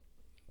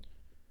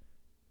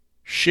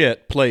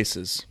Shit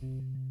Places.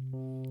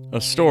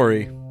 A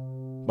story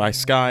by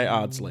Sky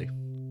Odsley.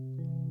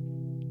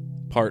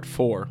 Part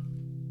 4.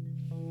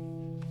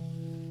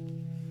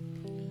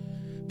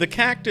 The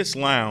Cactus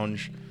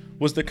Lounge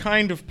was the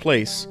kind of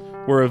place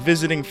where a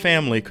visiting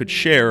family could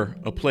share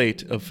a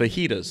plate of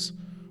fajitas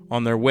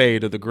on their way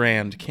to the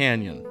Grand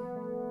Canyon.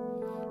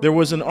 There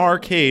was an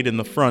arcade in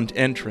the front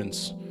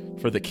entrance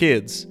for the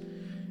kids,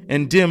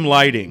 and dim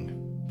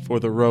lighting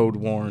for the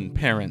road-worn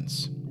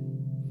parents.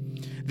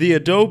 The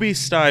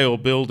adobe-style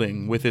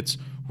building, with its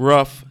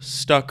rough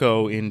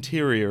stucco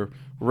interior,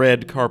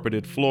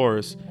 red-carpeted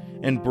floors,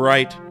 and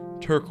bright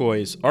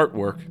turquoise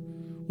artwork,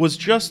 was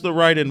just the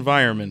right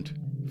environment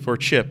for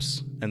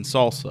chips and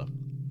salsa.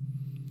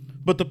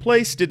 But the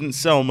place didn't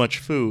sell much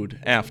food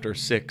after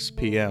 6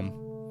 p.m.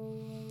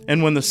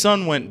 And when the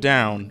sun went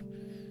down,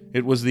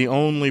 it was the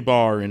only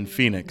bar in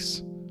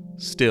Phoenix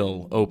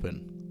still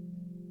open.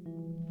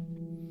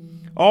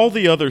 All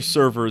the other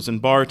servers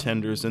and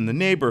bartenders in the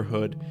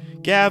neighborhood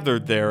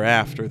gathered there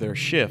after their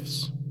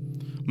shifts.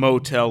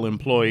 Motel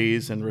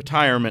employees and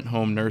retirement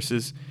home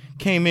nurses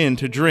came in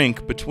to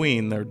drink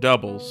between their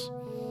doubles,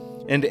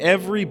 and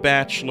every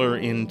bachelor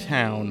in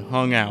town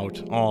hung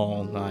out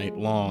all night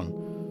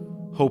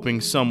long, hoping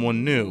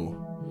someone new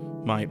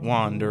might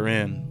wander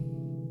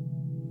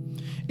in.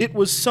 It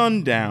was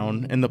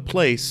sundown, and the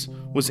place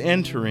was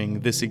entering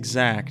this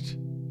exact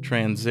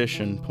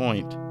transition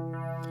point.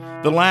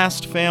 The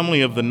last family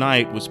of the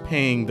night was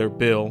paying their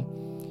bill,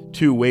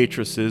 2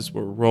 waitresses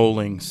were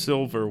rolling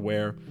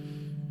silverware,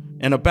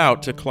 and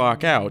about to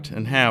clock out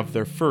and have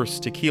their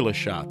first tequila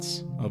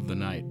shots of the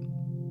night.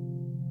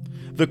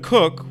 The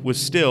cook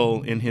was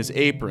still in his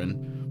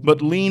apron,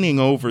 but leaning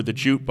over the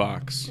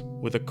jukebox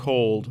with a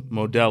cold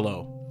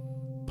Modelo,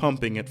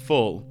 pumping it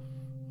full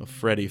of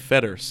Freddie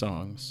Feder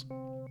songs.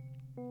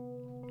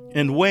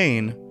 And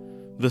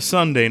Wayne, the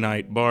Sunday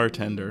night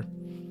bartender,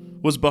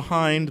 was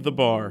behind the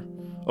bar,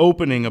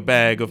 opening a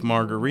bag of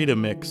margarita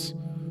mix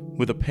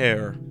with a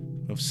pair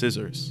of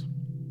scissors.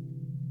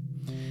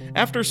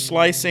 After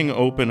slicing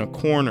open a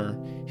corner,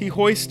 he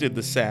hoisted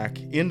the sack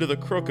into the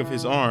crook of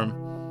his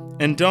arm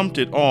and dumped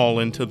it all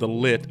into the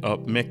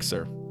lit-up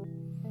mixer.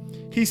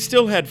 He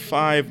still had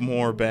 5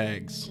 more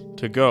bags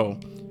to go,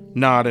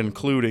 not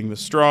including the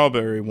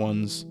strawberry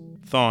ones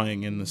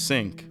thawing in the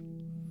sink.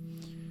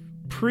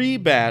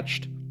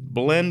 Pre-batched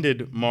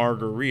blended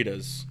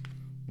margaritas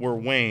were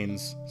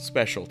Wayne's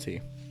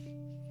specialty.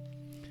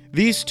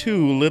 These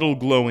 2 little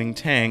glowing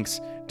tanks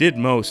did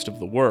most of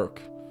the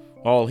work.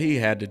 All he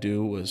had to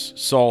do was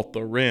salt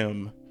the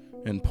rim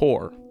and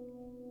pour.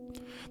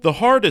 The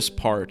hardest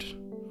part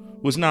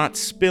was not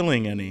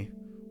spilling any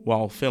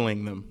while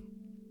filling them.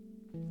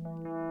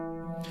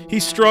 He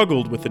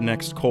struggled with the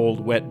next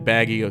cold, wet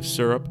baggie of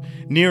syrup,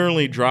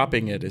 nearly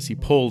dropping it as he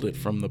pulled it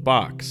from the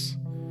box.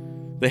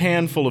 The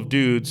handful of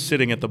dudes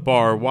sitting at the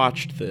bar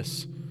watched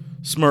this,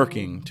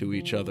 smirking to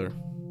each other.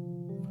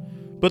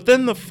 But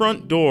then the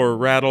front door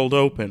rattled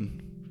open,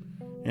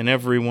 and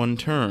everyone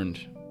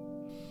turned.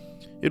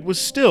 It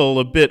was still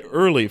a bit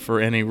early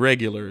for any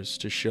regulars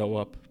to show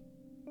up.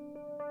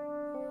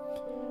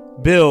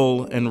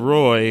 Bill and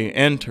Roy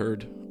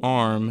entered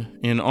arm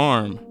in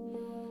arm,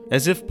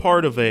 as if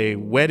part of a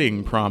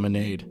wedding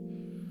promenade,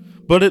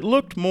 but it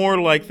looked more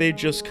like they'd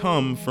just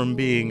come from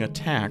being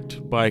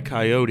attacked by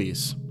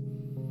coyotes.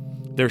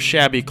 Their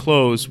shabby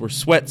clothes were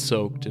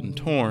sweat-soaked and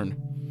torn.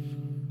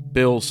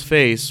 Bill's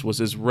face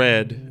was as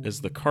red as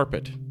the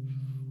carpet.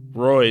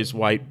 Roy's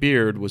white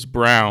beard was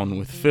brown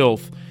with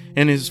filth,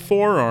 and his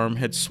forearm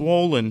had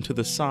swollen to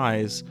the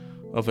size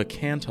of a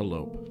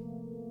cantaloupe.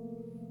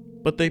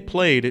 But they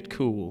played it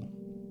cool.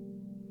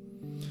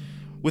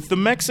 With the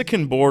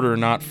Mexican border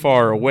not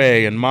far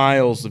away and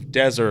miles of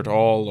desert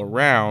all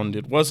around,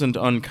 it wasn't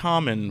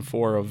uncommon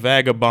for a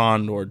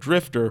vagabond or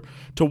drifter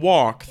to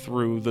walk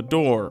through the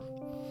door.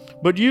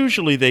 But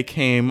usually they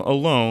came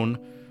alone,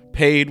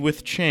 paid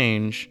with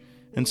change,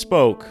 and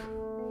spoke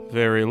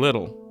very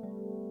little.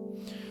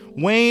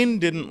 Wayne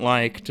didn't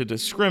like to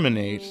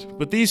discriminate,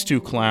 but these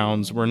 2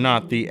 clowns were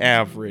not the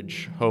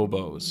average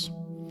hobos.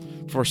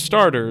 For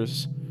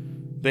starters,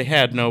 they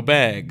had no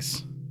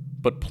bags,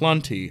 but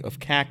plenty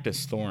of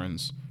cactus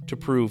thorns to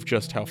prove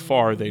just how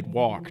far they'd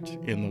walked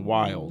in the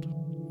wild.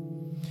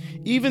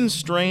 Even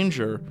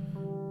stranger,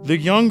 the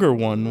younger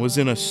one was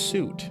in a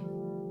suit,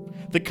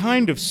 the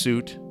kind of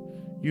suit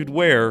you'd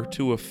wear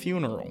to a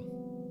funeral.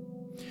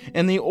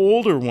 And the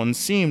older one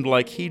seemed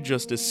like he'd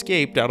just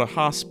escaped out a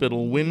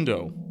hospital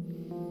window.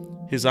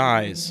 His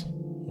eyes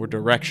were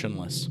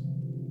directionless.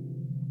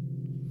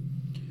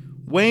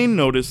 Wayne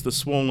noticed the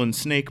swollen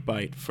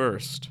snakebite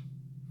first,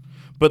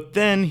 but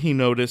then he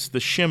noticed the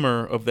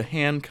shimmer of the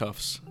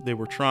handcuffs they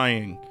were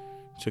trying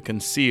to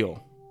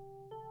conceal.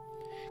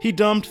 He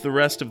dumped the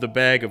rest of the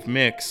bag of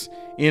mix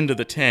into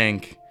the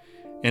tank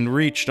and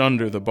reached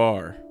under the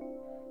bar,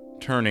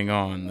 turning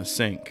on the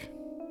sink.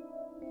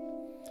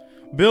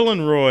 Bill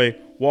and Roy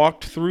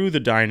walked through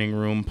the dining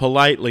room,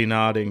 politely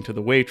nodding to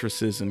the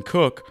waitresses and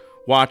cook,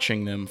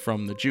 watching them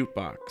from the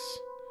jukebox.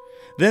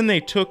 Then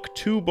they took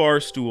 2 bar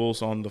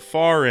stools on the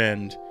far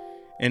end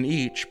and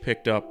each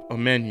picked up a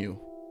menu,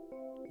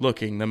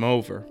 looking them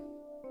over.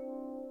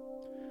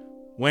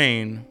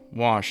 Wayne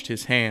washed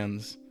his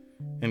hands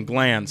and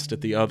glanced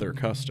at the other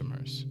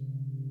customers.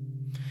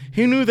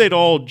 He knew they'd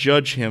all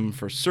judge him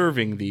for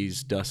serving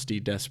these dusty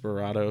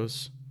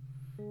desperados,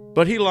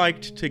 but he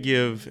liked to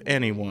give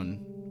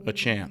anyone a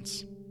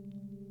chance.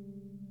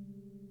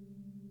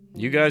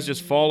 "You guys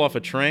just fall off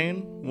a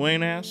train?"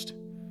 Wayne asked,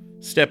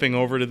 stepping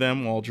over to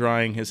them while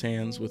drying his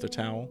hands with a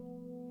towel.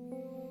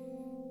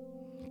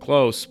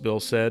 "Close,"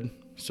 Bill said,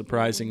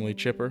 surprisingly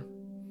chipper.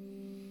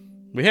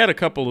 "We had a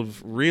couple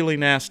of really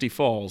nasty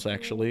falls,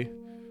 actually,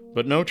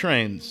 but no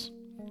trains.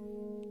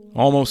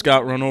 Almost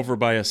got run over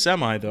by a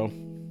semi, though."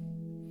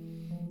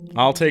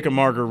 "I'll take a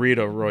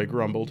margarita," Roy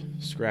grumbled,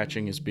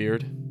 scratching his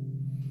beard.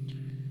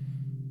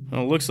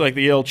 "Well, looks like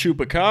the El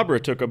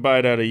Chupacabra took a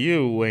bite out of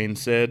you," Wayne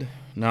said,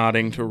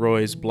 nodding to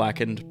Roy's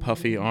blackened,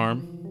 puffy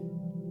arm.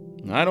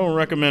 "I don't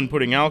recommend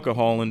putting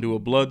alcohol into a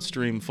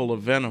bloodstream full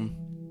of venom."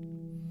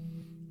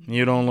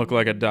 "You don't look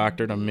like a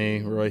doctor to me,"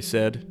 Roy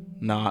said,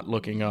 not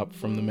looking up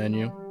from the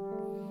menu.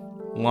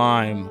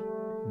 "Lime,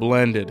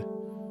 blended,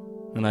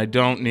 and I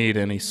don't need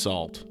any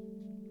salt."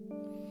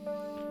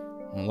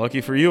 "Well, lucky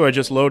for you, I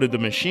just loaded the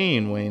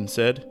machine," Wayne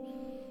said.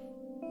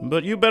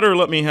 "But you better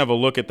let me have a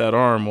look at that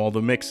arm while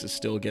the mix is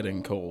still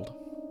getting cold."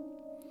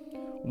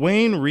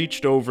 Wayne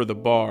reached over the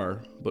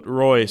bar, but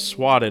Roy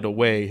swatted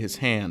away his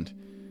hand,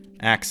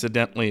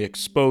 accidentally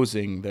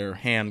exposing their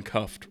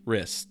handcuffed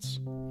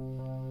wrists.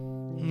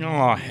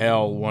 "Aw,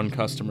 hell," one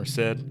customer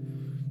said.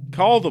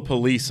 "Call the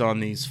police on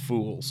these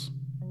fools."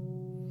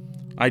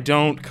 "I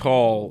don't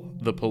call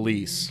the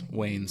police,"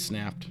 Wayne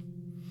snapped.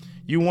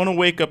 "You want to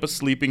wake up a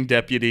sleeping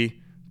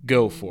deputy?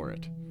 Go for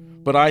it.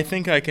 But I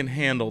think I can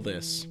handle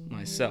this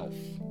myself."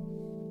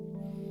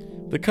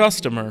 The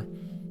customer,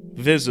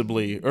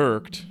 visibly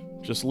irked,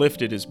 just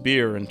lifted his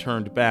beer and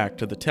turned back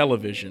to the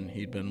television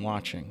he'd been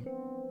watching.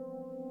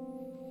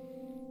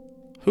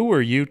 "Who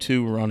are you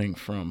two running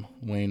from?"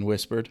 Wayne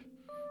whispered,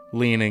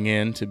 leaning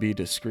in to be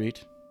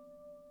discreet.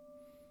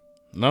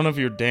 "None of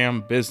your damn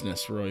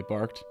business," Roy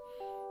barked.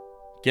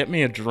 "Get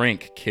me a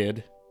drink,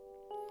 kid."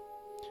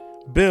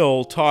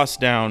 Bill tossed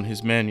down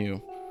his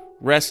menu,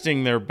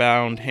 resting their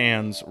bound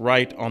hands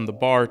right on the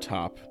bar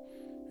top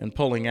and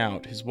pulling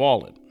out his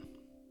wallet.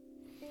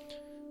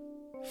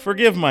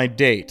 "Forgive my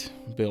date,"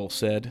 Bill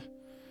said.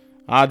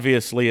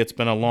 "Obviously it's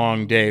been a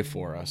long day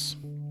for us.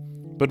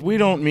 But we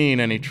don't mean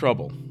any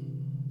trouble.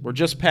 We're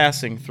just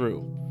passing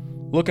through.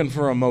 Looking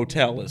for a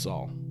motel is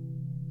all."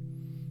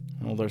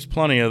 "Well, there's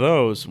plenty of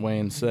those,"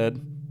 Wayne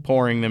said,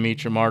 pouring them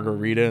each a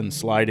margarita and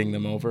sliding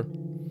them over.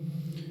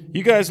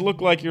 "You guys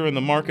look like you're in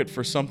the market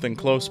for something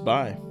close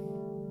by."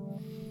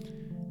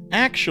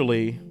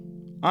 "Actually,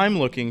 I'm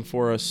looking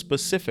for a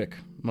specific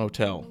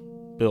motel,"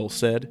 Bill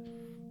said,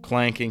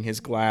 clanking his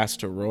glass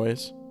to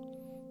Roy's.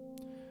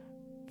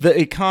 "The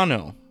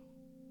Econo.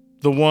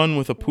 The one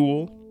with a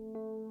pool.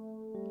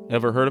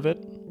 Ever heard of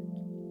it?"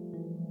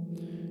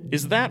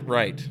 "Is that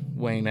right?"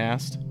 Wayne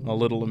asked, a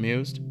little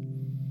amused.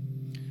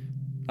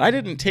 "I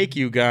didn't take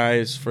you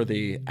guys for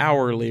the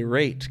hourly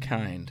rate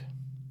kind."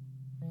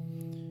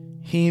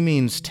 "He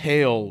means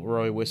tail,"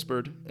 Roy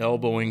whispered,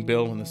 elbowing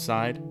Bill in the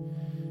side.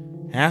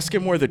 "Ask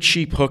him where the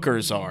cheap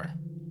hookers are."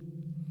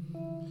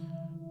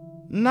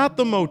 "Not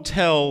the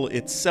motel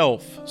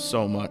itself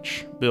so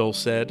much," Bill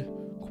said,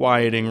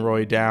 quieting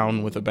Roy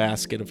down with a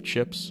basket of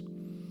chips.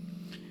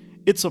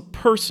 "It's a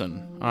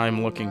person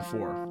I'm looking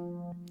for.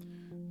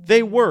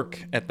 They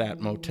work at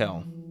that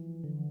motel."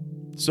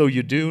 "So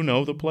you do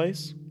know the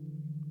place?"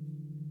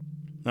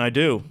 "I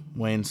do,"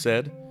 Wayne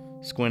said,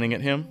 squinting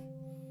at him.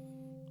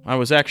 "I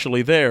was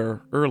actually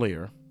there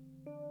earlier."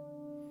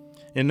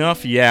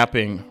 "Enough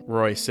yapping,"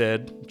 Roy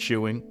said,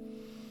 chewing.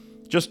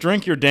 "Just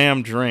drink your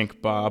damn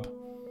drink, Bob.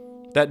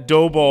 That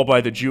dough ball by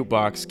the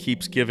jukebox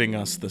keeps giving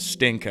us the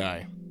stink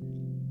eye."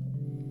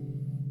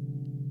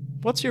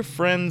 "What's your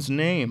friend's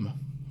name?"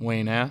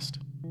 Wayne asked,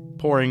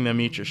 pouring them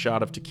each a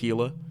shot of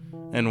tequila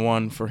and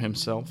one for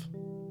himself.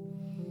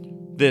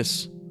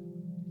 "This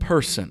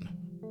person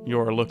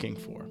you're looking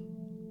for."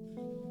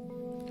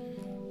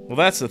 "Well,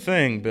 that's the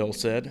thing," Bill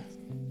said.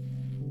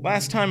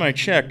 "Last time I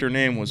checked, her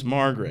name was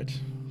Margaret,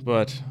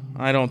 but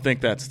I don't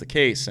think that's the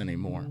case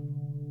anymore."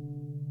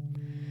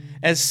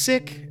 As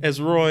sick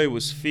as Roy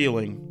was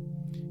feeling,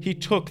 he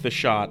took the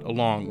shot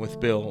along with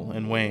Bill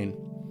and Wayne,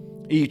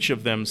 each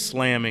of them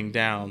slamming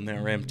down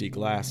their empty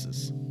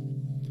glasses.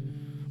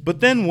 But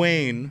then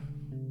Wayne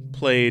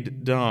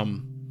played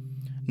dumb,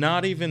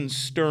 not even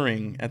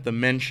stirring at the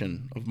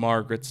mention of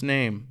Margaret's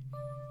name,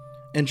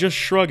 and just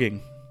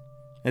shrugging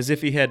as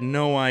if he had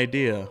no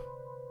idea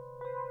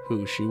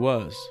who she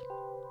was.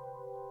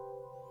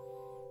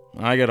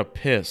 "I gotta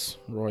piss,"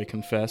 Roy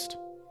confessed,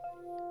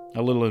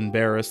 a little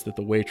embarrassed that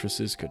the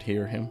waitresses could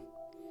hear him.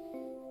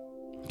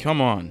 "Come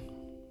on,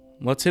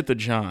 let's hit the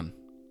John."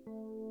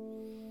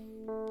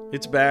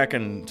 "It's back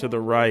and to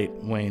the right,"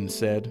 Wayne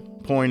said,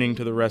 pointing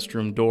to the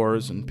restroom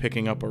doors and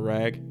picking up a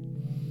rag.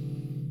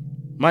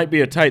 Might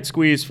be a tight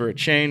squeeze for a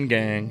chain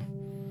gang,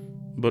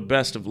 but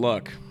best of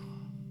luck.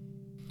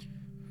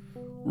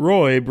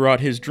 Roy brought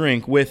his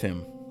drink with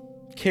him,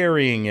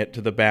 carrying it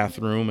to the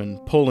bathroom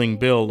and pulling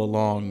Bill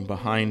along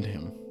behind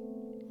him.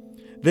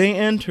 They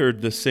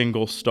entered the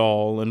single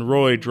stall, and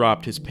Roy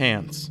dropped his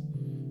pants,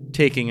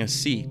 taking a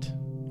seat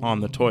on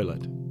the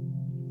toilet.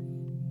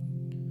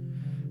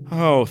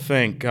 "Oh,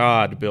 thank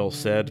God," Bill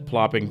said,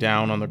 plopping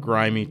down on the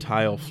grimy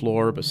tile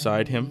floor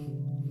beside him.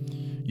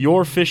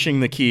 "You're fishing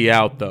the key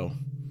out, though,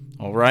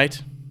 all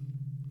right?"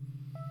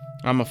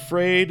 "I'm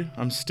afraid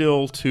I'm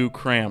still too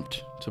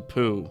cramped to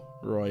poo,"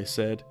 Roy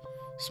said,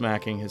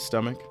 smacking his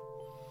stomach.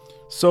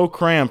 "So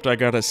cramped I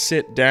gotta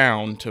sit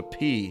down to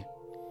pee.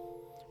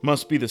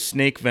 Must be the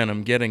snake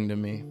venom getting to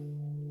me."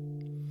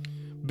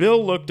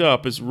 Bill looked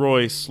up as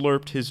Roy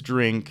slurped his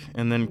drink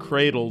and then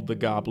cradled the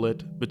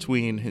goblet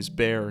between his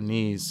bare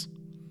knees,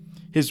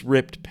 his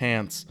ripped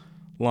pants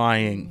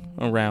lying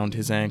around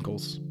his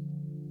ankles.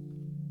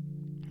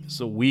 "It's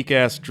a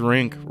weak-ass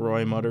drink,"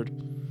 Roy muttered.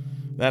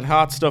 "That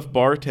hot stuff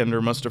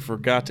bartender must have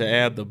forgot to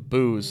add the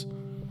booze.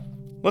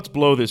 Let's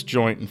blow this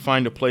joint and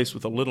find a place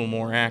with a little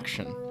more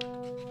action."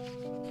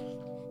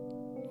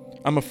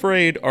 "I'm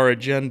afraid our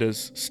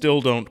agendas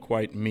still don't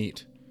quite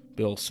meet,"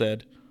 Bill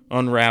said,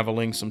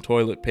 unraveling some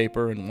toilet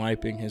paper and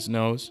wiping his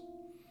nose.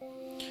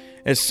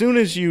 "As soon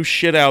as you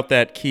shit out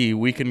that key,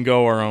 we can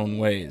go our own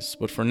ways,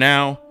 but for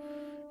now,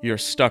 you're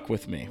stuck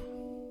with me."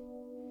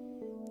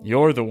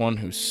 "You're the one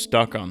who's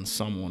stuck on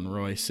someone,"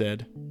 Roy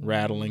said,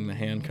 rattling the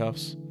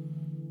handcuffs.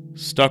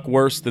 "Stuck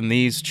worse than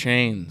these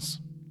chains."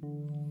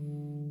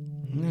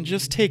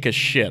 "Just take a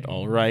shit,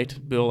 all right?"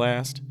 Bill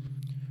asked,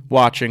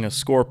 watching a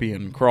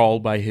scorpion crawl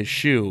by his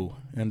shoe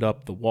and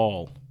up the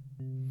wall.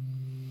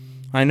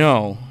 "I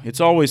know, it's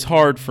always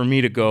hard for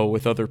me to go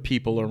with other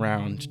people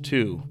around,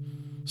 too,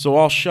 so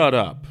I'll shut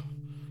up.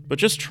 But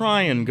just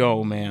try and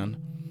go, man.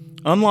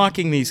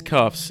 Unlocking these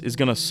cuffs is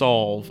gonna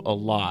solve a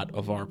lot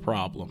of our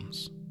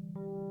problems."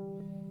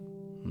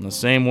 "In the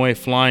same way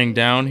flying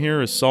down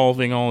here is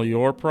solving all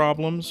your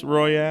problems?"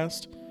 Roy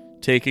asked,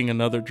 taking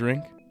another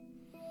drink.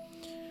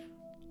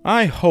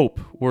 "I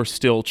hope we're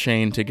still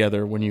chained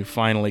together when you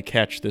finally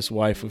catch this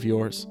wife of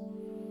yours.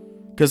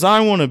 'Cause I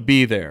want to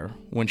be there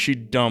when she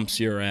dumps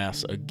your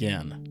ass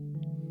again."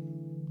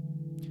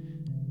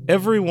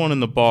 Everyone in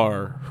the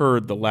bar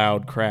heard the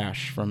loud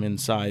crash from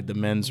inside the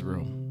men's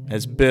room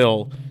as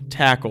Bill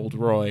tackled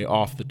Roy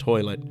off the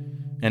toilet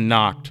and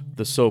knocked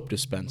the soap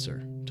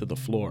dispenser to the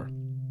floor.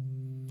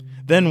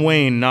 Then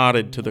Wayne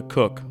nodded to the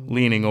cook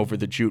leaning over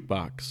the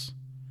jukebox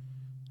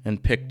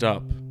and picked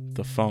up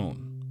the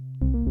phone.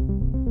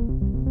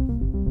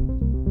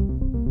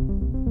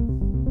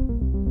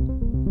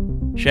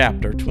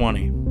 Chapter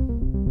 20.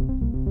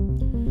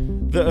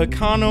 The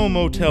Econo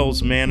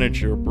Motel's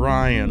manager,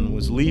 Brian,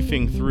 was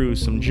leafing through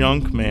some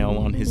junk mail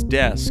on his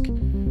desk,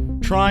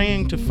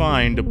 trying to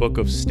find a book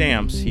of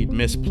stamps he'd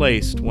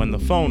misplaced when the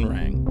phone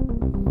rang.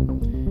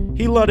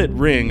 He let it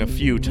ring a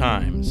few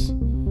times.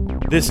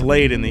 This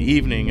late in the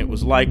evening, it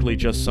was likely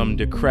just some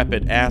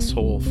decrepit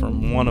asshole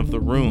from one of the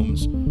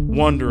rooms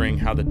wondering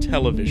how the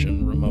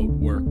television remote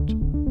worked.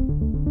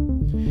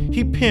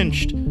 He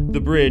pinched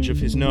the bridge of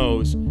his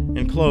nose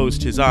and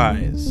closed his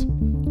eyes,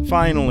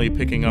 finally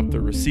picking up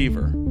the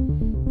receiver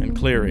and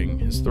clearing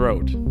his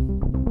throat.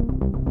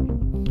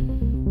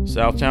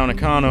 "Southtown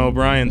Econo,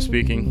 Brian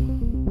speaking."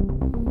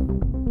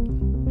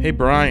 "Hey,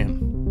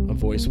 Brian," a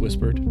voice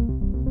whispered.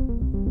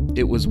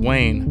 It was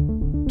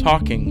Wayne,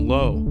 talking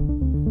low,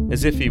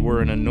 as if he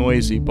were in a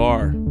noisy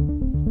bar.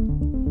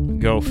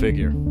 "Go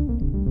figure."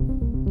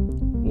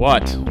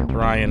 "What?"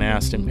 Brian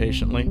asked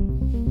impatiently.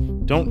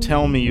 "Don't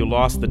tell me you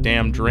lost the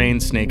damn drain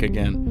snake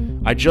again.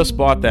 I just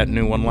bought that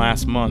new one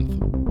last month."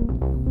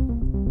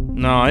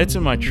 "No, it's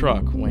in my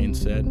truck," Wayne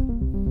said.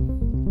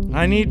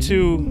 "I need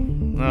to,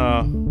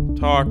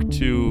 talk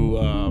to,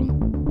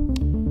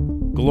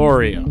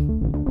 Gloria."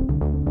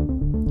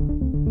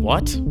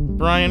 "What?"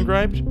 Brian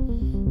griped.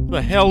 "What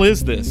the hell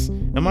is this?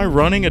 Am I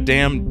running a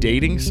damn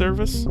dating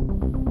service?"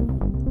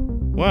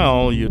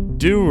 "Well, you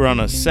do run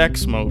a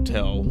sex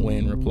motel,"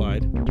 Wayne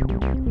replied.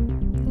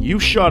 "You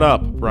shut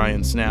up,"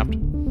 Brian snapped.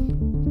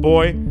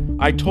 "Boy,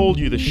 I told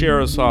you the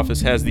sheriff's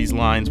office has these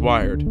lines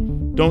wired.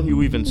 Don't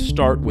you even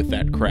start with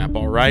that crap,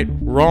 all right?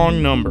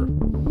 Wrong number."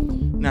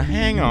 "Now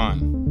hang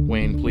on,"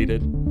 Wayne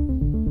pleaded.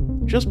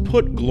 "Just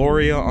put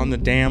Gloria on the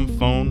damn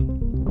phone."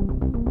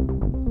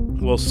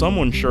 "Well,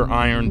 someone sure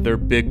ironed their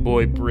big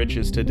boy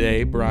britches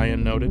today,"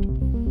 Brian noted.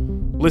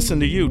 "Listen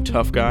to you,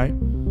 tough guy.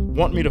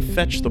 Want me to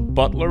fetch the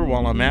butler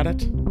while I'm at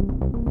it?"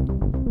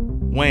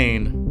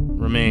 Wayne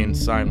remained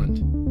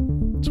silent,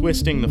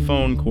 twisting the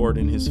phone cord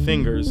in his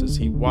fingers as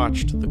he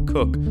watched the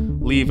cook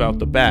leave out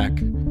the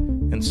back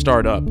and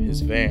start up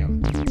his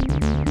van.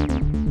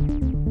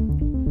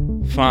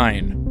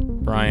 "Fine,"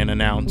 Brian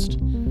announced,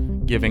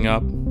 giving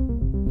up.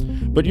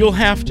 "But you'll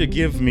have to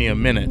give me a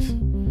minute.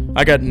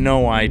 I got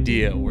no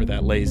idea where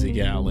that lazy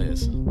gal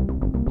is."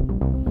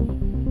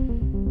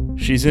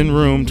 "She's in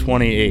room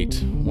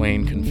 28,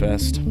 Wayne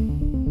confessed.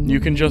 "You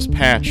can just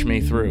patch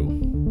me through."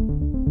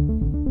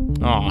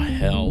 Aw,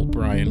 hell,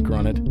 Brian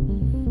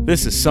grunted.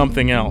 This is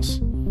something else.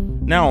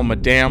 Now I'm a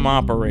damn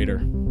operator.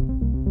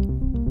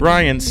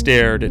 Brian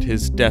stared at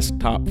his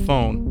desktop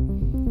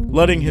phone,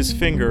 letting his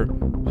finger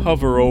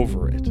hover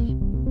over it,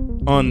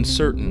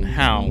 uncertain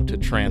how to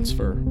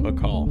transfer a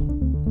call.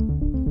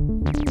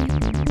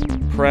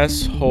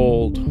 Press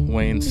hold,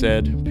 Wayne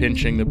said,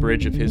 pinching the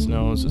bridge of his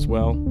nose as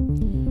well.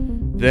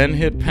 Then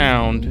hit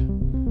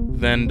pound,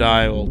 then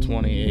dial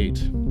 28.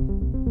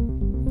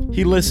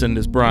 He listened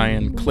as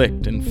Brian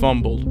clicked and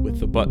fumbled with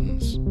the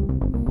buttons.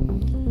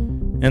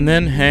 And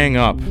then hang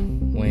up,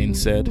 Wayne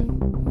said.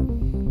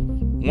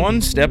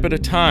 One step at a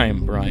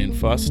time, Brian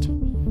fussed.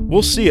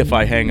 We'll see if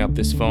I hang up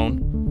this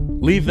phone.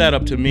 Leave that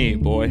up to me,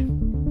 boy.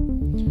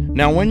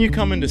 Now when you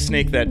coming to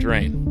snake that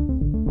drain?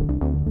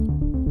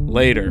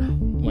 Later,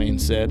 Wayne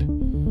said.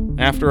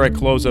 After I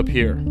close up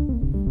here.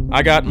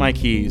 I got my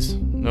keys.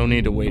 No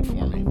need to wait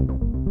for me.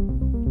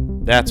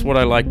 That's what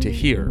I like to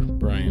hear,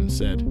 Brian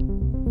said.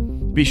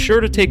 Be sure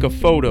to take a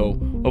photo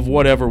of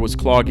whatever was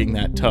clogging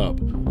that tub.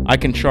 I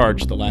can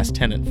charge the last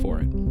tenant for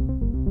it.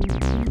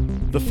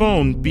 The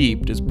phone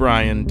beeped as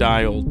Brian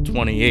dialed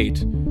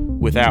 28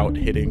 without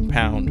hitting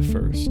pound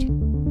first.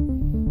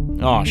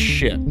 Aw,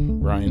 shit,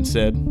 Brian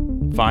said,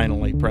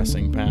 finally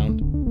pressing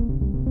pound.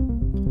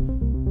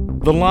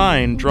 The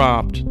line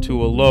dropped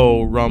to a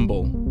low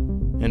rumble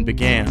and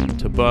began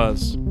to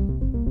buzz.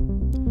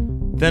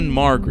 Then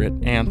Margaret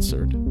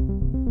answered,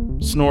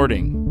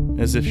 snorting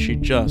as if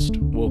she'd just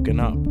woken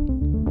up.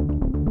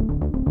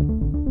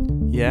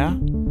 Yeah?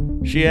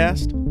 She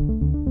asked.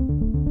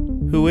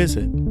 Who is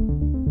it?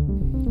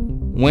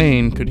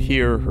 Wayne could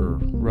hear her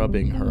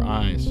rubbing her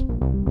eyes.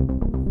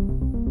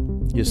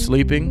 You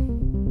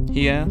sleeping?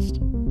 He asked.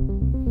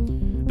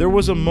 There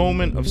was a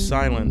moment of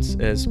silence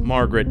as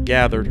Margaret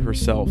gathered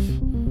herself,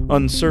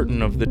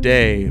 uncertain of the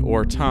day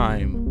or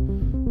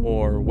time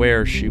or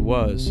where she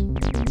was.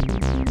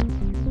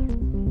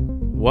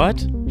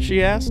 What?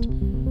 She asked.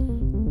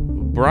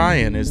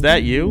 Brian, is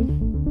that you?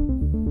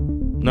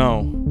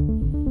 No.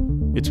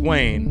 It's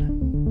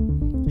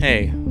Wayne.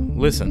 Hey,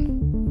 listen.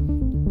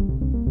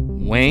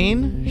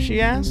 Wayne? She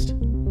asked,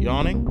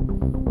 yawning.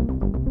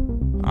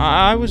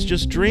 I was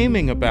just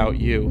dreaming about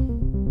you.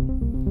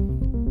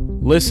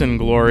 Listen,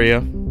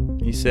 Gloria,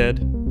 he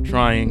said,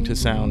 trying to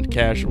sound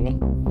casual.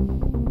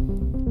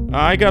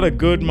 I got a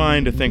good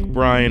mind to think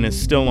Brian is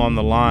still on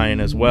the line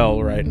as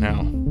well right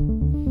now.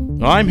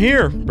 I'm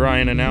here,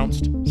 Brian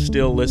announced,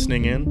 still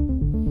listening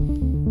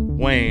in.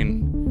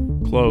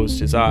 Wayne closed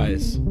his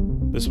eyes.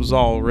 This was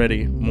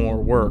already more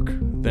work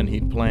than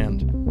he'd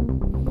planned.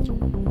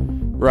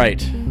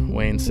 Right,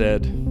 Wayne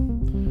said.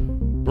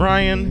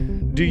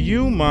 Brian, do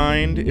you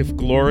mind if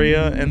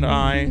Gloria and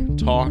I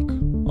talk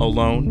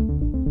alone?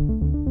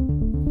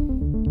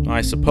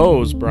 I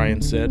suppose,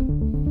 Brian said.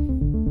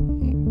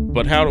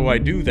 But how do I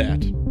do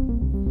that?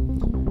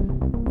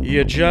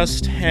 You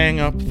just hang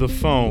up the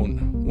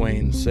phone,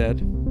 Wayne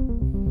said.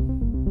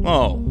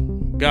 Oh,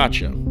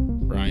 gotcha,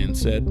 Brian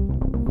said.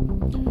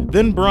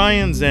 Then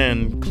Brian's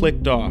end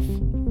clicked off,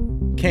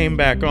 came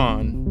back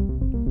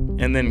on,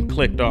 and then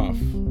clicked off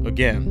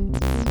again.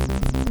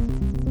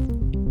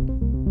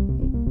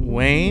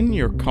 Wayne,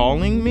 you're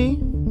calling me?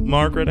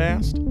 Margaret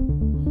asked.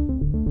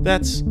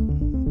 That's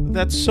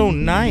so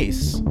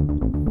nice.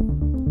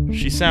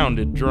 She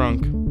sounded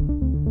drunk,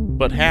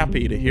 but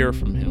happy to hear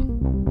from him.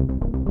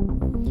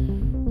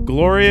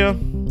 Gloria,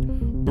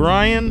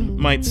 Brian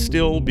might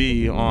still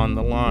be on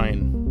the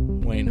line,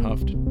 Wayne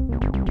huffed.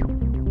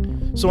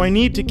 So I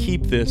need to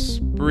keep this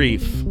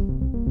brief.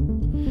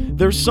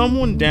 There's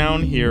someone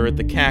down here at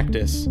the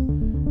Cactus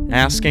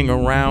asking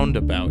around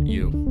about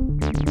you.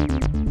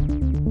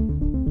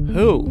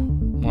 Who?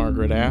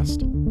 Margaret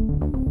asked.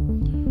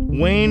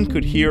 Wayne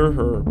could hear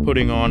her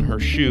putting on her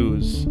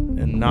shoes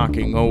and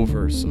knocking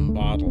over some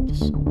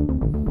bottles.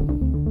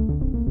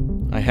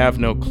 I have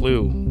no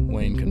clue,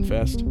 Wayne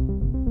confessed.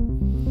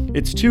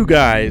 It's two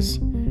guys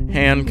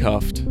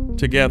handcuffed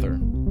together.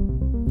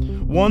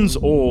 One's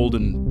old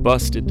and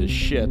busted to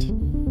shit,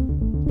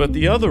 but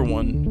the other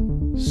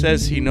one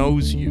says he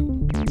knows you.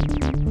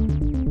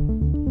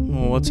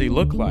 Well, what's he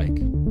look like?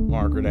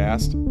 Margaret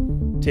asked,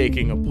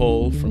 taking a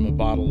pull from a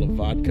bottle of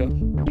vodka.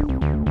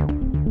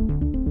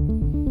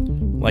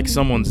 Like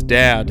someone's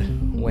dad,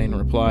 Wayne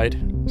replied,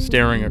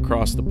 staring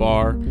across the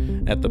bar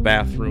at the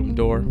bathroom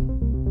door.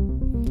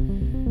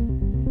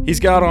 He's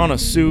got on a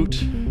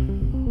suit,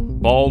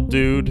 bald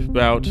dude,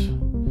 about,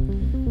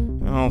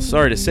 well,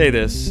 sorry to say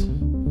this,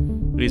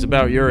 but he's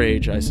about your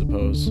age, I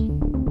suppose.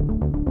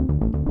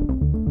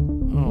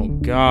 Oh,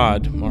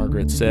 God,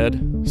 Margaret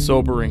said,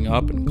 sobering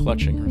up and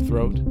clutching her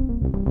throat.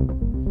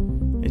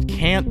 It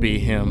can't be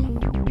him.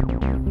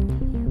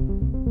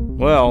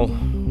 Well,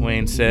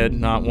 Wayne said,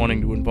 not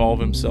wanting to involve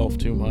himself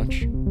too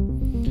much.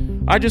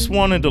 I just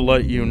wanted to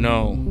let you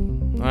know.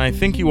 I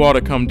think you ought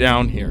to come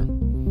down here.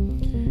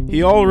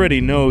 He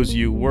already knows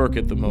you work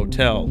at the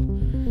motel.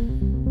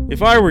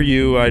 If I were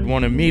you, I'd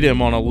want to meet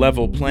him on a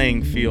level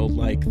playing field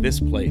like this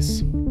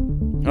place.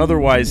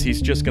 Otherwise,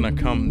 he's just gonna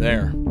come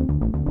there.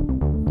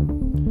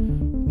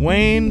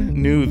 Wayne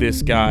knew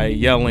this guy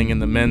yelling in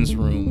the men's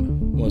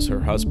room was her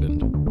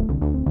husband.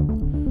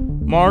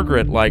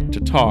 Margaret liked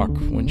to talk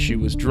when she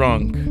was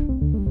drunk,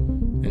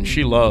 and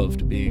she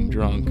loved being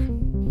drunk.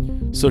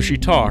 So she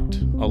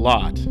talked a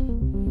lot,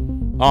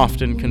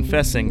 often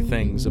confessing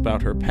things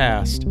about her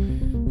past,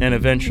 and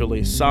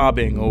eventually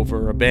sobbing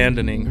over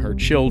abandoning her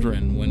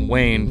children when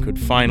Wayne could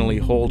finally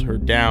hold her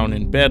down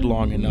in bed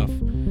long enough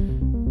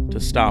to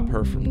stop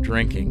her from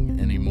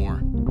drinking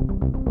anymore.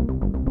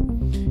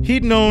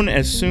 He'd known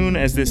as soon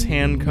as this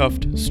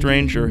handcuffed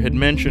stranger had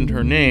mentioned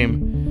her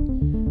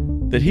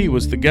name that he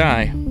was the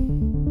guy,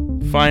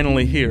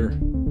 finally here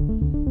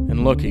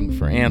and looking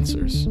for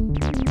answers.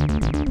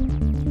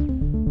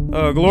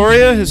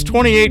 Gloria, has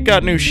 28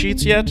 got new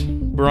sheets yet?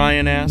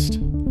 Brian asked,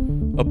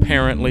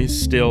 apparently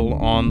still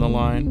on the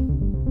line.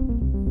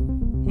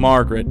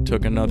 Margaret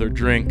took another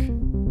drink,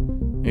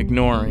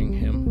 ignoring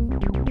him.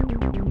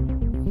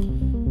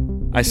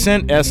 I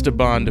sent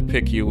Esteban to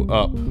pick you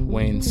up,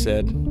 Wayne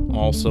said,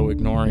 also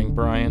ignoring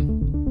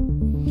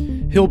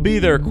Brian. He'll be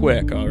there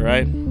quick, all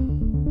right?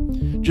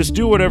 Just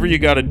do whatever you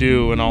gotta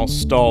do and I'll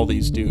stall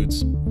these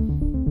dudes.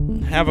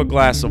 Have a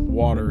glass of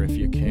water if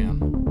you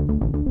can.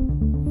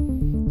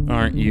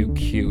 Aren't you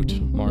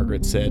cute,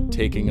 Margaret said,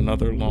 taking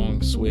another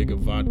long swig of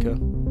vodka.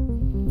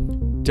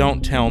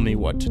 Don't tell me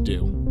what to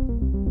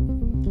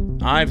do.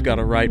 I've got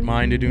a right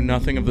mind to do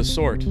nothing of the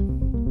sort.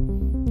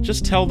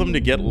 Just tell them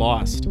to get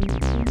lost.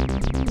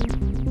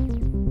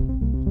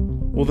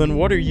 Well, then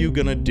what are you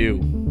gonna do?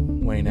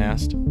 Wayne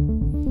asked.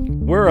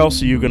 Where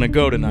else are you gonna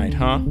go tonight,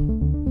 huh?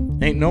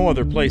 Ain't no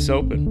other place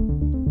open.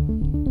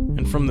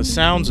 And from the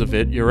sounds of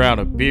it, you're out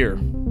of beer.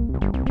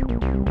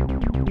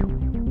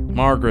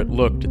 Margaret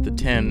looked at the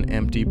 10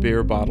 empty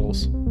beer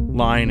bottles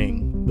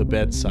lining the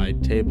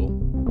bedside table.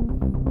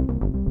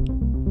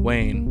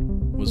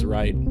 Wayne was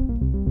right.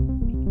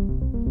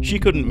 She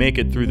couldn't make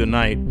it through the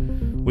night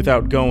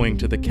without going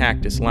to the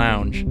Cactus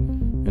Lounge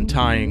and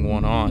tying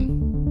one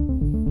on.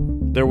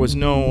 There was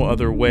no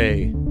other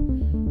way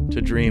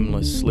to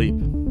dreamless sleep.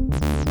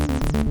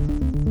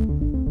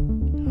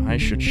 I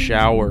should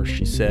shower,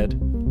 she said,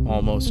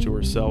 almost to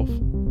herself.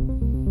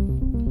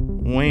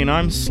 Wayne,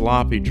 I'm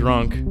sloppy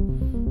drunk.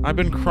 I've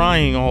been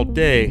crying all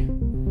day.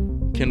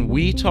 Can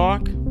we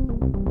talk?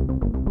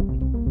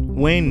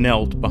 Wayne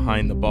knelt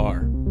behind the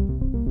bar,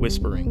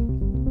 whispering.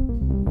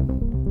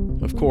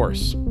 Of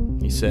course,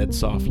 he said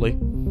softly,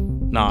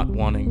 not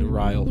wanting to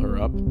rile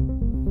her up.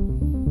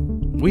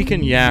 We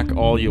can yak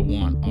all you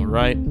want, all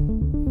right?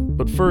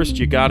 But first,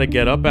 you gotta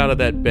get up out of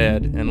that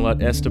bed and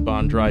let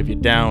Esteban drive you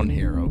down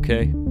here,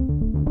 okay?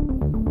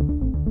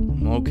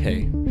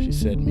 Okay, she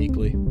said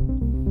meekly.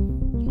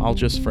 I'll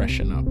just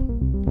freshen up.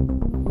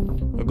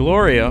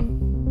 Gloria,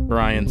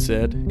 Brian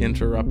said,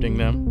 interrupting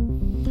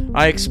them.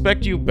 I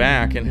expect you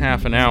back in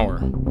half an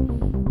hour.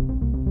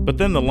 But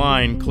then the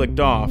line clicked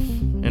off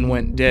and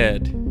went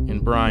dead in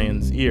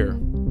Brian's ear.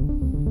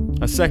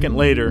 A second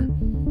later,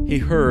 he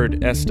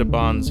heard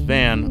Esteban's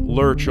van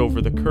lurch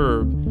over the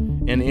curb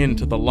and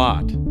into the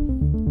lot,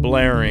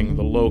 blaring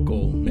the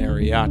local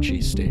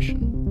mariachi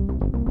station.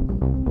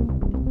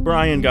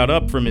 Brian got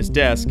up from his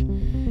desk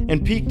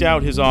and peeked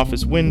out his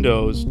office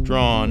windows'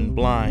 drawn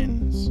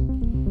blinds.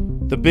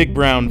 The big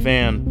brown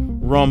van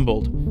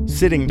rumbled,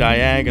 sitting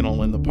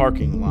diagonal in the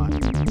parking lot.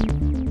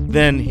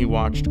 Then he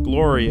watched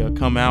Gloria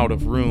come out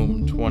of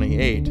room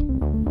 28,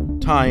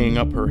 tying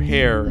up her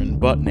hair and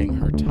buttoning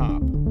her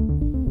top.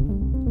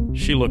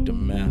 She looked a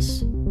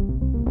mess,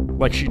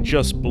 like she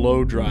just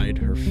blow-dried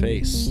her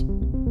face.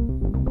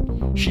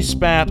 She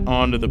spat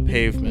onto the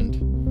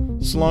pavement,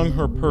 slung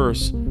her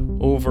purse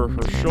over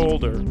her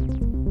shoulder,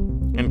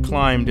 and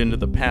climbed into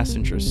the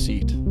passenger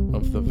seat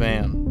of the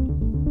van.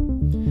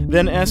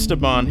 Then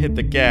Esteban hit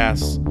the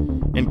gas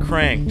and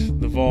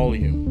cranked the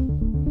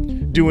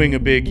volume, doing a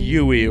big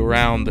U-ey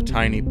around the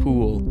tiny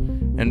pool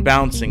and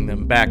bouncing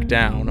them back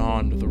down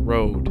onto the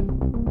road.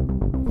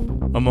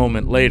 A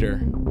moment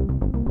later,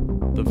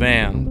 the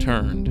van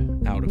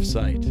turned out of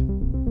sight.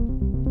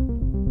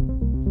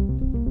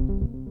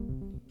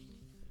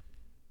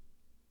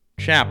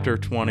 Chapter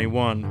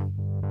 21.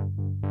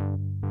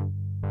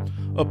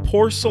 A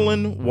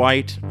porcelain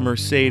white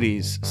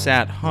Mercedes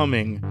sat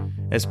humming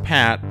as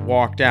Pat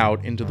walked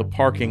out into the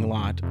parking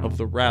lot of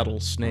the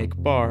Rattlesnake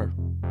Bar.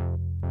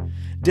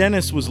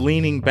 Dennis was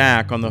leaning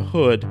back on the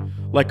hood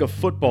like a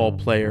football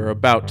player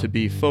about to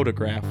be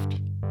photographed.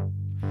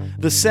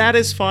 The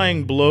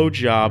satisfying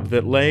blowjob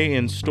that lay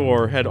in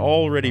store had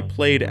already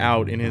played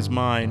out in his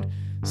mind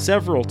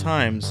several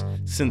times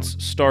since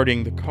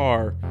starting the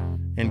car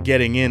and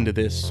getting into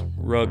this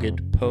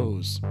rugged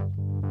pose.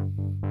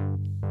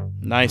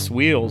 Nice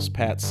wheels,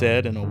 Pat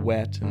said in a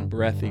wet and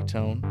breathy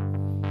tone.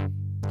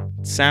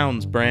 It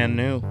sounds brand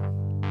new.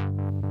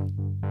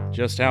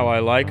 Just how I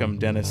like 'em,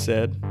 Dennis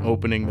said,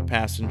 opening the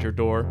passenger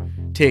door,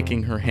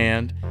 taking her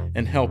hand,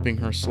 and helping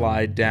her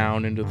slide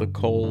down into the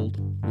cold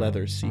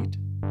leather seat.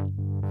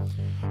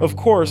 Of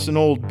course, an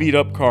old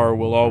beat-up car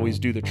will always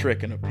do the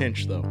trick in a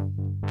pinch, though.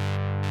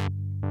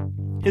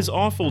 His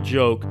awful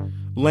joke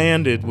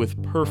landed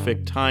with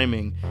perfect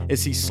timing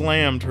as he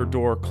slammed her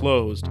door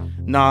closed,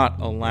 not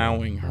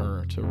allowing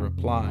her to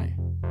reply.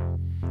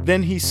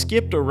 Then he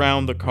skipped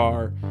around the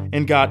car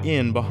and got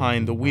in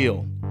behind the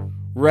wheel,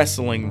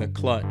 wrestling the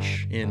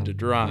clutch into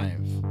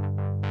drive.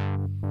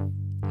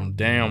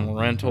 "Damn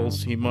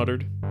rentals," he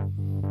muttered.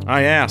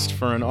 "I asked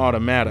for an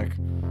automatic,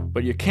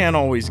 but you can't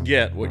always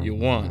get what you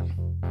want.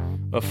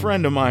 A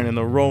friend of mine in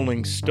the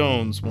Rolling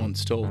Stones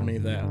once told me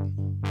that."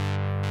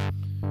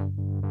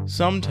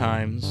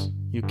 "Sometimes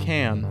you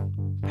can,"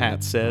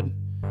 Pat said,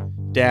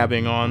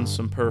 dabbing on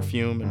some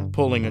perfume and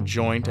pulling a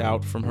joint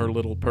out from her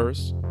little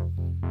purse.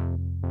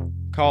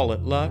 "Call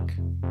it luck."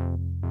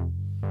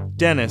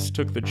 Dennis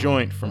took the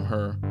joint from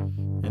her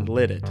and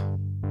lit it,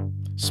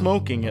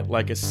 smoking it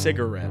like a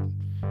cigarette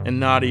and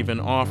not even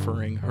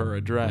offering her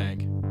a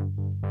drag.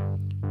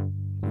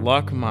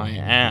 "Luck my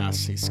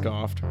ass," he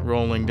scoffed,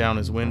 rolling down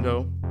his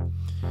window.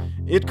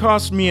 "It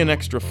cost me an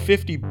extra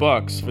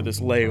 $50 for this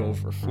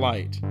layover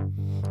flight.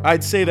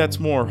 I'd say that's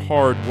more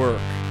hard work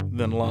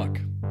than luck.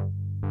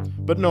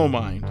 But no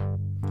mind.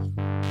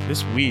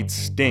 This weed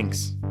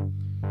stinks.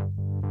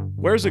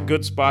 Where's a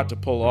good spot to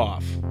pull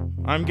off?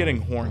 I'm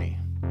getting horny."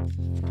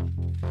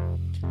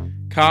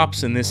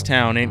 "Cops in this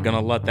town ain't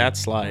gonna let that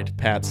slide,"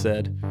 Pat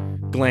said,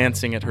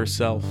 glancing at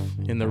herself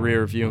in the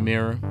rearview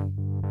mirror.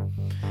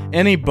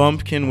 "Any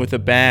bumpkin with a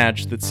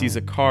badge that sees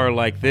a car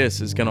like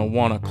this is gonna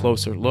want a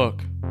closer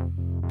look.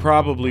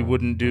 Probably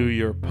wouldn't do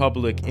your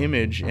public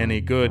image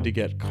any good to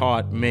get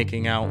caught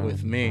making out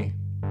with me."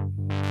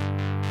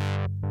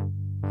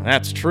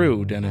 "That's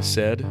true," Dennis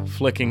said,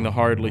 flicking the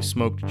hardly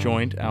smoked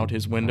joint out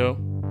his window.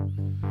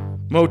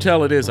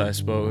 "Motel it is, I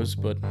suppose,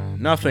 but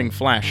nothing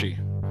flashy.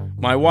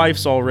 My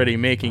wife's already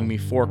making me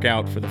fork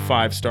out for the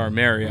 5-star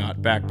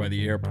Marriott back by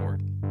the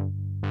airport."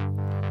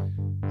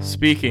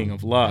 "Speaking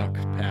of luck,"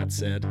 Pat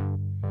said,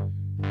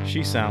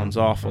 "she sounds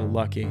awful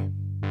lucky."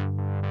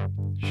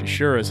 "She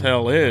sure as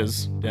hell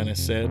is,"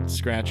 Dennis said,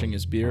 scratching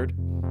his beard.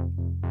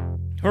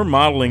 "Her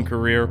modeling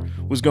career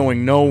was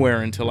going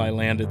nowhere until I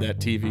landed that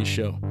TV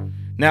show.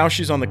 Now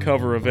she's on the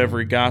cover of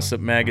every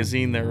gossip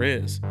magazine there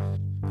is.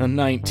 A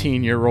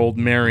 19-year-old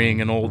marrying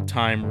an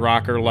old-time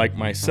rocker like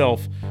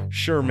myself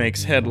sure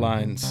makes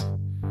headlines.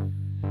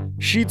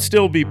 She'd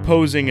still be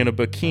posing in a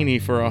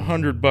bikini for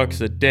 $100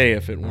 a day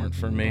if it weren't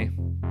for me."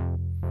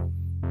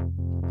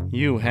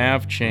 "You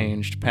have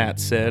changed," Pat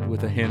said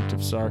with a hint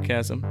of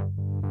sarcasm.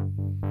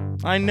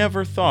 "I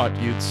never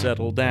thought you'd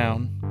settle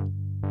down."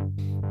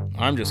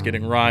 "I'm just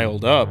getting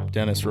riled up,"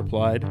 Dennis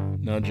replied,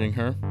 nudging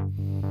her.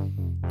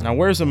 "Now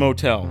where's a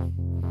motel?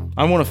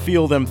 I want to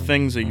feel them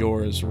things of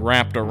yours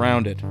wrapped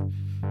around it.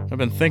 I've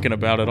been thinking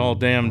about it all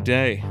damn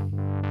day."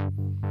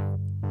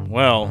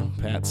 "Well,"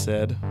 Pat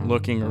said,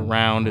 looking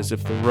around as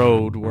if the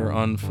road were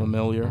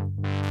unfamiliar,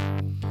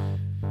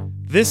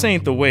 "this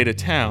ain't the way to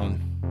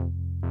town.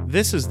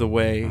 This is the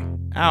way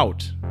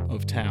out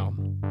of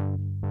town."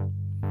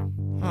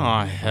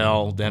 "Aw,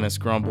 hell," Dennis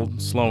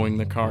grumbled, slowing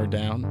the car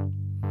down.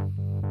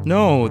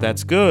 "No,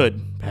 that's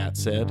good," Pat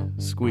said,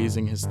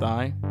 squeezing his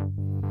thigh.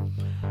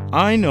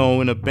 "I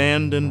know an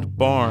abandoned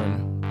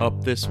barn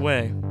up this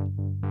way.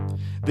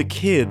 The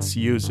kids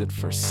use it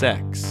for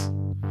sex.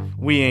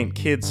 We ain't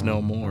kids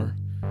no more,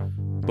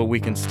 but we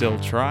can still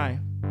try."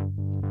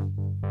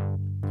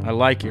 "I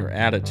like your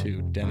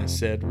attitude," Dennis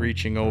said,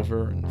 reaching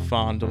over and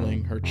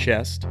fondling her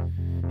chest,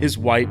 his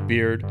white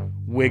beard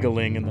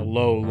wiggling in the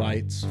low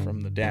lights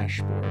from the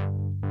dashboard.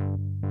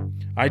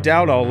 "I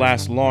doubt I'll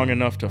last long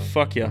enough to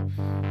fuck ya,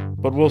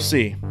 but we'll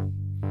see.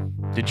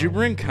 Did you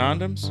bring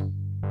condoms?"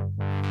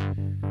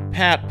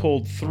 Pat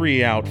pulled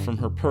 3 out from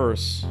her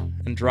purse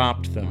and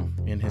dropped them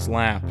in his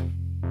lap.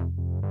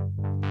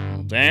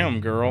 "Damn,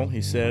 girl,"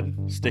 he said,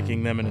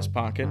 sticking them in his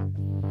pocket.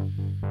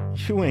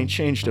 "You ain't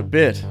changed a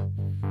bit.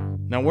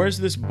 Now where's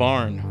this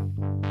barn?"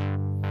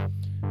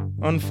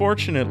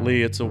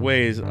 "Unfortunately, it's a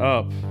ways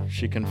up,"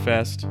 she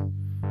confessed,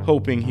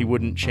 hoping he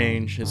wouldn't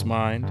change his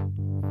mind.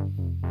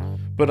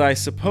 "But I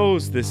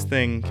suppose this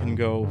thing can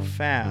go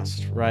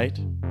fast, right?"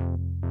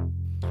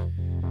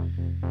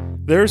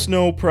 "There's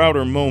no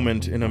prouder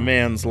moment in a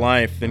man's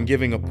life than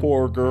giving a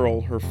poor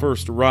girl her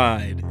first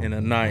ride in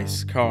a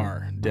nice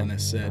car,"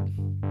 Dennis said,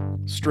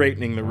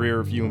 straightening the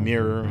rearview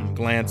mirror and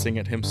glancing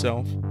at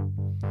himself.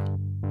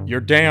 "You're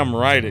damn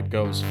right it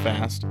goes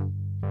fast.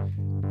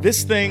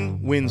 This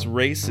thing wins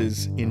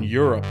races in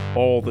Europe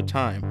all the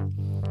time.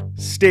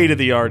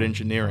 State-of-the-art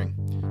engineering.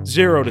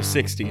 0 to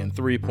 60 in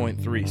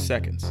 3.3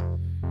 seconds.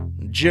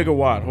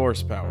 Gigawatt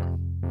horsepower.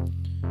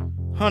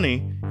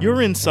 Honey,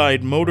 you're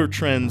inside Motor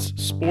Trend's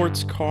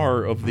Sports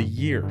Car of the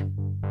Year.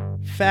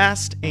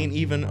 Fast ain't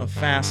even a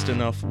fast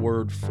enough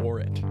word for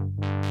it."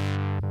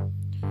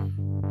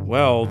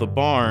 "Well, the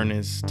barn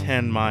is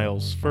 10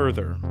 miles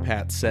further,"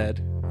 Pat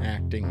said,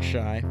 acting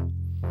shy.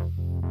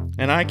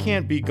 "And I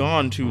can't be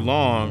gone too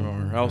long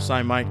or else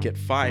I might get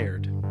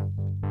fired."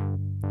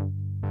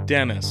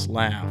 Dennis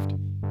laughed.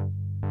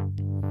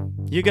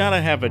 "You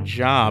gotta have a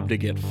job to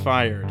get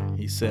fired,"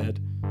 he said,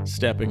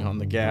 stepping on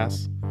the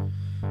gas.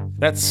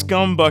 "That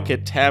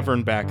scumbucket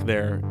tavern back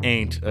there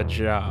ain't a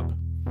job.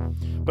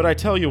 But I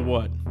tell you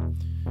what,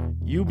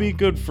 you be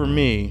good for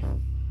me,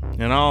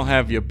 and I'll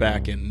have you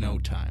back in no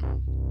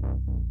time.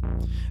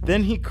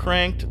 Then he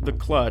cranked the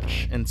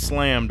clutch and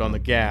slammed on the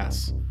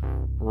gas,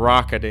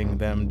 rocketing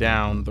them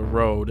down the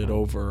road at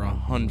over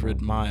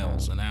 100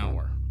 miles an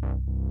hour.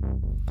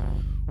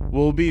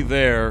 We'll be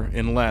there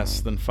in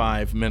less than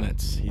 5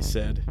 minutes, he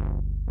said.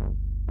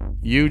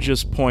 You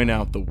just point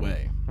out the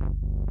way.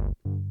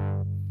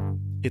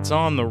 It's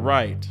on the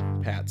right,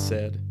 Pat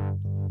said.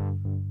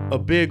 A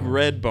big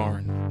red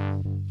barn.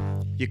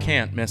 You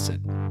can't miss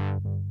it.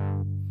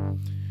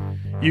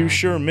 You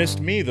sure missed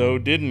me, though,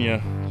 didn't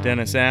you?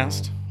 Dennis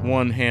asked,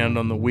 one hand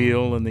on the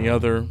wheel and the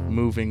other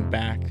moving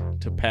back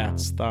to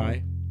Pat's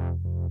thigh.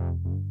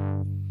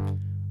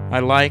 I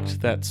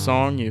liked that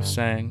song you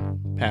sang,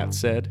 Pat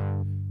said,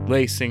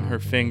 lacing her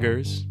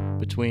fingers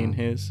between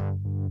his.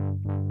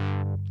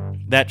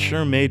 That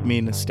sure made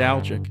me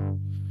nostalgic.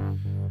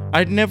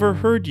 I'd never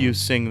heard you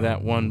sing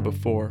that one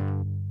before.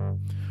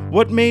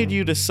 What made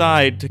you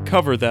decide to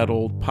cover that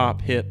old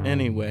pop hit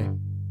anyway?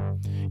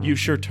 You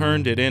sure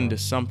turned it into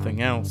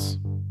something else.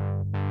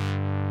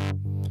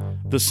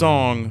 The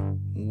song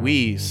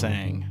we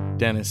sang,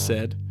 Dennis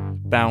said,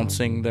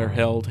 bouncing their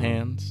held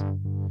hands.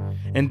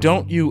 And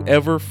don't you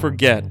ever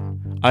forget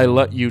I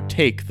let you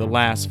take the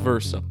last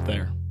verse up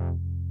there.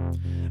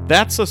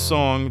 That's a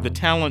song the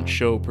talent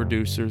show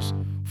producers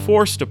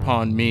forced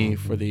upon me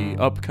for the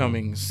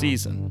upcoming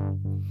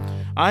season.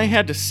 I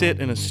had to sit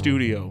in a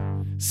studio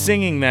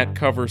singing that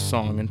cover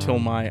song until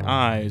my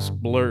eyes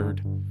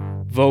blurred.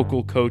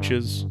 Vocal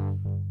coaches,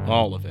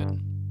 all of it.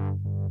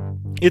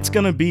 It's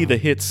gonna be the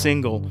hit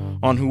single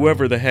on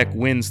whoever the heck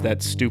wins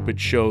that stupid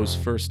show's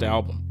first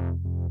album.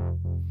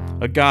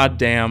 A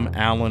goddamn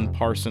Alan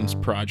Parsons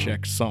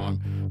Project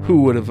song.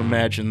 Who would have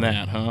imagined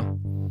that,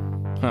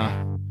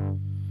 huh?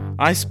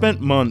 I spent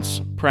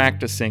months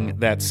practicing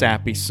that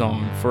sappy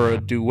song for a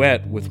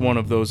duet with one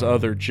of those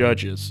other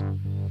judges.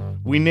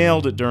 We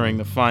nailed it during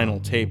the final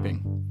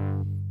taping,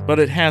 but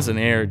it hasn't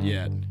aired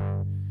yet.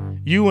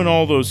 You and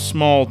all those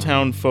small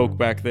town folk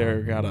back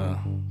there got a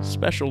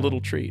special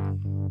little treat.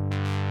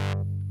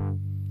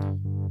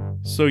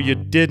 So you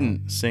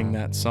didn't sing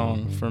that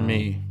song for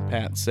me,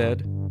 Pat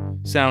said,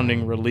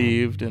 sounding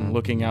relieved and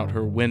looking out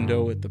her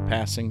window at the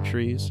passing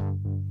trees.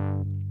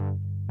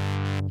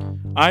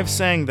 I've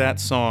sang that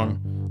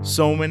song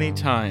so many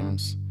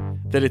times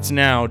that it's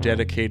now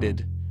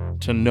dedicated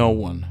to no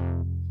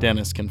one,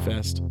 Dennis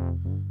confessed,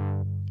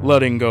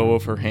 letting go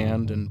of her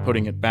hand and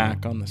putting it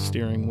back on the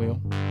steering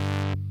wheel.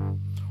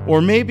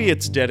 Or maybe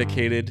it's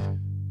dedicated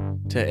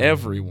to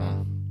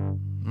everyone.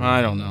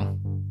 I don't know.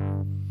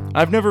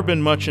 I've never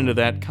been much into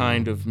that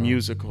kind of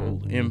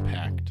musical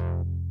impact.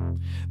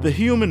 The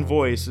human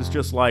voice is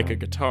just like a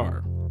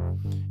guitar.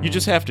 You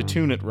just have to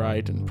tune it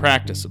right and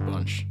practice a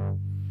bunch.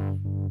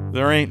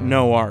 There ain't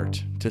no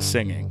art to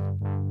singing.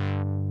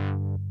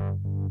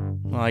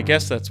 Well, I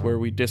guess that's where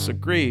we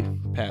disagree,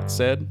 Pat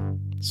said,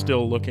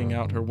 still looking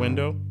out her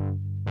window.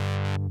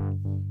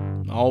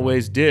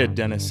 Always did,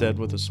 Dennis said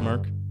with a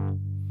smirk.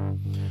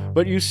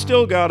 But you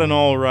still got an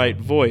all right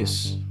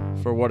voice,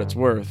 for what it's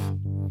worth.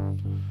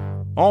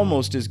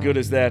 Almost as good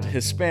as that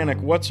Hispanic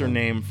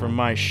what's-her-name from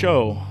my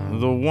show,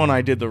 the one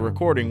I did the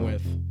recording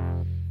with.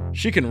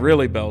 She can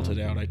really belt it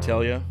out, I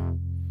tell ya.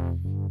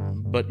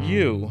 But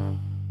you...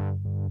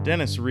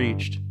 Dennis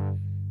reached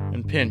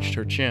and pinched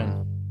her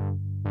chin.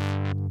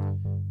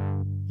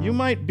 You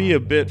might be a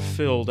bit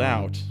filled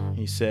out,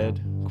 he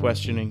said,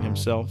 questioning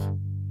himself.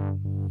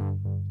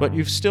 But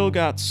you've still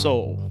got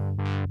soul.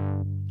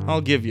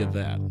 I'll give you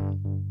that.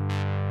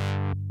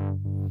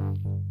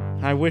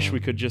 I wish we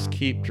could just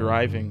keep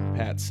driving,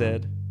 Pat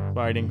said,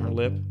 biting her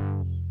lip.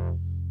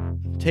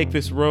 Take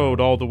this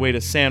road all the way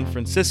to San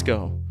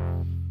Francisco,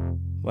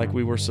 like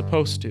we were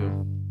supposed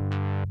to.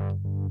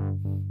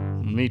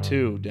 Me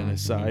too,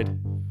 Dennis sighed,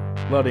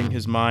 letting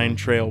his mind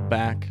trail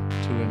back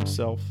to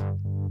himself.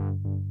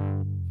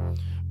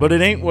 But it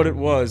ain't what it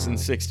was in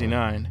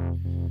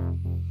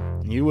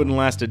 '69. You wouldn't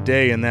last a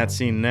day in that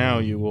scene now,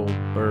 you old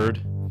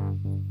bird.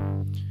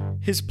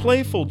 His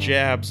playful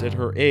jabs at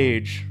her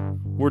age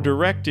were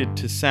directed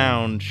to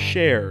sound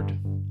shared,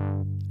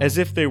 as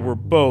if they were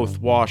both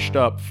washed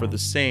up for the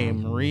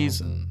same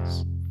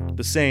reasons,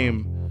 the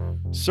same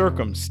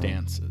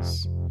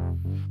circumstances.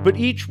 But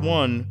each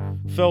one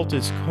felt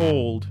as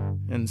cold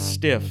and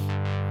stiff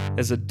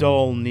as a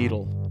dull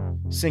needle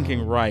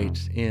sinking right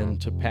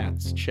into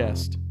Pat's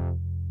chest.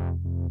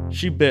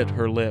 She bit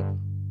her lip,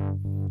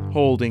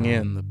 holding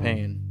in the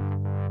pain.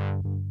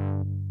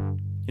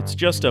 It's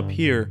just up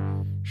here,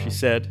 she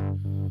said,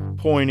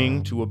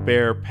 pointing to a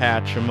bare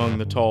patch among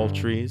the tall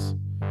trees.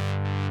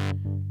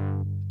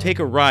 Take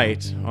a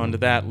right onto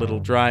that little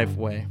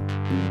driveway.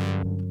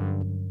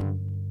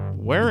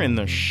 Where in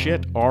the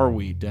shit are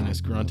we?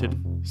 Dennis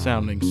grunted,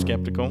 sounding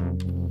skeptical.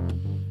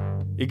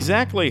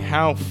 Exactly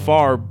how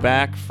far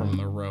back from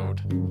the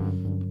road?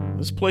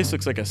 This place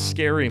looks like a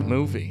scary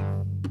movie.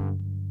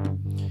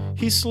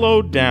 He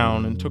slowed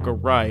down and took a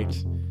right,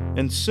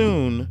 and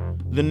soon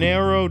the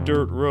narrow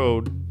dirt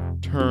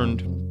road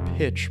turned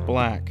pitch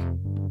black.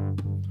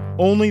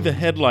 Only the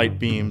headlight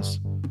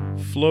beams,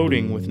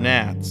 floating with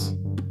gnats,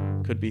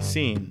 could be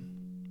seen.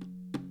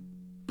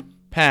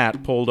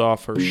 Pat pulled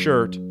off her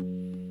shirt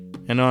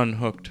and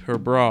unhooked her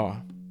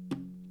bra.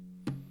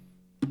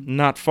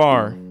 "Not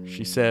far,"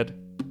 she said.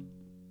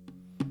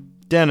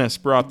 Dennis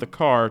brought the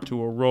car to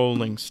a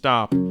rolling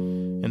stop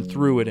and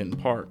threw it in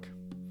park,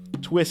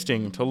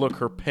 twisting to look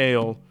her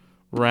pale,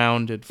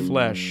 rounded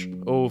flesh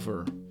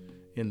over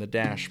in the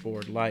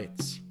dashboard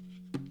lights.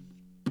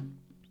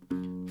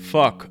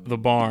 "Fuck the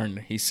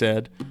barn," he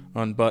said,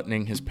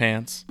 unbuttoning his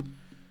pants.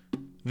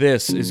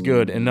 "This is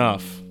good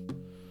enough.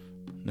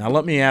 Now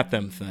let me at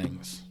them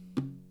things."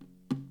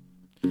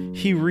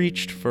 He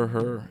reached for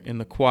her in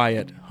the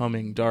quiet,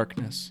 humming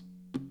darkness,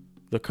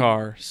 the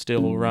car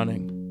still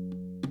running.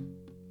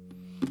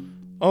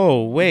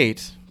 "Oh,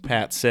 wait,"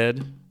 Pat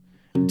said,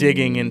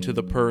 digging into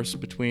the purse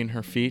between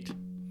her feet.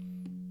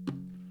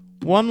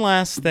 "One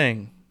last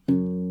thing."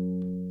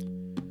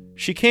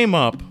 She came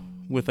up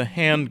with a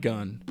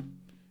handgun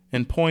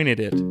and pointed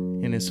it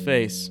in his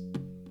face,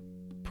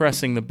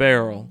 pressing the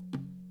barrel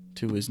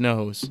to his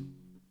nose.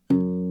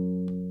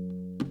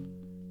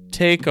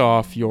 "Take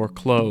off your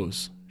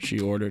clothes," she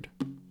ordered.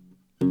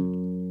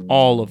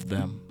 "All of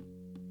them."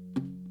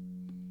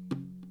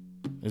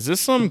 "Is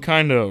this some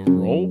kind of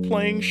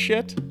role-playing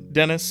shit?"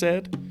 Dennis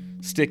said,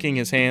 sticking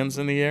his hands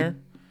in the air.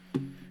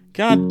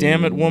 "God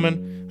damn it,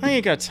 woman. I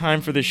ain't got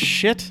time for this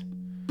shit.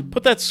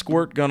 Put that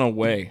squirt gun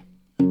away."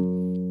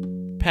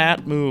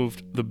 Pat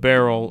moved the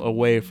barrel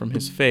away from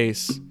his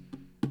face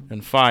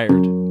and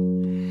fired.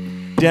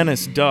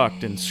 Dennis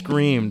ducked and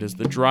screamed as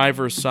the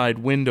driver's side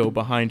window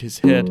behind his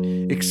head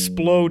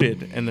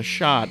exploded and the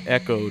shot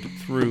echoed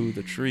through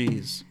the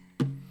trees.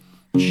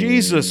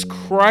 "Jesus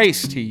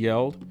Christ," he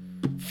yelled,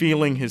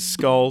 feeling his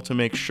skull to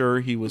make sure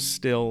he was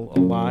still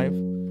alive.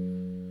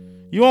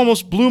 "You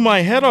almost blew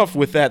my head off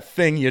with that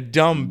thing, you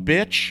dumb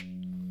bitch."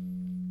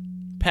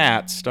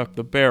 Pat stuck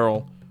the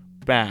barrel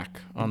back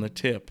on the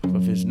tip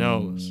of his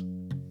nose.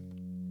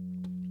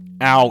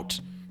 "Out,"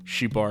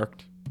 she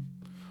barked.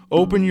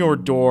 "Open your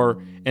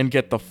door and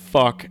get the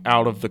fuck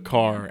out of the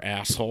car,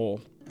 asshole."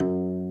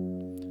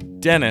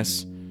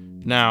 Dennis,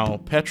 now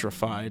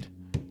petrified,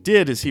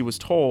 did as he was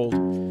told,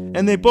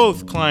 and they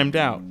both climbed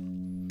out,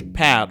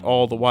 Pat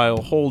all the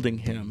while holding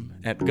him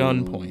at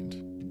gunpoint.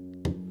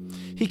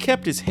 He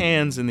kept his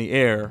hands in the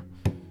air,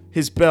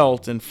 his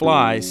belt and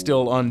fly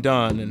still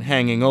undone and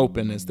hanging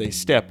open as they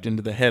stepped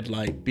into the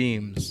headlight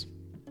beams.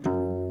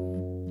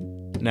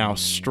 "Now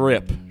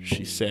strip,"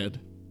 she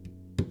said.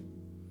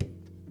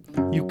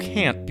 "You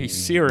can't be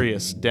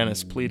serious,"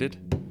 Dennis pleaded.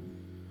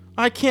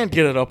 "I can't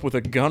get it up with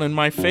a gun in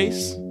my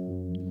face."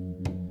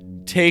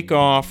 "Take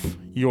off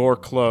your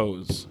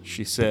clothes,"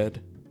 she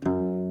said.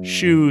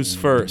 "Shoes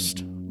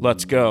first.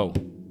 Let's go."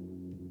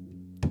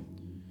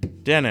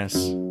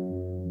 Dennis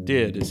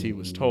did as he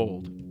was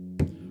told,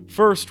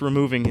 first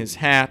removing his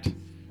hat,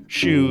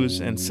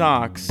 shoes, and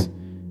socks,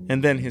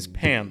 and then his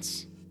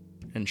pants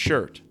and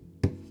shirt.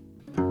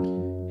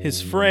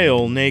 His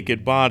frail,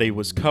 naked body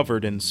was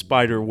covered in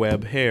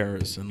spiderweb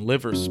hairs and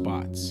liver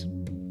spots,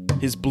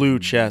 his blue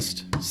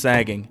chest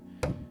sagging,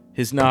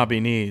 his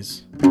knobby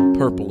knees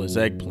purple as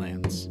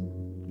eggplants.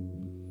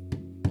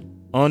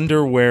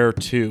 "Underwear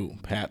too,"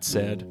 Pat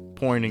said,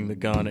 pointing the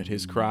gun at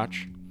his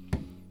crotch.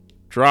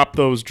 "Drop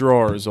those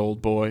drawers,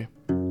 old boy."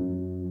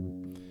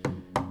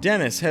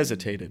 Dennis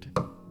hesitated,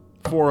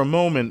 for a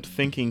moment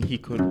thinking he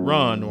could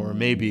run or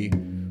maybe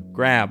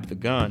grab the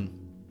gun.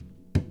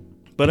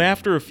 But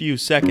after a few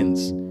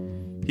seconds,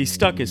 he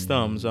stuck his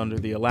thumbs under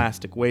the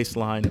elastic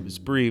waistline of his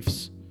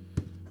briefs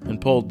and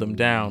pulled them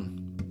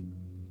down,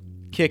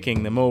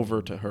 kicking them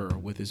over to her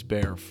with his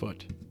bare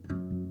foot.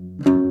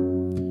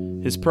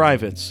 His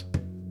privates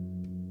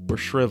were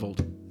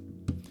shriveled,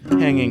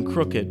 hanging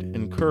crooked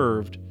and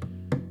curved,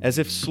 as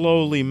if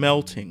slowly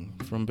melting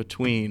from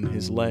between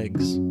his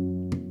legs.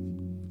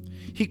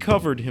 He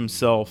covered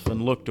himself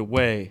and looked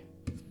away,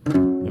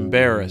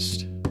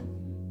 embarrassed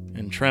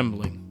and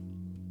trembling.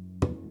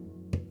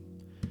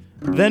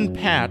 Then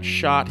Pat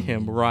shot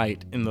him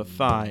right in the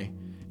thigh,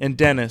 and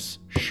Dennis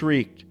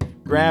shrieked,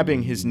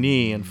 grabbing his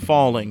knee and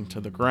falling to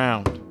the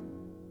ground.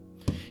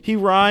 He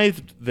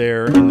writhed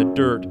there in the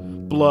dirt,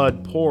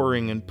 blood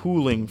pouring and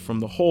pooling from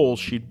the hole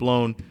she'd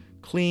blown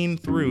clean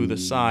through the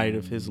side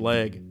of his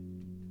leg.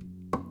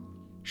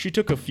 She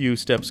took a few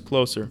steps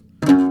closer,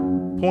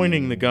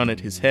 pointing the gun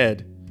at his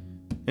head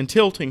and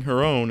tilting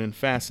her own in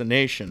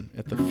fascination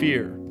at the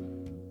fear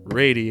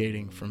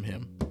radiating from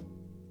him.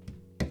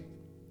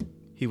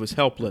 He was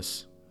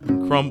helpless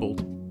and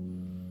crumbled,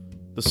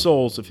 the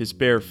soles of his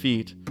bare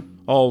feet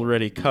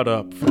already cut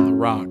up from the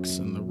rocks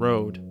and the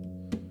road,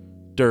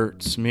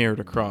 dirt smeared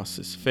across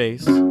his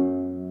face,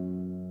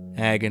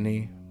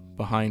 agony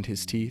behind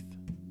his teeth,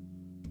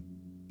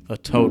 a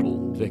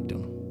total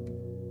victim.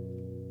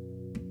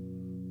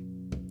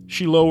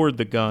 She lowered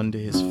the gun to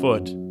his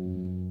foot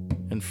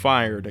and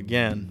fired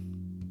again,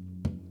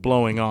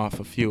 blowing off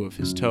a few of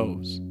his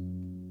toes.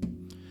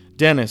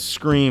 Dennis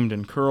screamed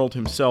and curled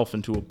himself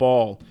into a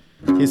ball,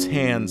 his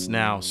hands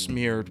now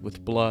smeared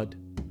with blood.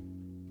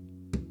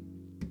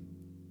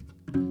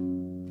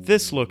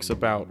 This looks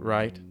about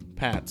right,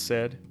 Pat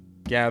said,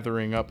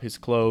 gathering up his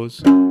clothes,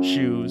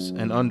 shoes,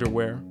 and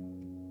underwear.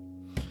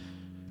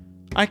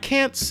 I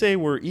can't say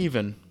we're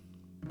even,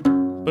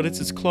 but it's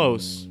as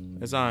close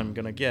as I'm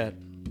gonna get.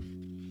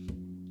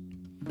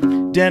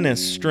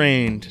 Dennis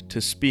strained to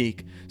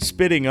speak,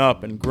 spitting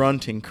up and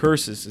grunting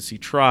curses as he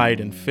tried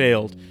and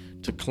failed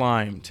to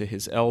climb to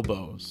his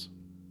elbows.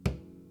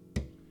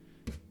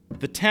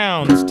 The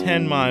town's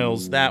 10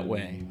 miles that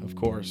way, of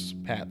course,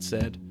 Pat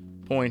said,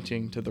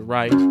 pointing to the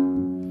right.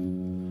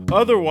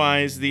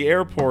 Otherwise, the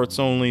airport's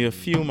only a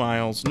few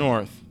miles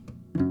north.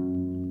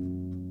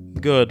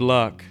 Good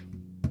luck.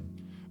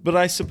 But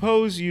I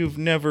suppose you've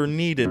never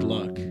needed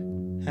luck,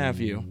 have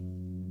you?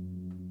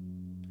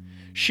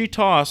 She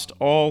tossed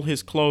all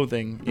his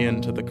clothing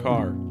into the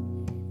car,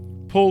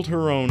 pulled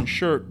her own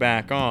shirt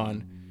back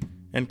on,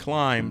 and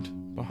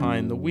climbed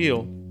behind the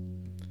wheel.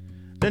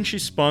 Then she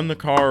spun the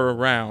car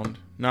around,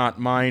 not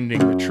minding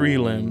the tree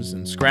limbs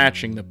and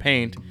scratching the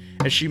paint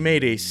as she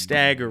made a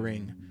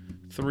staggering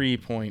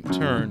 3-point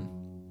turn.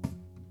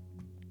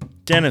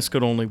 Dennis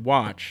could only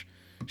watch,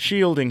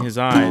 shielding his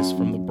eyes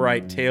from the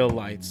bright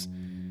taillights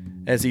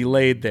as he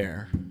laid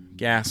there,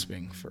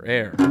 gasping for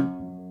air.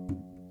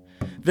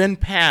 Then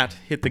Pat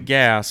hit the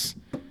gas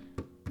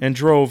and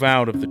drove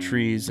out of the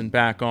trees and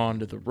back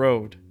onto the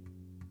road,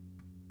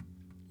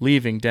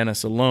 leaving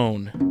Dennis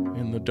alone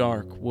in the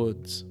dark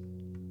woods.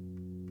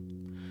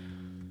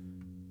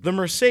 The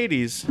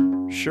Mercedes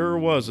sure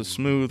was a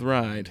smooth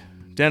ride.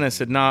 Dennis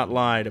had not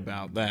lied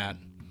about that.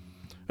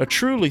 A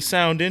truly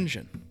sound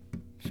engine,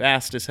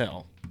 fast as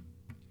hell.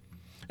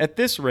 At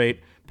this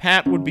rate,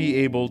 Pat would be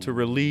able to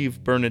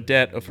relieve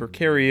Bernadette of her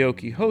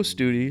karaoke host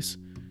duties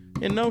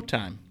in no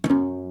time.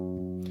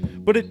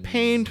 But it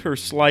pained her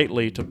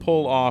slightly to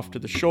pull off to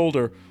the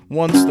shoulder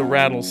once the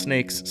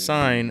rattlesnake's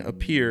sign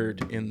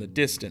appeared in the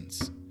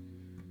distance.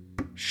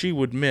 She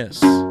would miss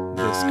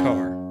this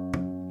car.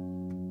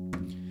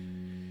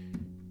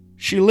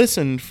 She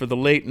listened for the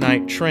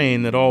late-night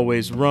train that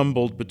always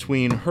rumbled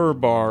between her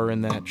bar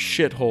and that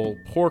shithole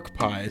Pork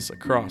Pies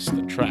across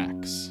the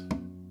tracks.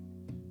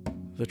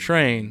 The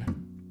train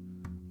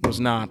was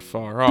not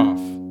far off,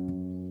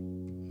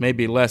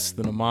 maybe less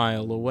than a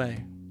mile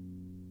away.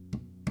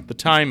 The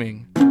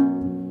timing,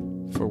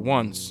 for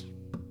once,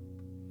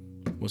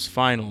 was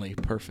finally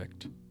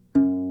perfect.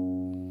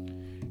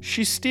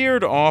 She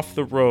steered off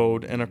the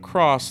road and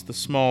across the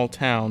small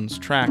town's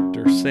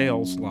tractor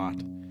sales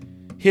lot,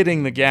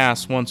 hitting the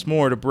gas once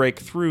more to break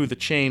through the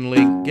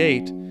chain-link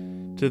gate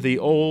to the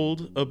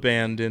old,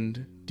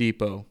 abandoned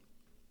depot.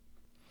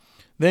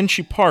 Then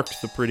she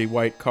parked the pretty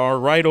white car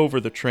right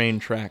over the train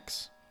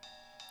tracks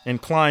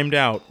and climbed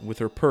out with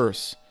her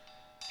purse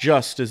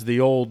just as the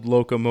old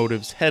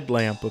locomotive's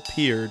headlamp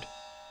appeared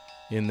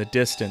in the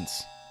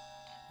distance,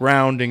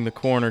 rounding the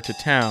corner to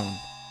town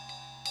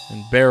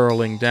and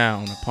barreling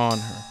down upon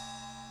her.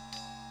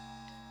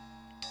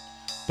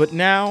 But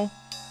now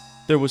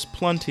there was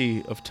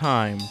plenty of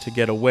time to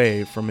get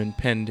away from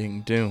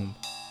impending doom.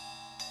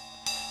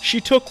 She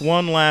took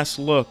one last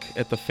look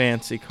at the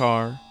fancy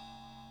car,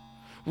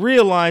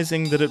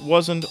 realizing that it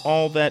wasn't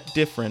all that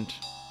different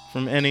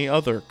from any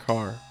other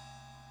car,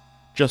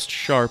 just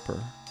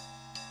sharper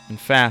and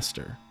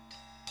faster,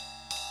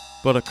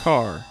 but a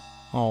car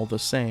all the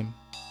same.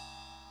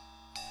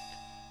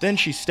 Then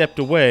she stepped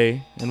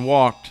away and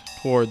walked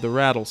toward the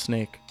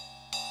rattlesnake,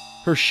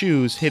 her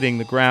shoes hitting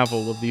the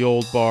gravel of the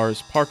old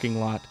bar's parking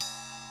lot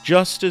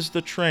just as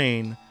the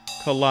train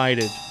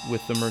collided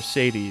with the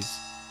Mercedes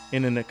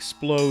in an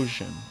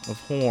explosion of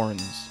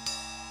horns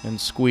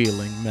and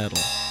squealing metal.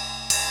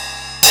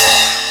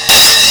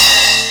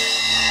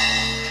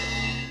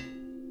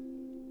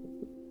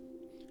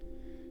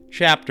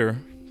 Chapter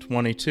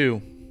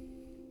 22.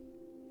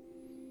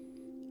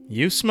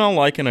 You smell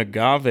like an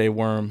agave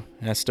worm,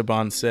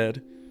 Esteban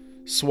said,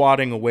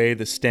 swatting away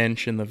the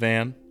stench in the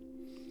van.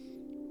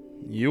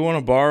 You want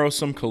to borrow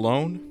some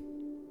cologne?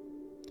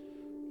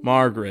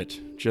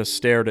 Margaret just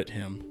stared at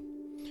him,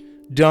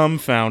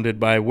 dumbfounded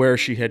by where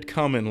she had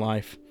come in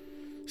life,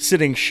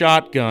 sitting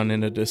shotgun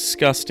in a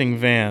disgusting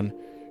van,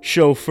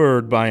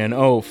 chauffeured by an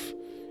oaf,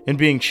 and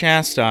being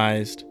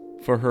chastised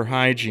for her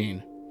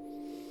hygiene.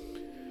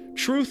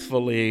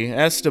 Truthfully,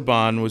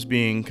 Esteban was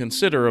being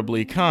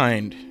considerably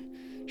kind.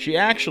 She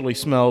actually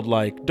smelled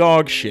like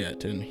dog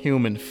shit and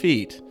human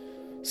feet,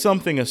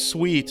 something a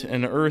sweet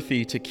and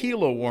earthy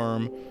tequila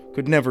worm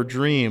could never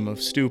dream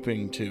of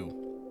stooping to.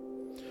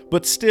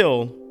 But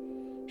still,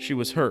 she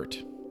was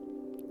hurt,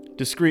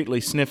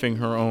 discreetly sniffing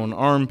her own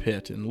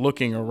armpit and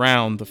looking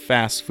around the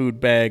fast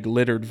food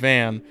bag-littered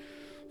van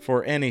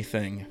for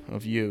anything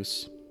of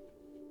use.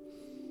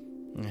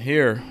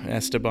 Here,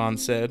 Esteban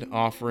said,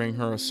 offering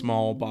her a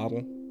small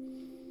bottle.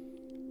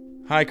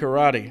 Hi,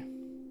 karate.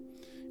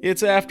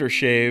 It's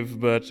aftershave,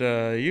 but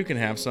you can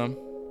have some.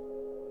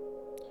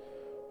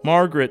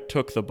 Margaret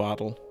took the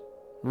bottle,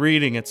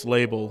 reading its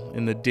label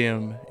in the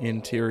dim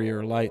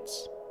interior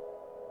lights.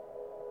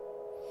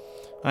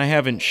 I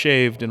haven't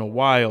shaved in a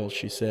while,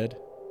 she said,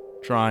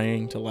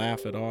 trying to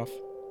laugh it off.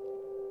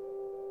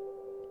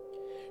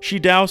 She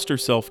doused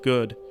herself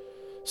good,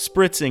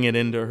 spritzing it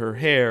into her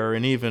hair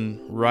and even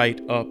right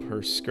up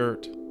her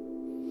skirt.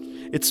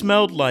 It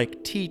smelled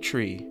like tea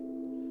tree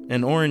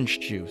and orange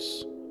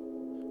juice,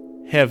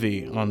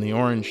 heavy on the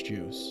orange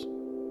juice,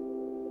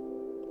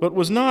 but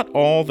was not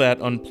all that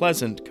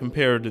unpleasant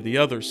compared to the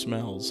other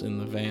smells in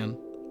the van.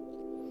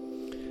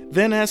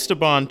 Then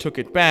Esteban took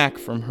it back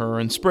from her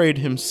and sprayed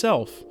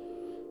himself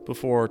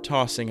before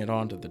tossing it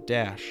onto the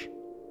dash.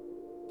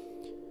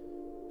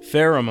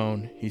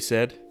 "Pheromone," he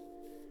said.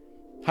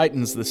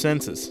 "Heightens the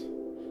senses.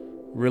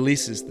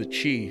 Releases the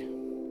chi."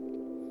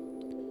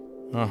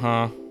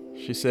 "Uh-huh,"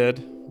 she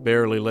said,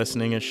 barely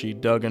listening as she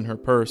dug in her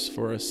purse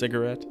for a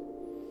cigarette.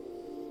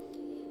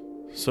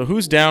 "So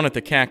who's down at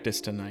the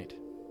Cactus tonight?"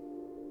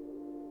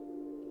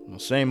 "Well,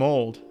 same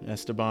old,"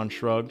 Esteban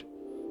shrugged,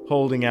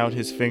 holding out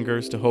his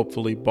fingers to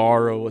hopefully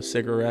borrow a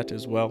cigarette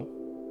as well.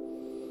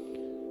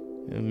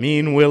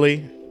 "Mean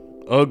Willie,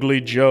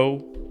 Ugly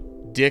Joe,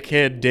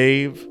 Dickhead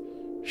Dave,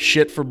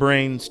 Shit for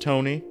Brains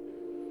Tony.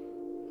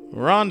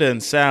 Rhonda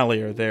and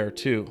Sally are there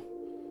too.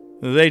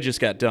 They just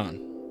got done."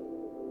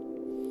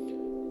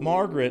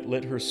 Margaret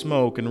lit her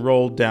smoke and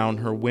rolled down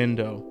her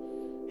window,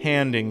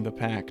 handing the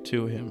pack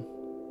to him.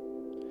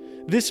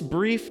 This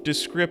brief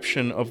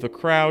description of the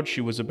crowd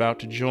she was about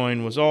to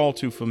join was all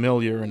too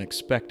familiar and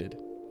expected.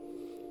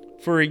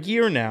 For a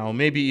year now,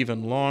 maybe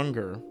even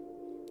longer,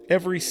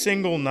 every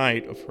single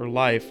night of her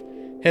life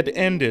had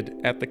ended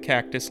at the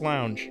Cactus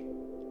Lounge,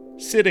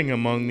 sitting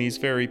among these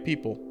very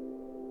people.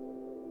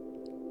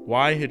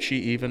 Why had she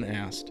even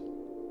asked?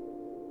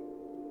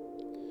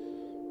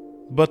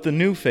 "But the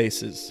new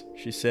faces,"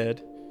 she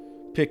said,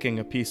 picking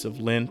a piece of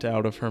lint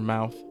out of her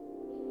mouth.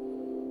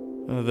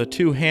 "The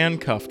two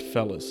handcuffed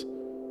fellas.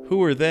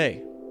 Who are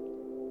they?"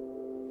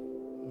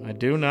 "I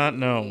do not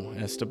know,"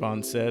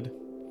 Esteban said.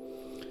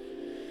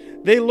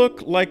 "They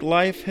look like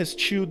life has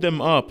chewed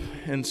them up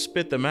and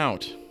spit them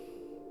out.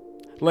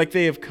 Like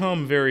they have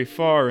come very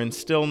far and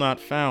still not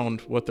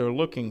found what they're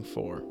looking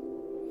for.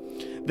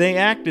 They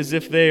act as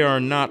if they are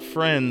not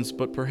friends,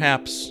 but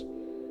perhaps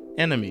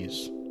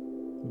enemies,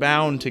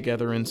 bound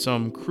together in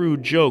some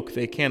crude joke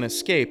they can't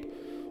escape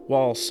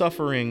while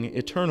suffering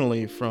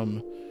eternally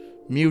from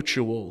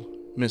mutual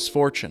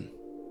misfortune."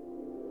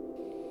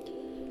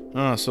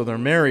 So they're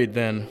married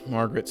then,"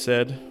 Margaret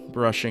said,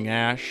 brushing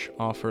ash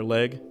off her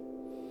leg.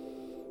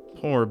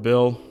 "Poor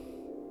Bill.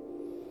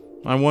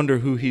 I wonder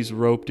who he's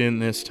roped in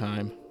this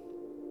time."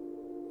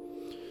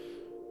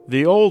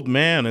 "The old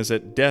man is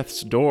at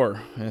death's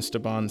door,"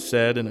 Esteban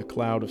said in a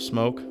cloud of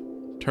smoke,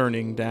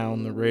 turning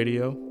down the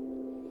radio.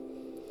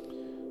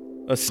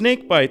 "A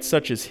snakebite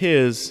such as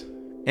his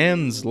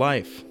ends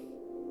life.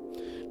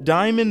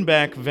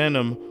 Diamondback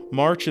venom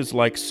marches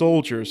like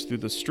soldiers through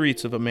the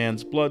streets of a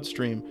man's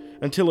bloodstream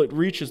until it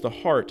reaches the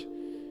heart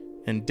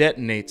and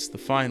detonates the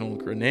final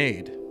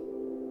grenade."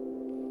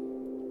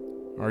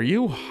 "Are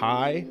you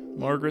high?"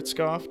 Margaret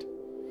scoffed.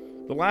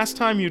 "The last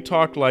time you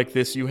talked like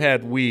this, you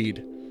had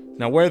weed.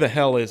 Now where the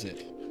hell is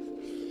it?"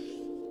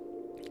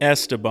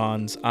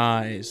 Esteban's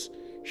eyes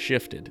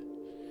shifted.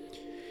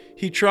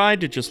 He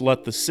tried to just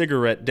let the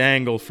cigarette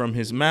dangle from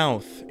his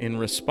mouth in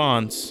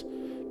response,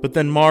 but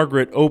then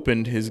Margaret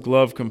opened his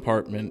glove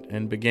compartment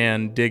and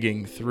began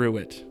digging through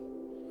it.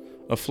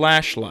 A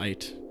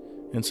flashlight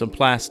and some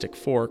plastic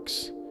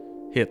forks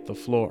hit the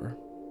floor.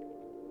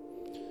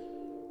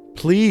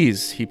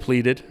 "Please," he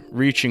pleaded,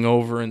 reaching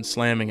over and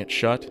slamming it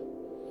shut.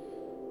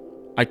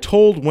 "I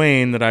told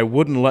Wayne that I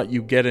wouldn't let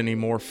you get any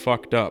more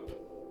fucked up."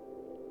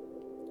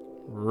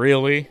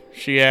 "Really?"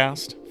 she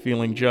asked,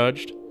 feeling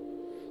judged.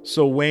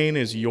 "So Wayne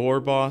is your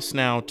boss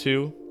now,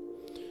 too?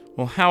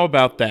 Well, how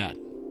about that?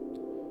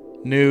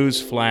 News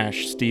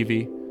flash,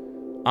 Stevie.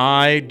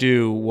 I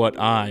do what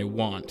I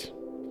want.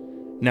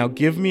 Now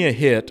give me a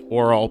hit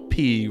or I'll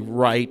pee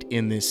right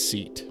in this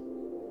seat."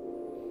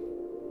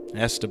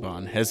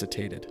 Esteban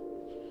hesitated.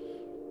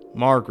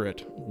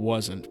 Margaret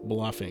wasn't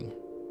bluffing.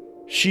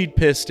 She'd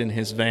pissed in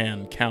his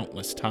van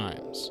countless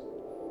times.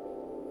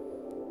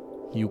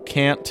 "You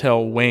can't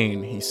tell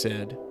Wayne," he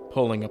said,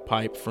 pulling a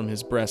pipe from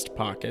his breast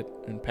pocket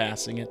and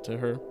passing it to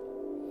her.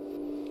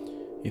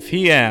 "If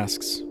he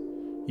asks,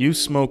 you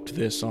smoked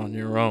this on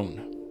your own."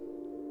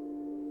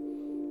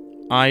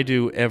 "I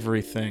do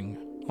everything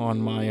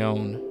on my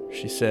own,"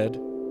 she said,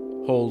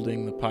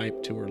 holding the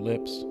pipe to her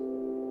lips.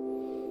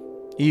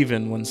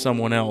 "Even when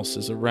someone else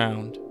is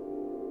around."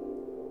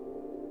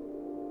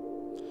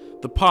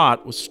 The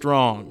pot was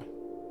strong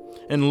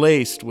and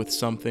laced with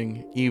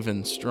something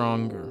even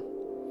stronger.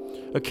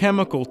 A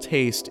chemical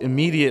taste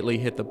immediately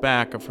hit the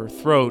back of her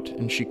throat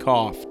and she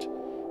coughed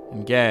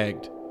and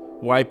gagged,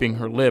 wiping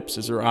her lips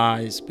as her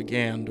eyes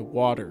began to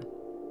water.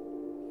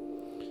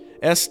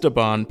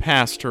 Esteban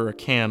passed her a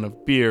can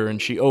of beer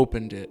and she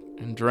opened it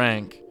and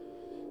drank,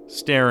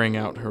 staring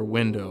out her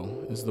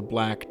window as the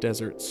black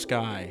desert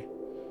sky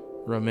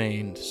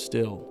remained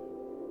still.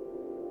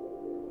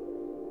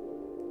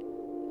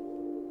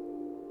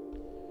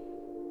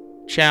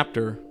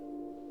 Chapter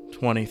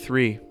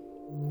 23.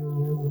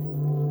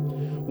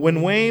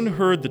 When Wayne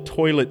heard the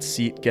toilet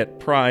seat get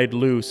pried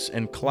loose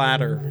and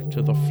clatter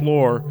to the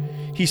floor,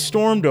 he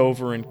stormed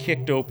over and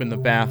kicked open the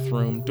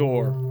bathroom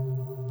door.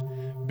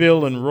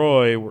 Bill and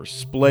Roy were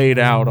splayed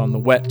out on the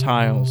wet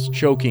tiles,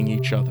 choking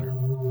each other.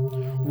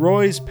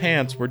 Roy's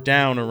pants were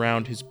down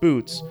around his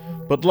boots,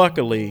 but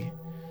luckily,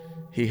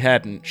 he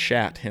hadn't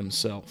shat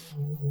himself.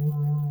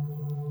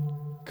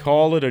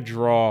 "Call it a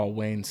draw,"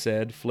 Wayne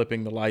said,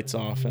 flipping the lights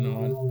off and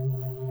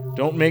on.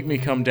 "Don't make me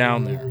come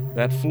down there.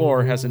 That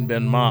floor hasn't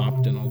been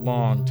mopped in a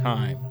long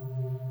time.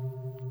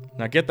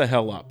 Now get the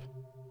hell up."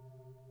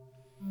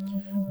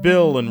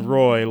 Bill and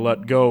Roy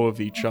let go of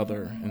each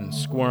other and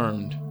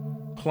squirmed,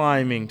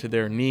 climbing to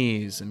their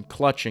knees and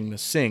clutching the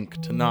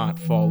sink to not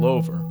fall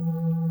over.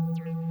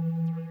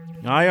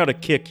 "I ought to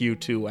kick you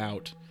two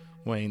out,"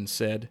 Wayne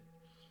said.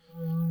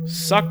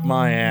 "Suck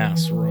my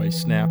ass," Roy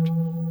snapped,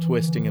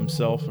 twisting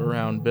himself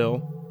around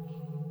Bill.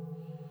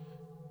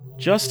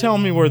 "Just tell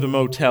me where the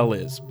motel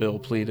is," Bill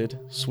pleaded,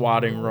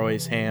 swatting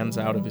Roy's hands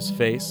out of his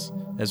face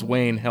as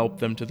Wayne helped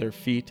them to their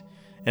feet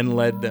and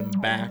led them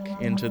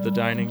back into the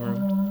dining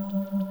room.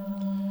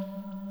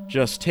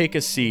 "Just take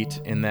a seat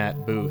in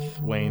that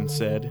booth," Wayne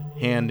said,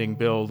 handing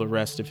Bill the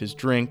rest of his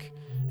drink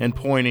and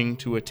pointing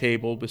to a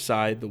table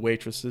beside the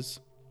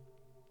waitresses.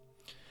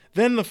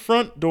 Then the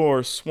front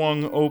door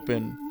swung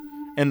open,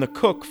 and the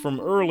cook from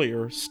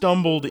earlier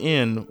stumbled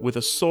in with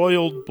a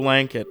soiled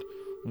blanket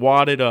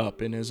wadded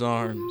up in his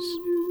arms.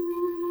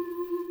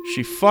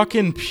 "She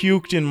fucking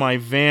puked in my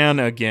van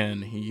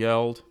again," he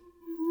yelled.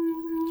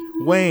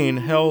 Wayne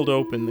held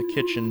open the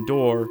kitchen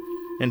door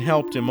and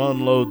helped him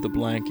unload the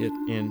blanket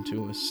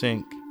into a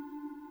sink.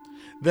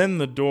 Then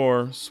the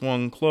door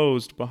swung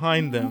closed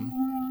behind them,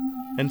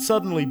 and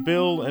suddenly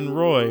Bill and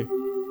Roy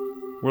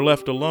were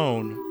left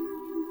alone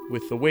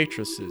with the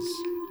waitresses.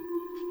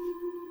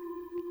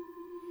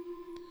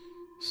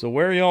 "So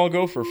where y'all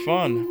go for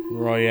fun?"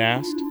 Roy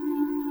asked,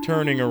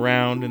 turning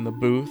around in the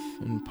booth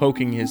and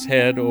poking his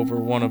head over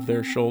one of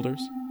their shoulders.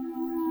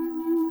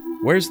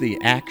 "Where's the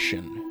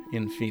action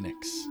in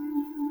Phoenix?"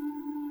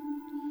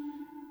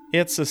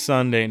 "It's a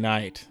Sunday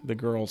night," the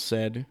girl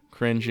said,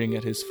 cringing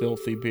at his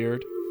filthy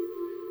beard.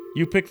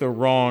 "You picked the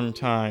wrong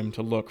time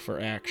to look for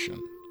action."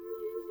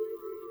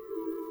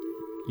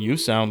 "You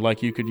sound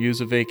like you could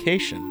use a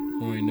vacation,"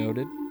 Roy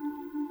noted.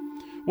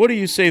 "What do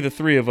you say the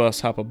three of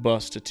us hop a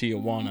bus to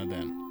Tijuana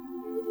then?"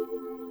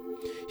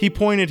 He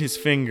pointed his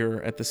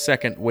finger at the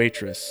second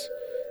waitress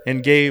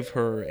and gave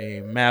her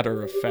a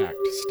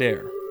matter-of-fact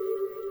stare.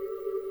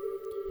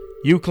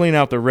 "You clean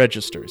out the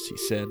registers," he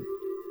said.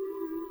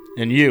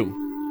 "And you."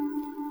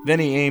 Then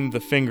he aimed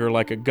the finger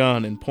like a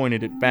gun and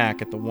pointed it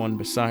back at the one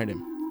beside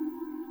him.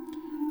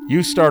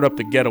 "You start up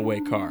the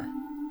getaway car.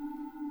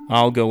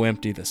 I'll go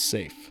empty the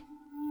safe."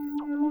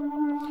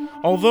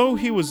 Although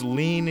he was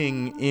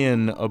leaning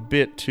in a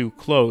bit too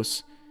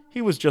close,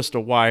 he was just a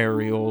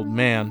wiry old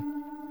man.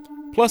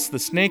 Plus the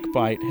snake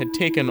bite had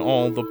taken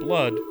all the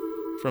blood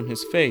from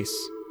his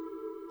face.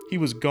 He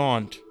was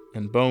gaunt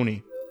and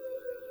bony.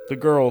 The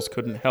girls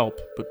couldn't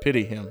help but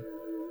pity him.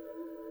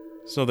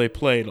 So they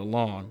played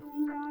along.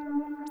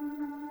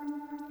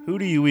 "Who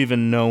do you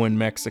even know in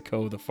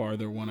Mexico?" the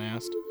farther one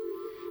asked.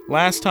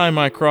 "Last time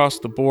I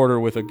crossed the border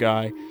with a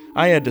guy,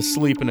 I had to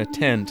sleep in a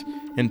tent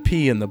and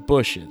pee in the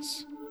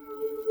bushes."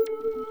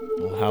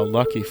 "Well, how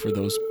lucky for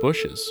those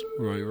bushes,"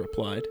 Roy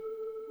replied.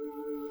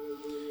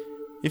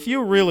 "If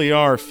you really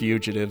are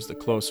fugitives," the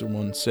closer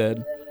one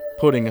said,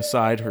 putting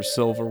aside her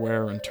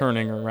silverware and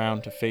turning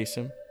around to face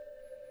him,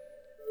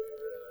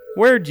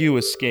 "where'd you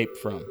escape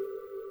from?"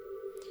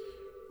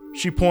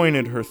 She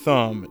pointed her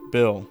thumb at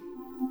Bill.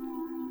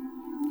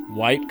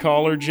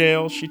 "White-collar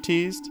jail?" she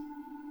teased.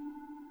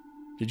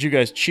 "Did you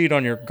guys cheat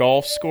on your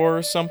golf score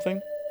or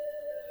something?"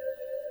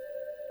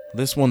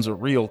 "This one's a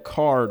real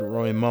card,"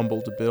 Roy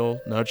mumbled to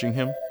Bill, nudging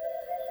him.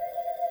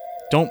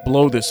 "Don't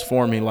blow this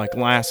for me like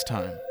last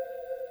time."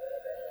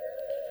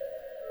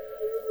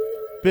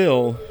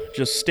 Bill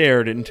just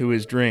stared into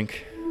his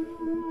drink,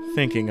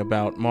 thinking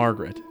about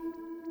Margaret.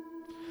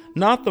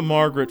 Not the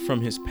Margaret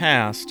from his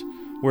past,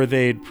 where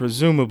they'd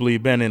presumably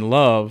been in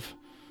love,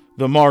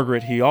 the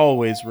Margaret he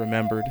always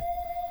remembered,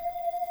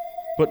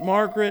 but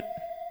Margaret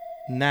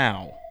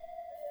now.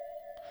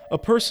 A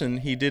person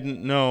he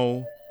didn't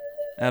know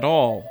at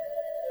all.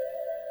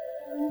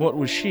 What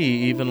was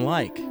she even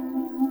like?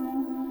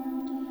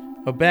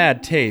 A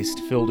bad taste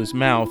filled his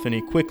mouth, and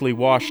he quickly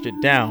washed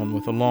it down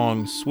with a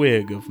long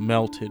swig of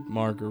melted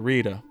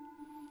margarita,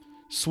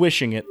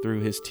 swishing it through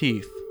his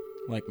teeth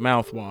like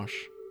mouthwash.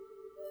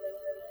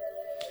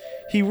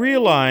 He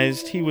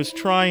realized he was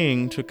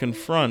trying to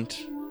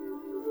confront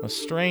a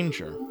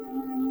stranger.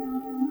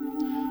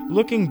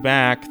 Looking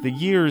back, the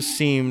years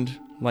seemed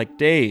like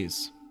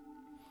days.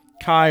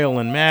 Kyle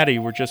and Maddie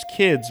were just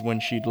kids when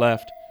she'd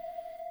left,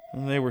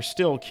 and they were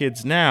still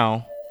kids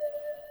now,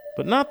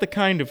 but not the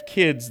kind of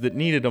kids that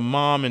needed a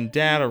mom and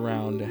dad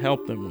around to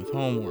help them with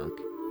homework.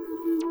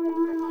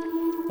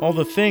 All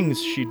the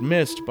things she'd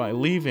missed by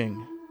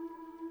leaving,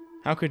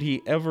 how could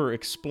he ever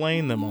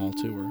explain them all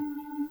to her?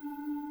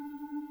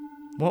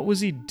 What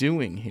was he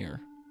doing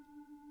here?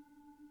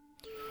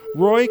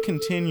 Roy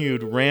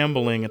continued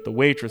rambling at the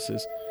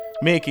waitresses,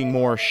 making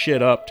more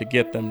shit up to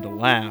get them to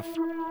laugh.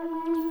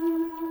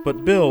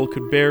 But Bill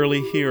could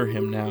barely hear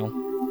him now.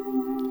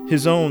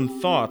 His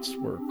own thoughts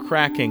were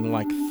cracking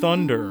like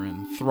thunder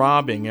and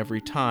throbbing every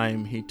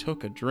time he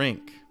took a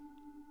drink.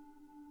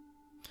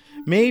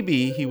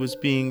 Maybe he was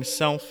being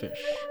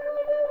selfish.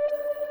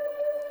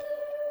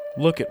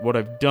 Look at what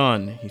I've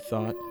done, he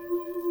thought.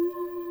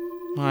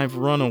 I've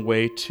run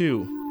away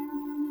too.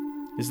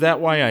 Is that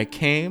why I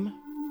came?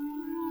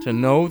 To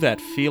know that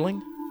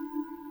feeling?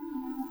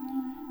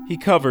 He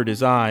covered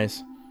his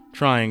eyes,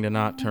 trying to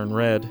not turn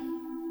red.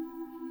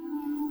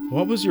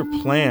 What was your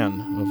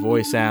plan? A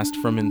voice asked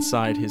from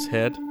inside his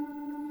head.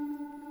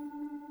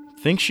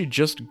 Think she'd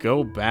just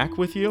go back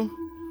with you?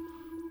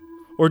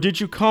 Or did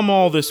you come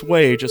all this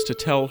way just to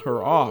tell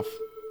her off?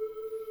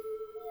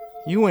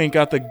 You ain't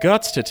got the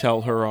guts to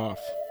tell her off.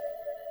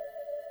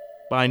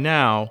 By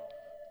now,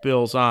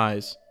 Bill's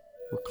eyes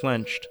were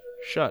clenched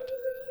shut,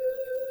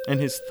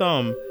 and his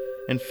thumb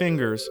and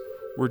fingers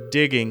were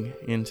digging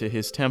into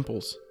his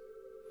temples.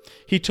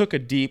 He took a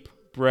deep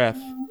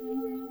breath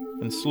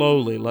and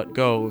slowly let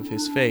go of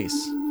his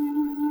face,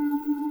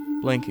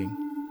 blinking.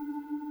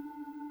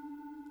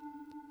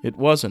 It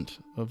wasn't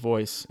a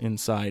voice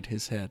inside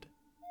his head.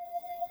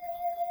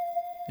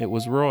 It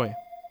was Roy,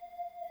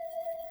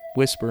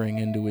 whispering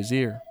into his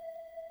ear.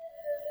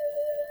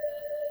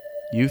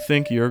 You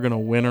think you're gonna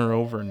win her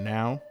over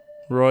now?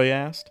 Roy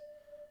asked,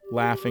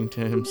 laughing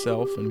to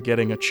himself and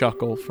getting a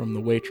chuckle from the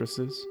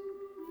waitresses.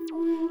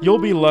 You'll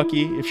be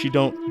lucky if she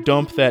don't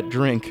dump that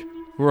drink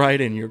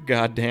right in your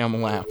goddamn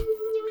lap.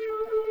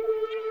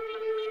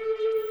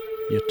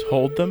 You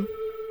told them?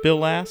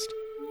 Bill asked,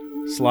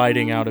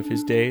 sliding out of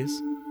his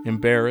daze,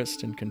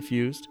 embarrassed and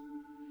confused.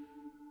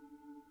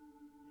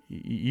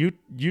 You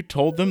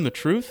told them the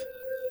truth?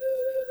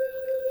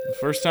 The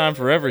first time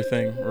for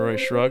everything, Roy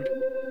shrugged.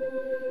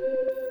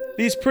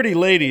 These pretty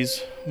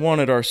ladies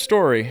wanted our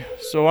story,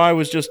 so I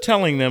was just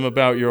telling them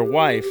about your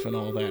wife and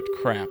all that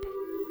crap.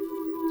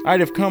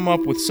 I'd have come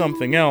up with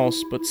something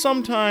else, but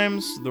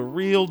sometimes the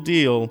real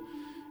deal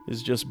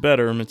is just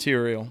better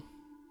material.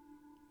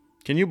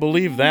 Can you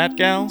believe that,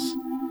 gals?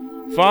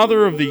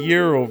 Father of the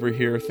Year over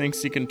here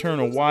thinks he can turn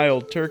a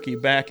wild turkey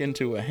back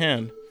into a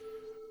hen.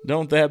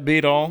 Don't that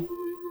beat all?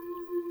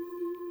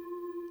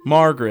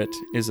 Margaret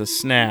is a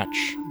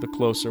snatch, the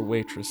closer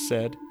waitress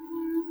said,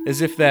 as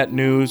if that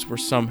news were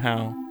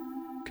somehow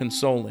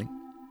consoling.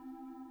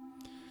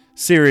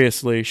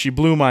 Seriously, she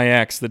blew my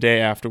ex the day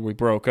after we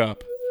broke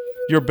up.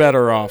 You're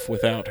better off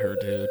without her,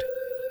 dude.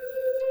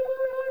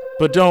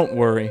 But don't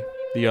worry,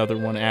 the other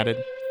one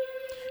added.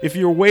 If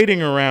you're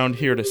waiting around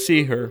here to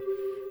see her,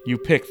 you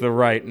picked the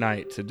right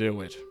night to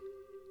do it.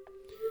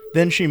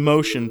 Then she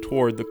motioned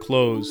toward the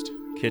closed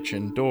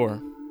kitchen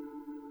door.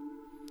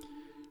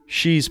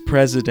 She's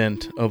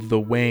president of the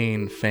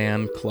Wayne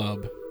fan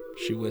club,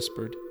 she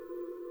whispered.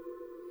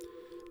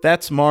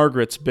 That's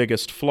Margaret's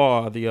biggest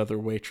flaw, the other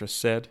waitress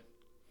said.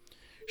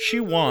 She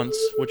wants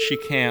what she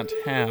can't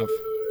have.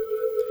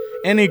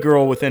 Any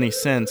girl with any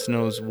sense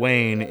knows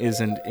Wayne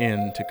isn't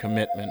into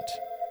commitment.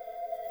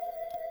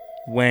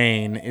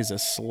 Wayne is a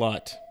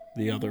slut,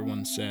 the other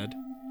one said.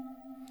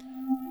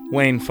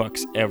 Wayne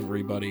fucks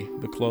everybody,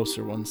 the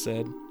closer one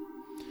said.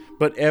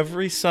 But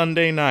every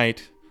Sunday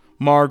night,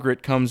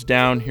 Margaret comes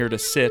down here to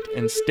sit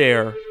and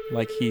stare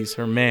like he's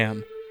her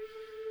man.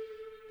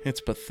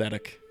 It's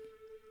pathetic.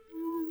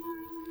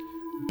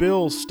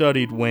 Bill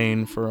studied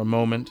Wayne for a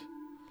moment,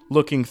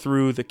 looking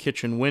through the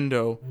kitchen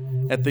window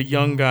at the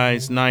young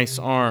guy's nice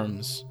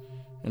arms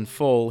and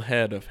full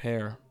head of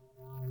hair.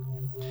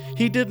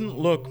 He didn't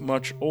look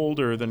much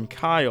older than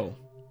Kyle,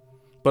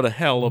 but a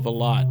hell of a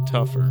lot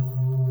tougher.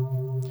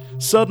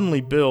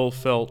 Suddenly, Bill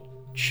felt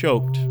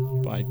choked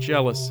by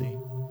jealousy.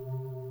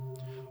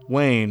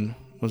 Wayne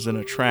was an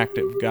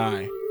attractive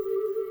guy,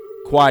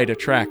 quite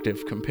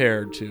attractive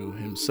compared to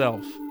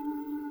himself.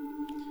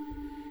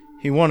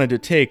 He wanted to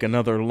take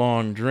another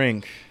long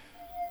drink,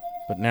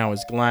 but now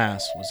his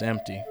glass was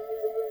empty.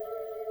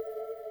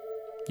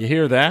 You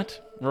hear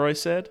that? Roy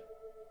said.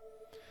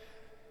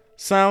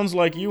 Sounds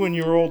like you and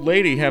your old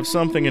lady have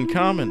something in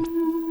common.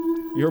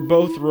 You're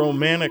both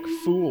romantic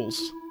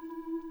fools.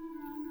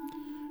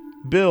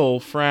 Bill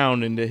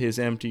frowned into his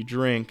empty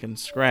drink and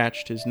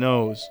scratched his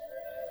nose,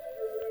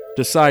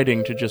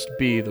 deciding to just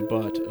be the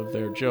butt of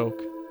their joke.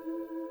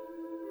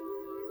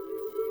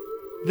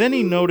 Then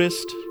he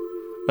noticed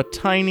a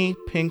tiny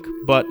pink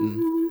button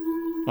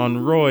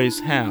on Roy's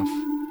half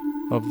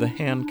of the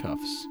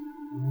handcuffs.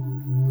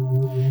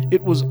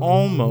 It was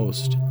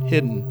almost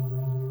hidden,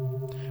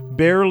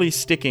 barely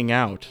sticking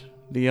out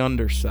the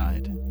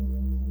underside,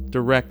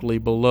 directly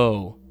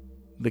below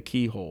the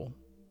keyhole.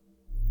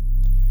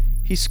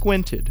 He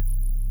squinted,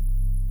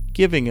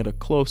 giving it a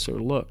closer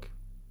look.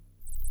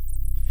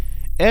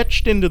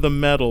 Etched into the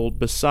metal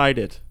beside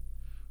it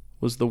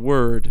was the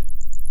word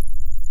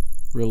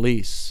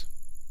release.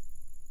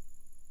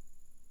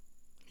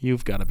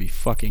 You've got to be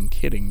fucking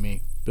kidding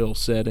me, Bill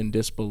said in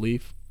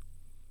disbelief.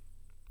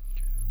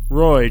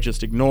 Roy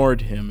just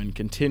ignored him and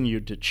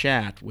continued to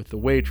chat with the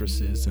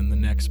waitresses in the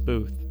next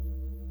booth.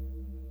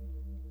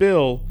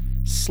 Bill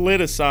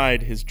slid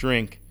aside his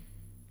drink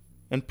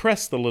and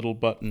pressed the little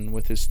button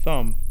with his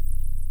thumb.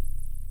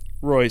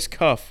 Roy's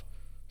cuff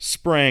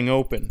sprang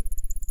open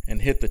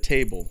and hit the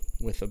table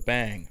with a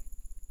bang.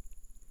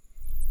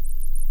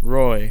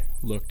 Roy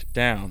looked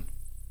down.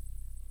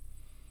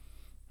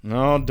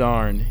 "Oh,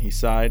 darn," he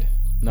sighed,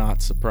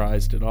 not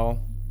surprised at all.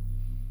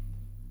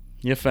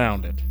 "You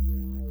found it.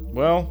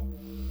 Well,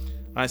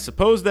 I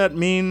suppose that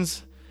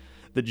means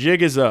the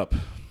jig is up.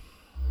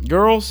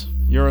 Girls,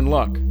 you're in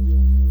luck.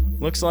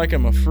 Looks like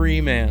I'm a free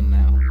man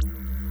now."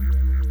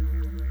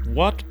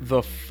 "What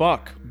the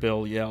fuck?"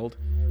 Bill yelled,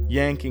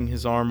 yanking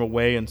his arm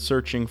away and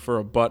searching for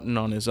a button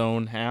on his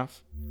own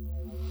half.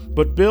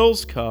 But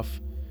Bill's cuff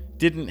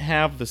didn't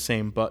have the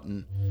same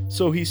button,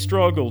 so he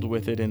struggled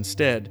with it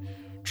instead,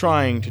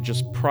 trying to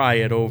just pry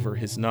it over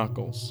his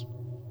knuckles.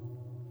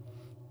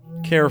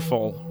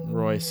 "Careful,"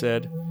 Roy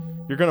said.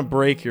 "You're gonna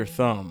break your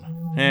thumb.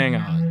 Hang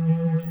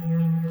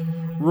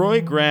on."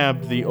 Roy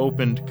grabbed the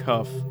opened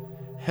cuff,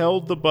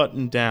 held the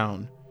button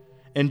down,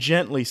 and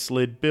gently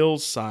slid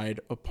Bill's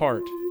side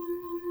apart,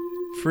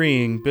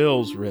 freeing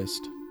Bill's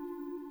wrist.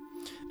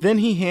 Then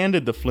he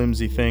handed the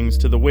flimsy things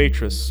to the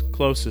waitress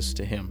closest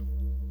to him.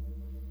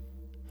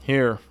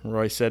 "Here,"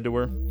 Roy said to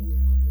her.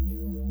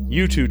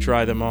 "You two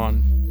try them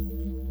on."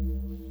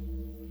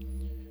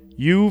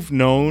 "You've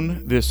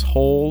known this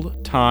whole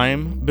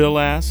time?" Bill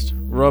asked,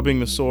 rubbing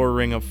the sore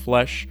ring of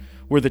flesh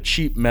where the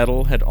cheap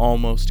metal had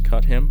almost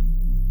cut him.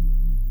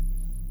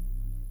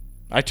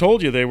 "I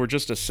told you they were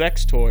just a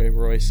sex toy,"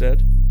 Roy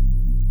said.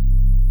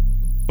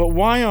 "But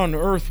why on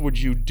earth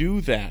would you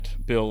do that?"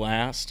 Bill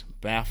asked,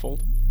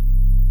 baffled.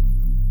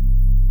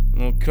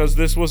 "Well, 'cause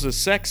this was a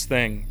sex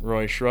thing,"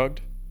 Roy shrugged.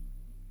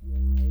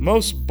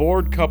 "Most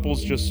bored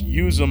couples just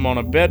use them on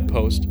a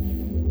bedpost.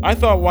 I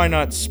thought, why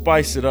not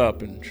spice it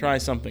up and try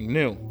something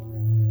new?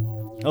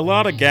 A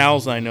lot of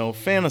gals I know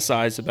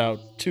fantasize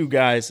about two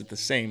guys at the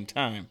same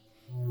time.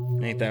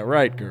 Ain't that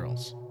right,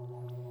 girls?"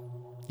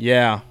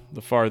 "Yeah,"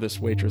 the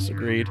farthest waitress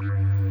agreed.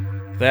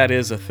 "That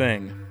is a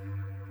thing."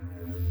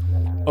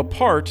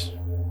 "Apart,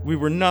 we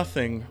were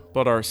nothing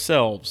but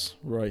ourselves,"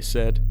 Roy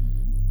said,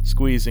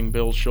 squeezing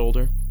Bill's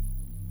shoulder.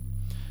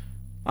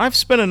 "I've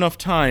spent enough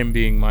time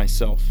being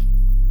myself.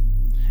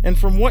 And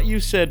from what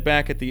you said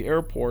back at the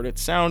airport, it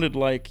sounded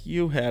like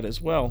you had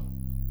as well.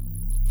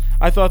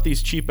 I thought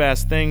these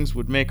cheap-ass things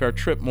would make our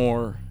trip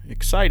more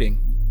exciting,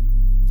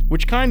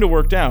 which kinda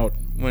worked out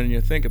when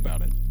you think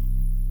about it."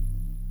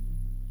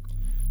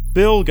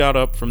 Bill got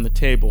up from the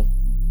table,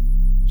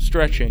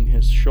 stretching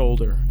his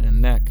shoulder and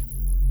neck.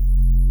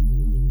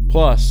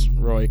 "Plus,"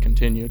 Roy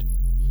continued,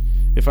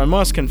 "if I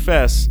must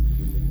confess,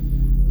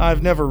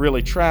 I've never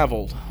really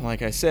traveled,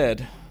 like I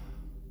said.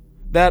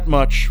 That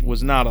much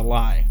was not a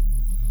lie.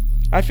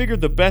 I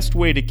figured the best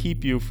way to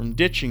keep you from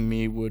ditching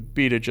me would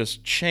be to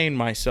just chain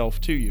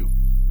myself to you."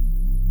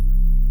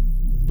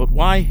 "But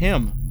why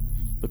him?"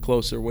 the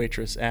closer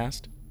waitress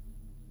asked.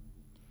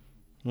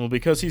 "Well,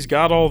 because he's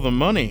got all the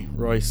money,"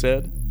 Roy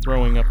said,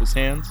 throwing up his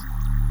hands.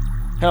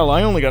 "Hell,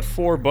 I only got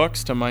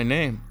 $4 to my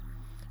name.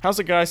 How's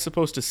a guy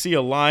supposed to see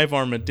a live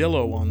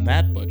armadillo on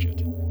that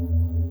budget?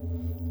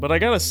 But I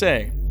gotta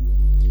say,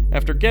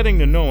 after getting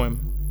to know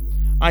him,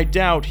 I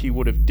doubt he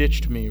would have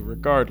ditched me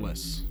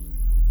regardless.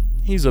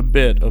 He's a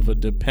bit of a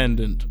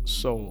dependent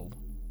soul."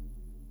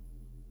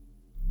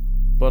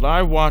 "But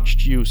I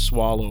watched you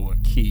swallow a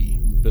key,"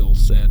 Bill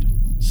said,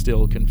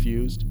 still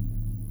confused.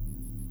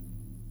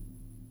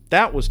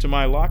 "That was to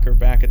my locker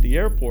back at the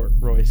airport,"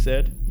 Roy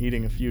said,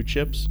 eating a few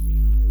chips.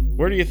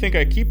 "Where do you think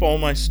I keep all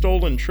my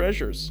stolen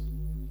treasures?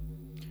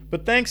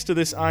 But thanks to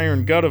this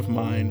iron gut of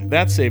mine,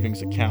 that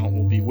savings account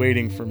will be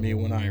waiting for me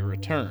when I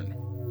return.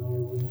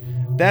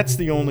 That's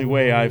the only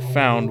way I've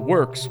found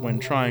works when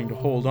trying to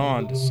hold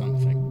on to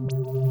something.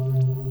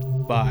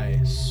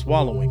 By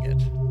swallowing it,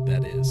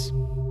 that is.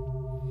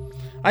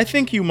 I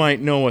think you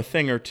might know a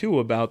thing or two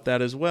about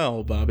that as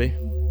well, Bobby."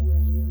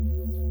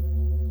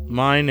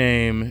 "My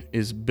name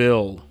is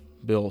Bill,"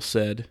 Bill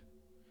said.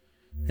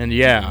 "And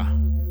yeah,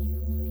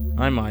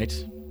 I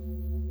might."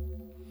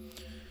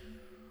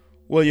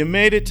 "Well, you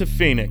made it to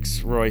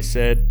Phoenix," Roy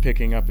said,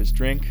 picking up his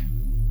drink.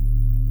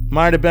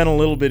 "Might have been a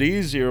little bit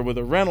easier with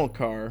a rental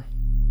car,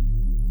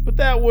 but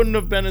that wouldn't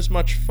have been as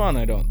much fun,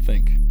 I don't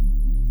think.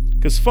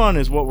 'Cause fun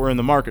is what we're in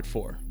the market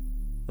for.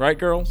 Right,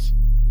 girls?"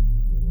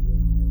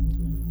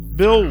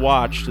 Bill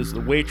watched as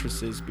the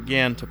waitresses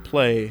began to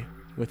play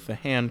with the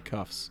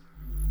handcuffs,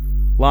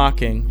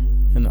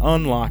 locking and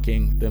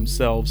unlocking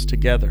themselves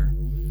together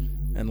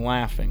and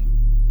laughing.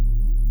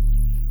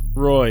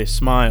 Roy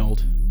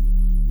smiled,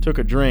 took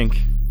a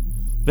drink,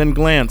 then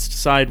glanced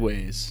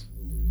sideways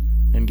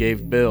and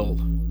gave Bill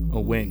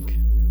a wink.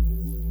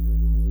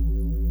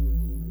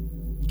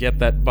 "Get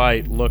that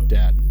bite looked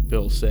at,"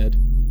 Bill said,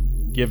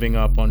 giving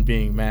up on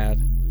being mad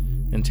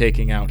and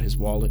taking out his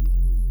wallet.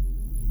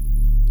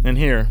 "And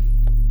here,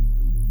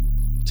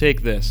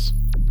 take this."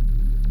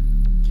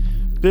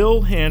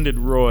 Bill handed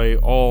Roy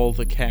all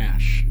the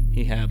cash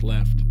he had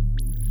left.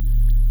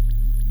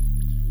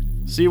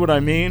 "See what I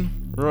mean?"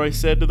 Roy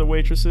said to the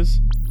waitresses,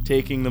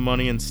 taking the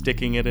money and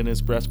sticking it in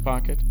his breast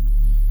pocket.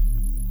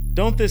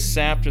 "Don't this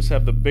sap just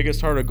have the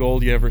biggest heart of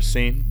gold you ever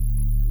seen?"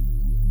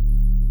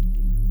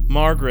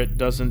 "Margaret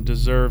doesn't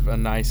deserve a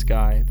nice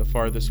guy," the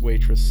farthest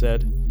waitress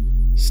said,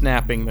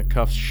 snapping the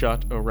cuffs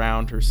shut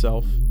around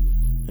herself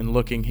and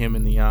looking him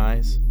in the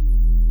eyes.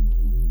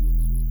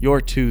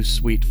 "You're too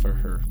sweet for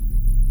her."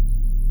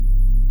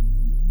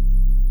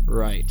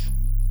 "Right,"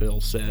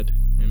 Bill said,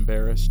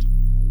 embarrassed.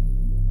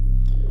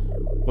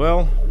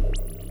 "Well,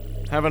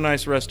 have a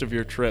nice rest of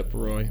your trip,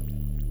 Roy."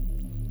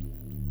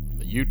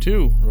 "You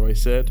too," Roy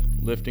said,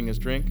 lifting his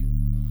drink.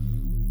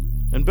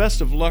 "And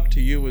best of luck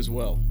to you as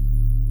well."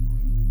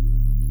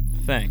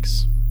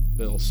 "Thanks,"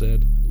 Bill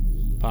said,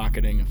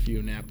 pocketing a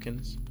few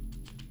napkins.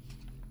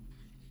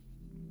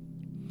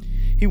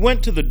 He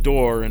went to the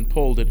door and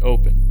pulled it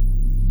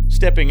open,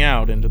 stepping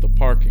out into the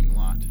parking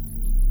lot.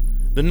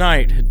 The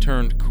night had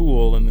turned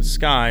cool and the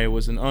sky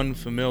was an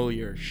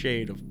unfamiliar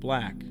shade of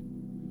black,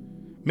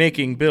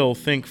 making Bill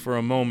think for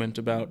a moment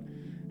about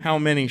how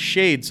many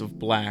shades of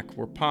black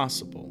were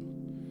possible,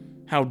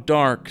 how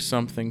dark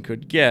something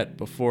could get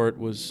before it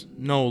was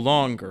no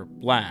longer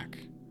black.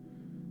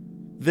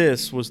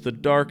 This was the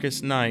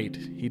darkest night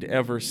he'd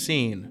ever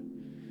seen,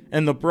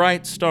 and the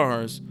bright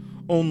stars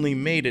only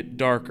made it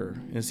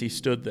darker as he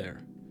stood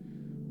there,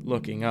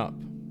 looking up.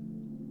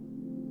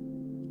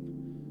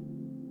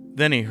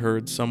 Then he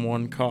heard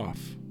someone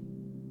cough.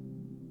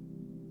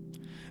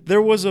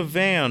 There was a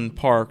van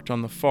parked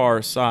on the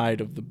far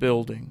side of the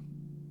building.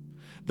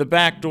 The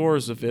back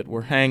doors of it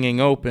were hanging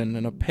open,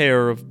 and a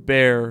pair of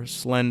bare,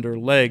 slender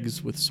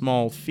legs with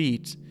small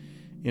feet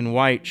in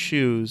white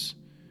shoes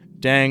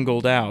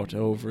dangled out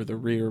over the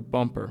rear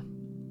bumper.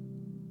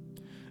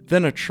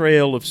 Then a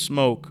trail of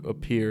smoke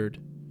appeared,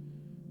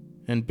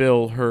 and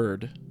Bill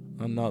heard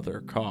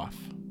another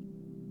cough.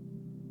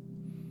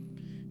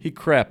 He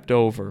crept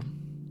over,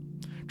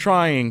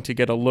 trying to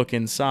get a look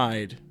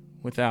inside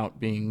without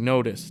being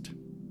noticed.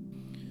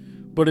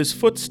 But his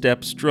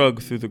footsteps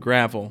drug through the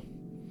gravel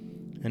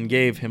and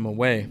gave him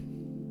away.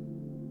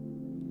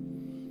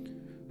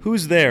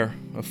 "Who's there?"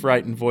 a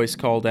frightened voice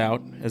called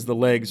out as the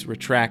legs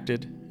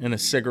retracted and a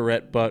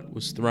cigarette butt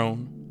was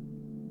thrown.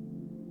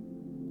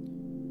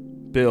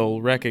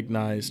 Bill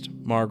recognized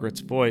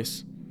Margaret's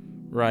voice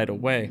right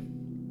away.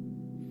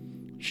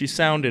 She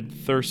sounded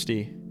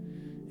thirsty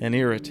and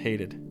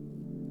irritated,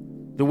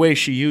 the way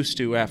she used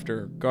to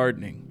after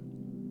gardening.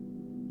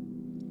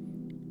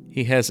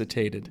 He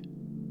hesitated,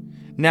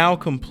 now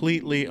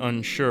completely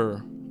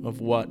unsure of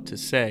what to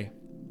say.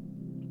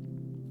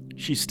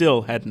 She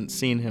still hadn't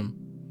seen him.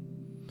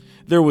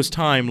 There was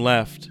time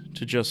left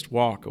to just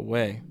walk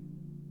away.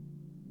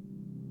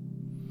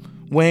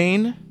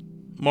 "Wayne?"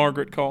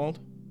 Margaret called.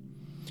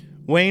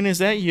 "Wayne, is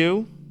that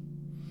you?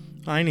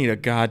 I need a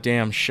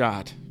goddamn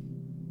shot."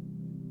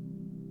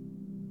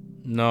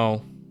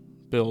 "No,"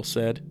 Bill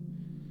said,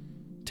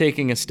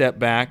 taking a step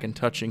back and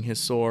touching his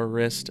sore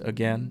wrist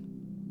again.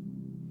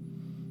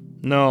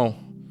 "No.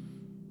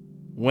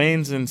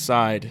 Wayne's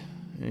inside.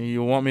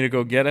 You want me to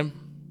go get him?"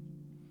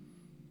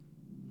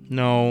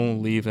 "No,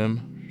 leave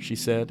him," she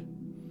said.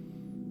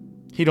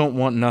 "He don't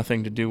want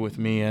nothing to do with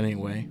me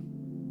anyway."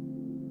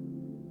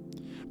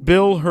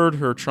 Bill heard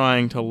her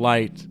trying to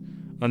light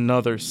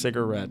another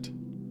cigarette.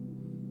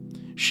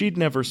 She'd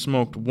never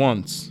smoked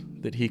once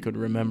that he could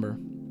remember.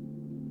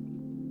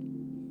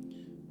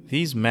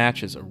 "These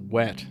matches are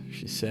wet,"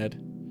 she said.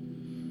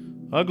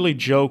 "Ugly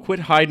Joe,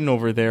 quit hiding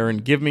over there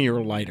and give me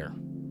your lighter."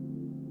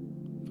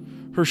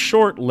 Her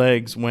short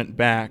legs went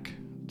back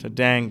to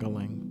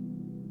dangling.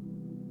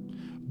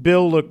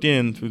 Bill looked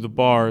in through the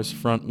bar's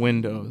front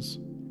windows.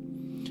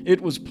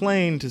 It was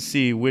plain to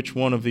see which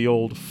one of the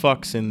old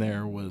fucks in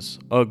there was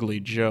Ugly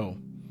Joe.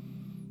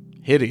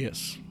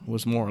 Hideous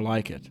was more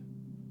like it.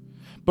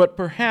 But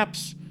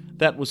perhaps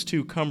that was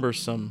too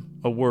cumbersome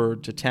a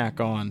word to tack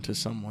on to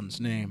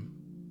someone's name.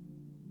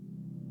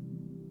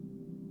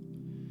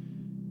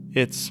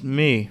 "It's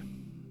me,"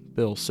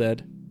 Bill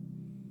said,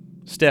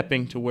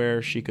 stepping to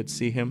where she could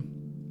see him.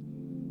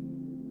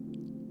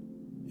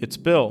 "It's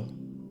Bill."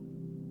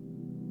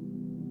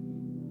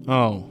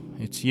 "Oh,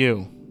 it's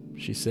you,"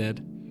 she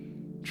said,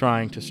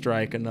 trying to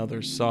strike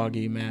another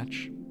soggy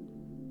match.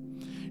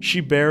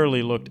 She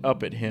barely looked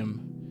up at him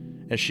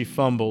as she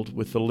fumbled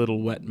with the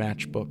little wet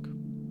matchbook.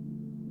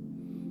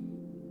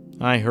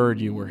 "I heard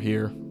you were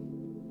here.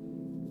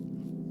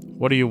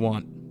 What do you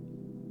want?"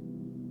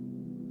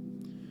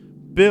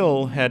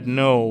 Bill had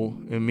no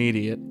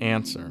immediate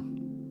answer,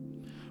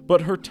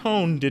 but her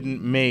tone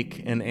didn't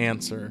make an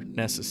answer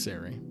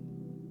necessary.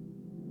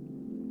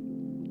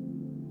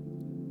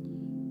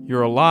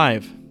 "You're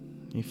alive,"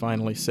 he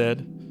finally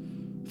said,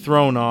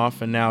 thrown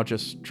off and now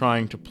just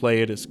trying to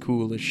play it as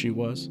cool as she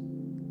was.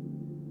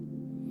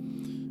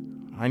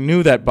 "I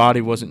knew that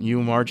body wasn't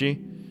you, Margie.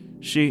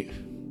 She..."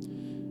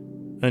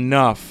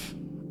 "Enough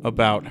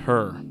about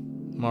her,"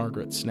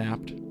 Margaret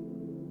snapped,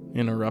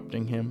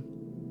 interrupting him.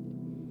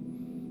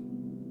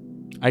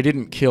 "I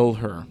didn't kill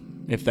her,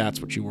 if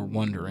that's what you were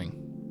wondering.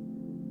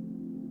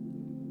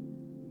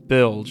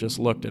 Bill just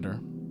looked at her.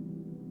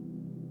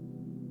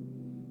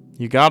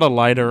 You got a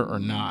lighter or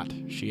not?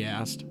 She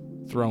asked,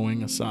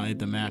 throwing aside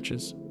the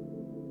matches.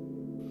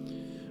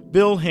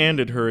 Bill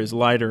handed her his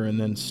lighter and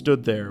then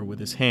stood there with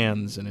his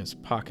hands in his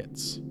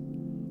pockets,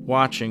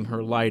 watching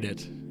her light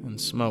it and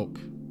smoke.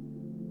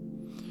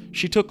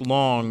 She took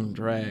long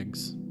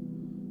drags,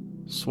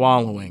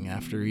 swallowing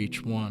after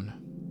each one.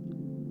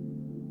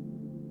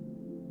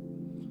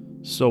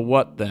 So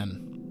what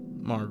then?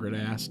 Margaret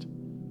asked,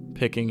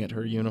 picking at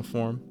her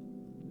uniform.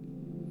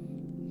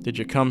 Did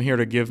you come here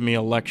to give me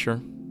a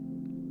lecture?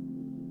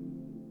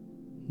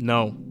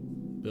 No,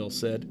 Bill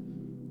said,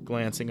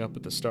 glancing up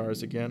at the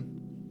stars again.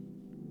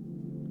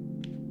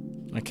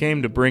 I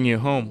came to bring you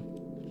home.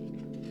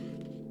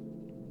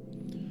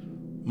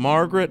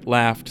 Margaret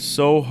laughed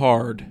so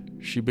hard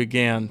she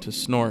began to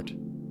snort.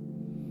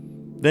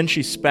 Then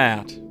she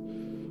spat,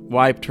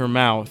 wiped her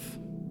mouth,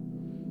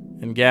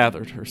 and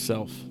gathered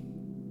herself.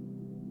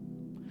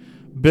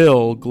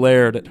 Bill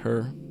glared at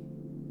her,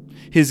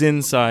 his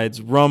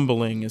insides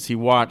rumbling as he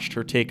watched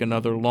her take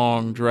another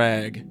long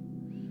drag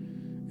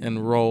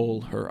and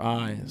roll her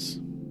eyes.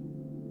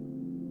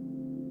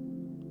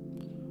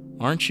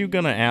 Aren't you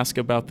going to ask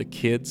about the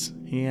kids?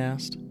 He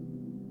asked.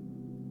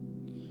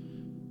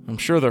 I'm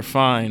sure they're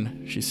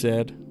fine, she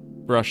said,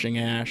 brushing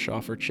ash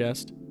off her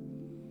chest.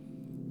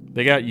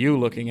 They got you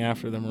looking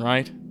after them,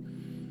 right?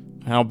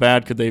 How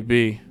bad could they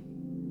be?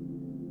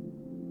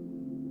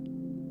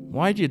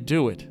 Why'd you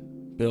do it?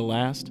 Bill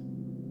asked.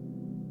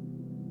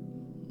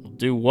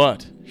 Do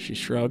what? She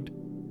shrugged.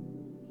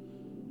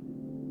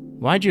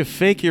 Why'd you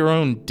fake your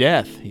own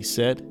death? He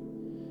said.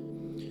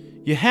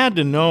 You had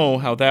to know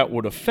how that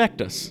would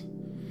affect us.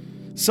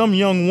 Some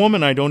young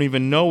woman I don't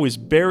even know is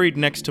buried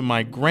next to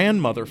my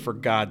grandmother, for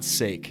God's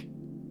sake.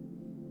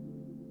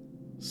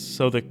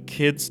 So the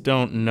kids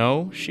don't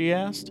know? She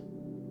asked.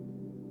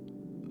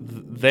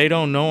 They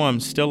don't know I'm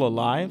still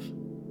alive?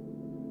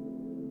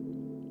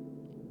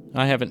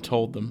 I haven't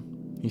told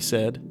them, he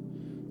said,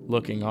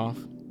 looking off.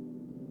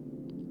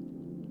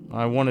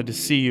 I wanted to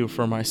see you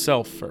for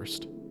myself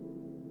first.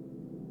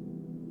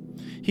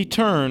 He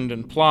turned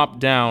and plopped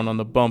down on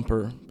the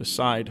bumper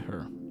beside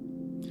her,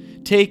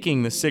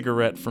 taking the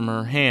cigarette from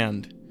her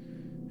hand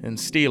and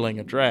stealing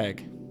a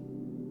drag.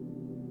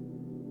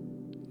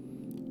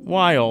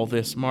 Why all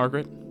this,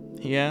 Margaret?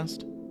 He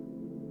asked.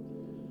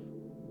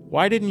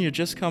 Why didn't you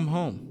just come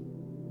home?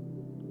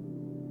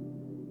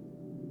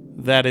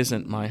 That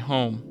isn't my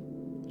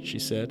home, she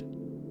said.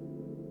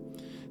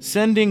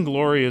 Sending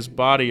Gloria's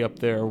body up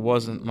there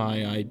wasn't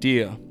my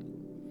idea.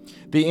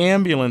 The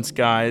ambulance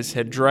guys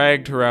had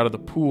dragged her out of the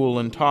pool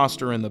and tossed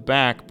her in the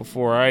back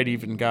before I'd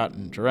even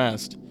gotten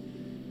dressed.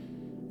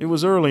 It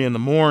was early in the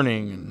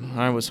morning, and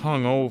I was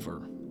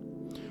hungover.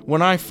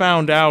 When I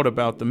found out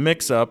about the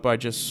mix-up, I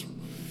just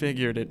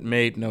figured it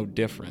made no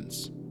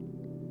difference.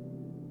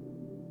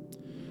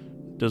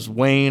 Does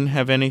Wayne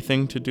have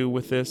anything to do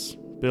with this?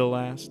 Bill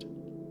asked.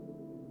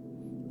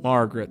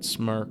 Margaret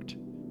smirked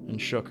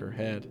and shook her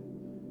head,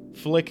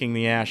 flicking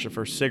the ash of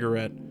her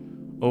cigarette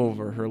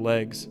over her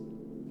legs.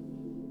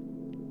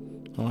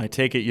 Well, I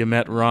take it you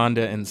met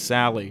Rhonda and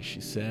Sally,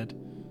 she said,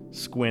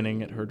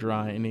 squinting at her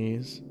dry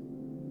knees.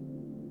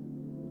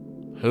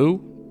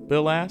 Who?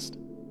 Bill asked.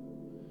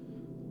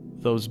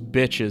 Those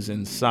bitches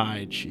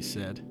inside, she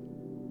said.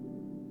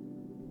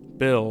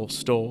 Bill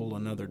stole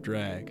another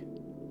drag.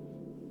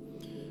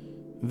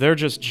 They're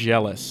just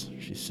jealous,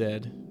 she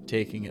said,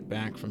 taking it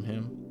back from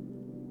him.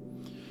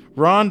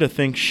 Rhonda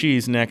thinks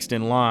she's next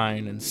in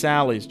line, and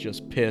Sally's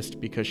just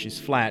pissed because she's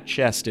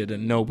flat-chested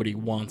and nobody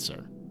wants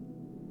her.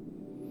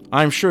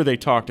 I'm sure they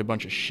talked a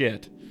bunch of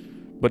shit,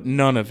 but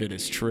none of it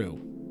is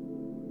true.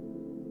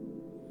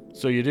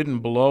 So you didn't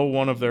blow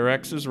one of their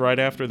exes right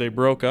after they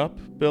broke up?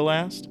 Bill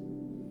asked.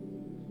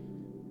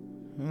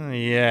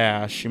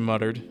 Yeah, she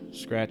muttered,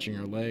 scratching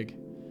her leg.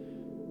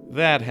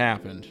 That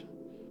happened,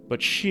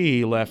 but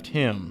she left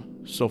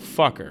him, so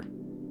fuck her.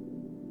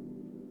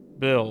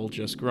 Bill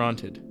just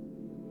grunted,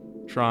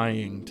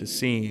 trying to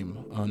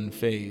seem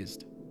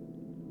unfazed.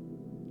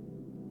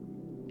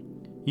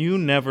 You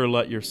never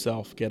let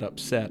yourself get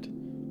upset,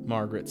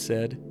 Margaret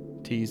said,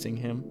 teasing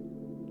him.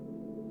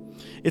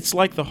 It's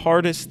like the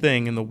hardest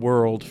thing in the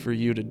world for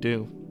you to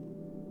do.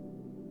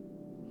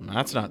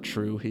 That's not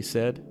true, he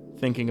said,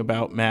 thinking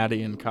about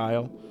Maddie and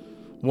Kyle,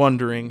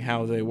 wondering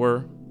how they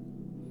were.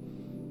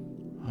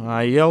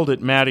 I yelled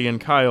at Maddie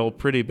and Kyle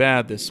pretty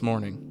bad this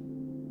morning.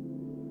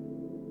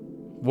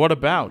 What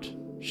about?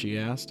 She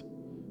asked,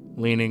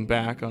 leaning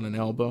back on an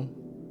elbow.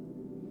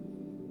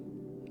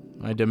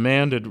 I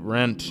demanded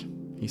rent,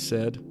 he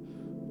said,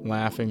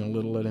 laughing a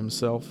little at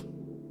himself.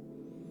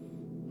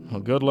 Well,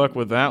 good luck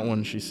with that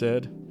one, she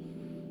said.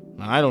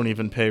 I don't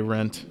even pay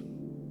rent.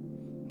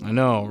 I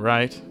know,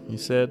 right? He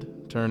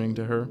said, turning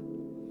to her.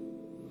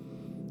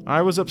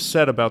 I was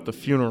upset about the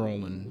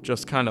funeral and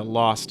just kind of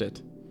lost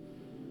it.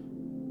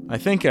 I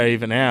think I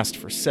even asked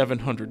for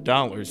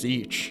 $700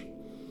 each.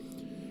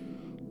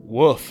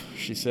 Woof,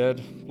 she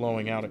said,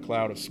 blowing out a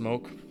cloud of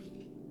smoke.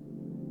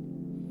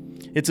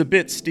 It's a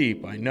bit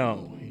steep, I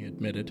know, he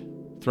admitted,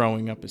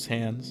 throwing up his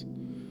hands.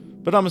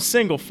 But I'm a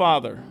single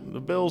father.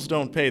 The bills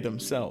don't pay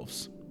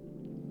themselves.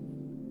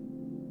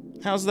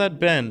 How's that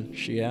been?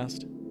 She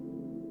asked.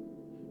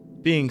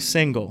 Being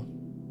single.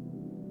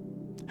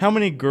 How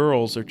many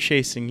girls are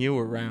chasing you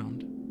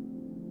around?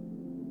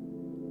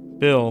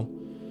 Bill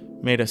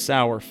made a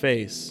sour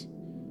face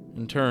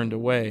and turned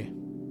away.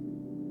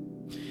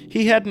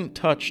 He hadn't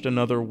touched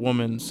another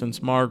woman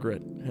since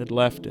Margaret had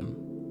left him.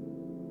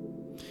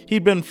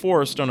 He'd been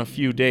forced on a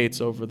few dates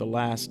over the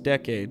last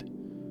decade.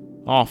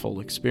 Awful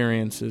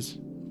experiences,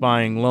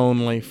 buying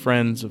lonely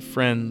friends of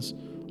friends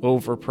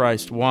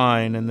overpriced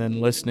wine and then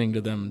listening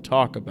to them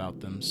talk about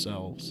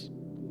themselves.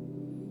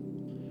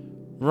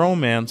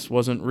 Romance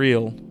wasn't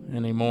real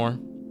anymore.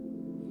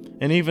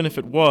 And even if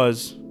it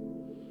was,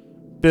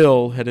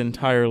 Bill had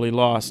entirely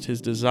lost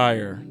his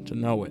desire to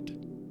know it.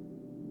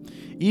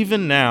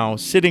 Even now,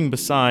 sitting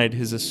beside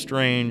his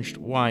estranged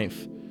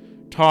wife,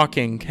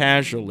 talking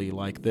casually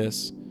like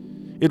this,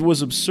 it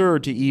was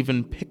absurd to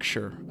even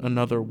picture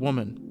another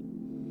woman.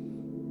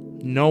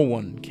 No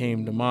one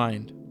came to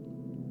mind.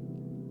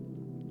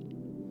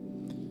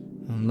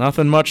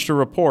 Nothing much to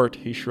report,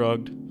 he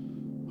shrugged,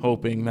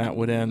 hoping that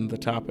would end the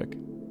topic.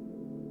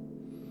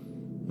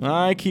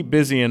 I keep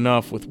busy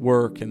enough with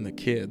work and the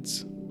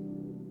kids.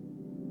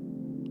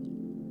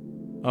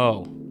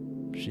 Oh,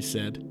 she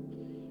said,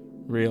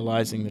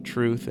 realizing the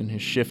truth in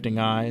his shifting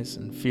eyes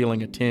and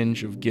feeling a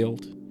tinge of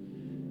guilt.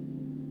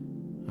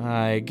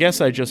 I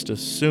guess I just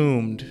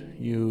assumed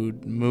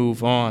you'd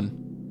move on.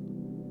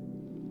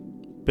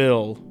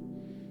 Bill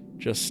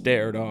just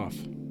stared off.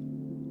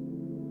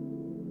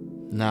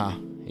 Nah,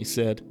 he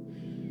said,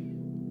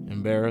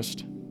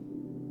 embarrassed.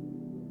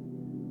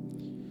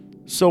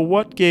 So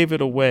what gave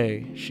it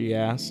away? She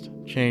asked,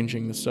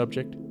 changing the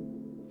subject.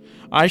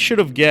 I should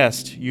have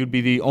guessed you'd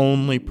be the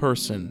only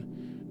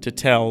person to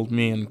tell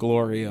me and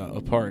Gloria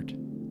apart.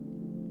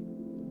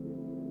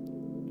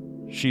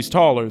 She's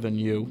taller than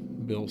you,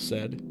 Bill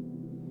said.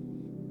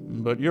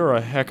 But you're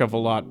a heck of a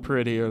lot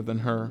prettier than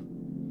her.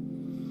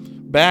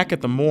 Back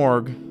at the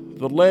morgue,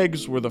 the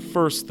legs were the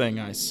first thing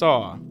I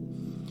saw.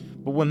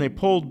 But when they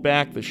pulled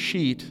back the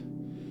sheet,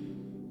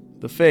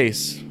 the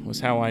face was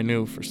how I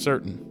knew for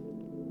certain.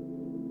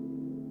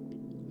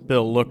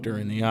 Bill looked her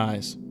in the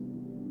eyes.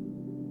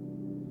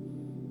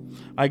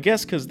 I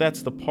guess 'cause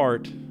that's the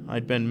part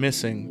I'd been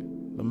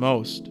missing the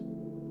most,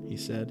 he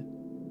said.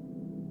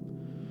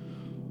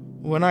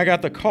 When I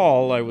got the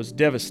call, I was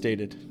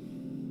devastated.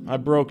 I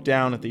broke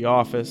down at the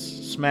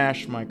office,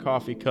 smashed my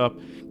coffee cup,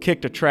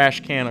 kicked a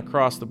trash can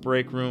across the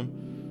break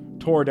room,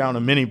 tore down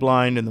a mini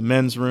blind in the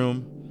men's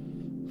room,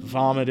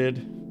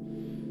 vomited.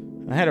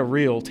 I had a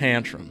real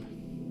tantrum.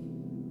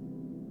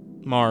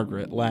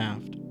 Margaret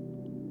laughed.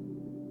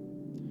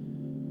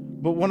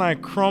 But when I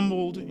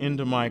crumbled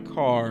into my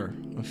car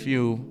a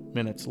few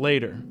minutes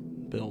later,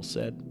 Bill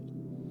said,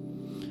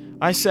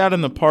 I sat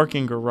in the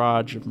parking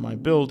garage of my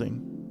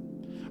building,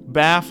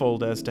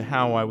 baffled as to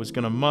how I was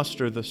going to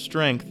muster the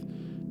strength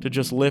to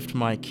just lift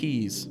my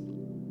keys.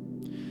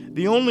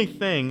 The only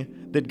thing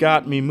that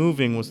got me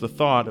moving was the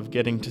thought of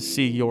getting to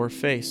see your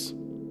face.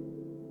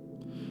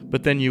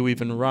 But then you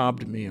even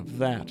robbed me of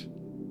that.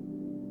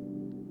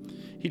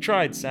 He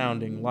tried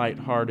sounding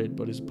light-hearted,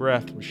 but his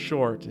breath was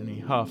short and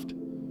he huffed,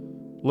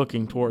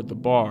 looking toward the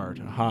bar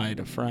to hide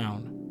a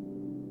frown.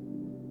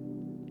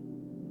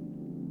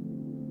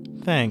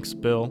 Thanks,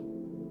 Bill,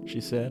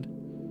 she said,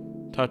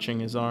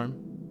 touching his arm.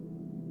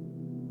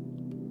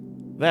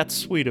 That's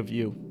sweet of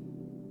you.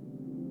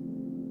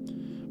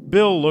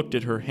 Bill looked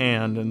at her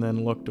hand and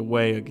then looked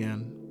away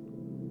again,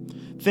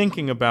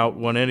 thinking about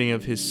what any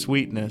of his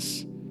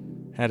sweetness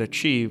had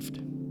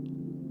achieved.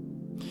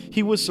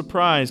 He was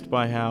surprised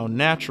by how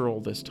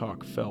natural this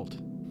talk felt,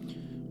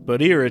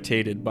 but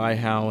irritated by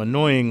how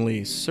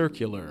annoyingly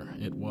circular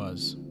it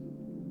was.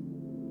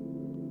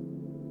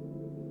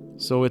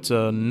 So it's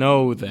a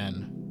no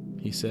then,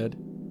 he said.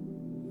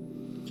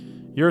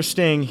 You're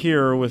staying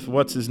here with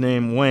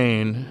what's-his-name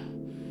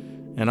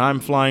Wayne, and I'm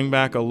flying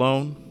back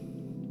alone?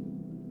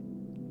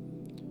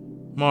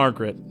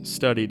 Margaret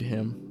studied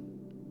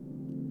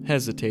him,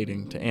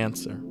 hesitating to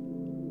answer.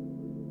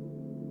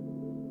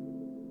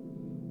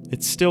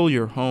 It's still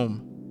your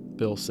home,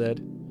 Bill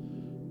said,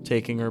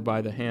 taking her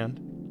by the hand.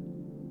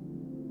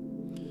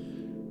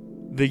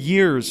 The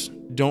years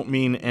don't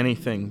mean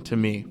anything to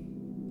me.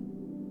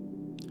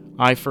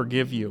 I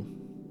forgive you.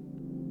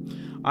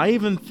 I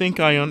even think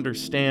I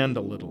understand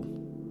a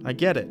little. I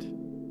get it.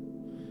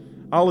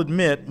 I'll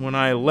admit, when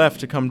I left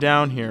to come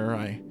down here,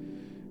 I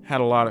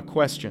had a lot of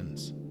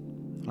questions.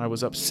 I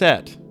was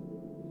upset.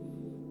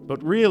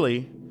 But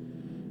really,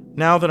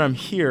 now that I'm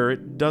here,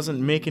 it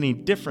doesn't make any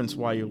difference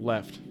why you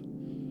left,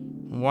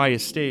 why you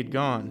stayed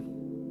gone.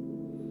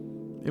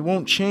 It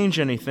won't change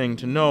anything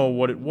to know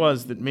what it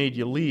was that made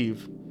you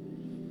leave.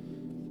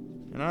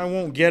 And I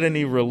won't get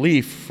any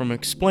relief from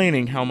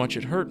explaining how much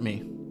it hurt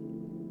me.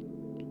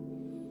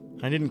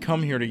 I didn't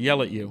come here to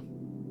yell at you.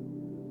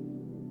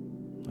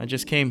 I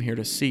just came here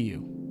to see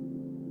you.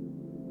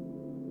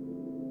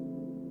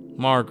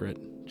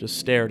 Margaret just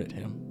stared at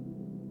him.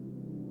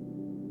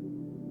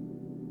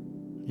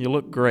 "You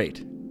look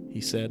great,"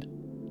 he said.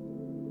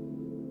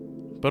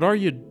 "But are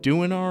you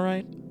doing all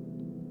right?"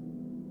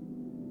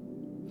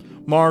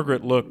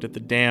 Margaret looked at the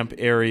damp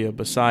area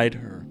beside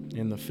her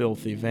in the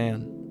filthy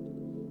van.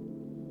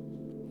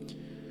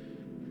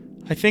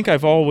 "I think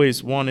I've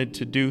always wanted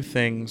to do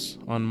things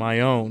on my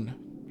own,"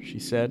 she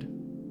said.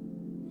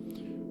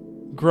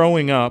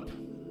 "Growing up,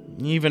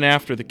 even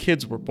after the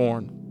kids were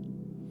born.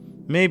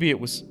 Maybe it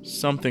was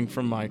something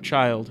from my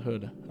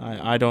childhood.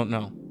 I don't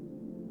know.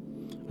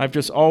 I've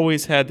just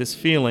always had this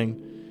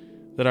feeling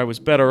that I was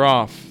better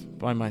off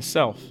by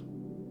myself.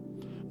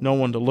 No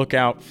one to look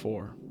out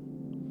for.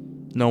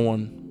 No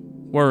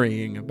one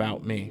worrying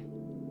about me."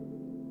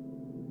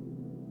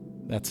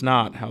 "That's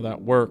not how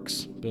that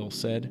works," Bill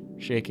said,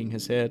 shaking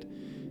his head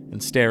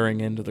and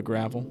staring into the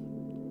gravel.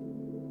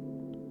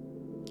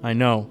 "I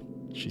know,"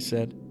 she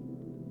said.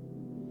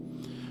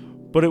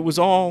 "But it was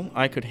all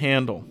I could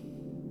handle.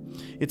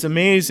 It's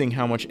amazing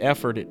how much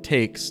effort it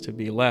takes to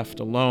be left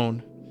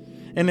alone.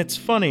 And it's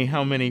funny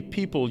how many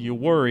people you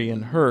worry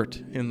and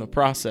hurt in the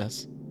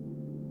process."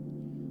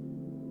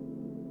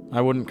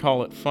 "I wouldn't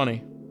call it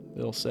funny,"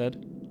 Bill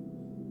said.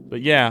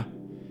 "But yeah,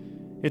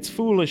 it's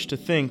foolish to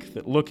think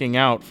that looking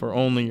out for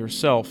only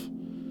yourself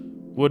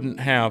wouldn't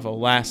have a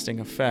lasting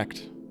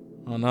effect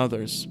on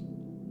others."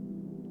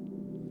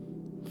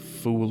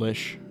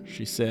 "Foolish,"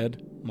 she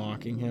said,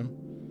 mocking him.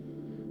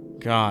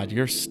 "God,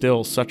 you're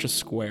still such a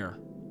square."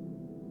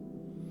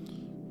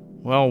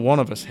 "Well, one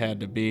of us had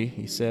to be,"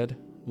 he said,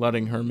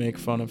 letting her make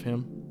fun of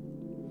him.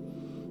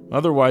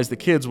 "Otherwise the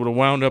kids would have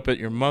wound up at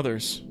your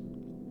mother's."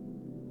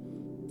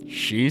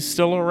 "She's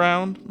still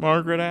around?"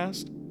 Margaret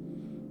asked.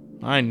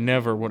 "I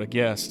never would have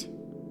guessed."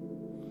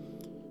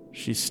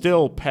 "She's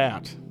still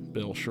Pat,"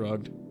 Bill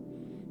shrugged.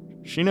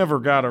 "She never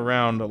got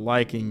around to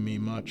liking me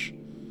much,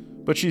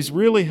 but she's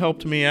really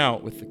helped me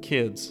out with the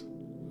kids.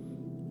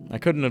 I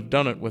couldn't have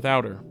done it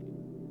without her."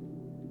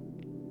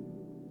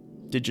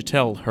 "Did you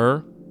tell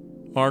her?"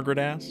 Margaret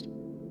asked.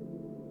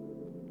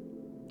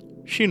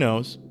 "She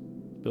knows,"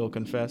 Bill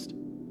confessed.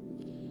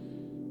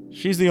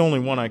 "She's the only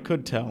one I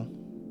could tell.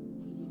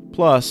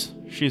 Plus,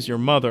 she's your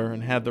mother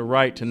and had the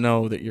right to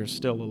know that you're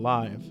still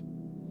alive.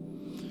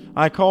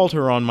 I called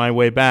her on my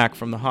way back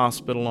from the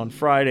hospital on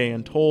Friday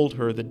and told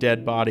her the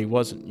dead body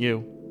wasn't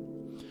you.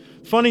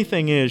 Funny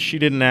thing is, she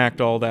didn't act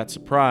all that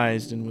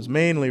surprised and was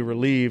mainly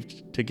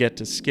relieved to get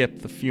to skip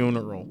the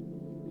funeral.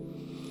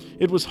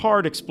 It was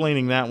hard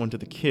explaining that one to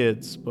the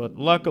kids, but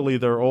luckily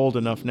they're old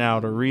enough now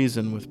to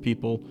reason with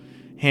people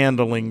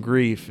handling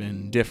grief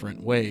in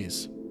different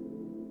ways."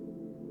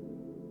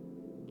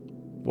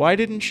 "Why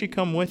didn't she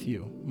come with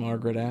you?"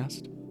 Margaret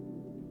asked.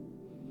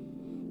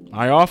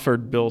 "I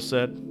offered," Bill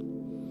said.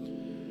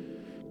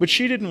 "But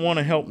she didn't want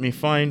to help me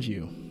find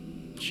you.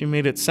 She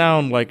made it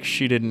sound like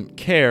she didn't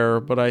care,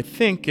 but I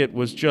think it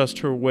was just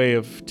her way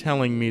of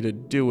telling me to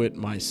do it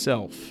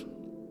myself."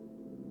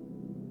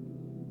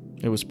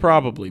 "It was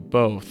probably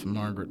both,"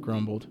 Margaret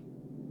grumbled.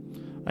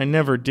 "I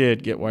never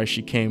did get why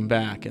she came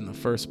back in the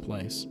first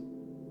place."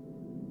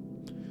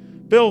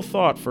 Bill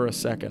thought for a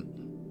second,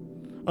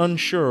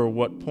 unsure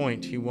what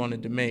point he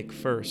wanted to make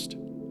first.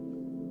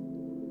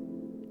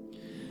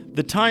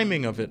 "The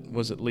timing of it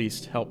was at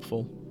least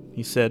helpful,"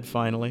 he said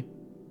finally,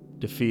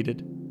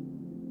 defeated.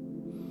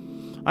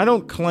 "I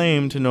don't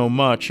claim to know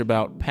much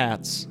about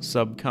Pat's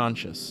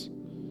subconscious.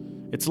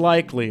 It's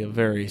likely a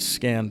very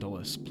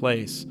scandalous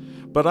place,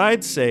 but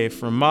I'd say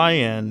from my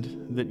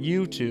end that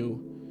you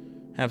two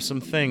have some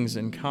things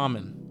in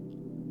common."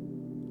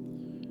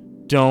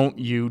 "Don't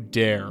you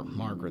dare,"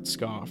 Margaret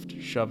scoffed,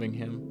 shoving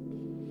him.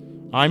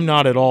 "I'm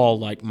not at all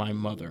like my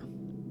mother."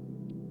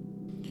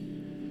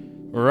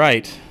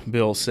 "Right,"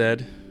 Bill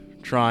said,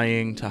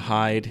 trying to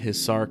hide his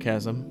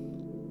sarcasm.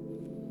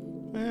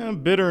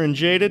 "Bitter and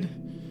jaded,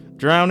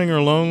 drowning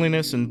her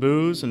loneliness in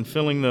booze and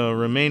filling the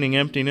remaining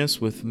emptiness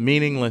with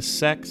meaningless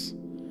sex.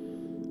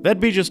 That'd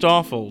be just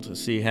awful to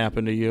see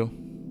happen to you."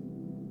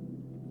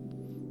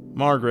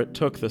 Margaret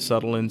took the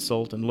subtle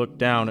insult and looked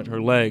down at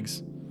her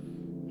legs,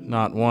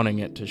 not wanting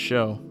it to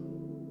show.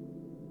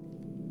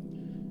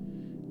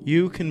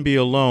 "You can be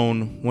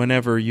alone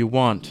whenever you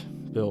want,"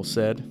 Bill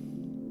said.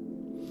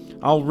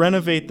 "I'll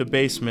renovate the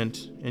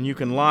basement and you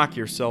can lock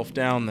yourself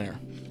down there.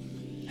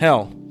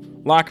 Hell,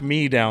 lock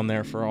me down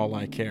there for all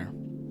I care.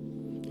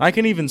 I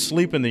can even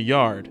sleep in the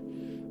yard.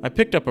 I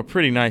picked up a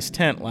pretty nice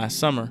tent last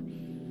summer.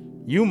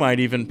 You might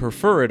even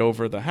prefer it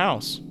over the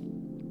house."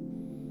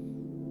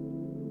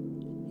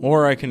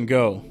 "Or I can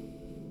go,"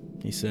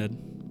 he said.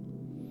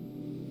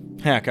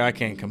 "Heck, I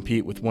can't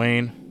compete with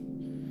Wayne.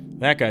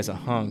 That guy's a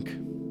hunk."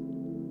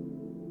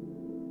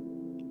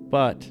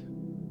 "But,"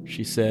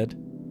 she said,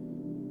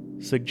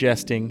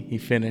 suggesting he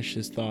finish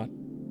his thought.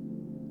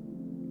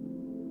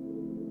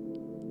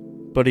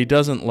 "But he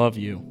doesn't love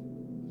you,"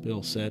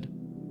 Bill said.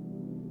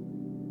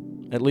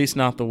 "At least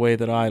not the way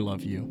that I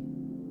love you."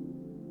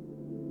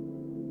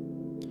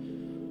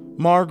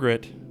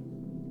 Margaret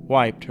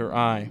wiped her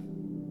eye.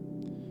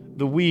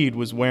 The weed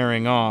was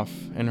wearing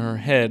off, and her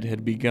head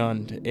had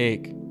begun to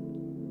ache.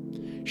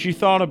 She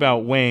thought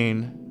about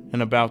Wayne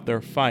and about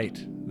their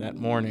fight that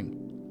morning.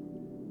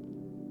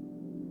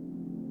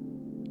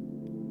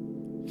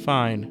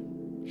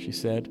 "Fine," she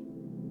said.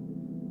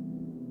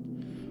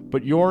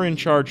 "But you're in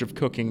charge of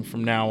cooking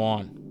from now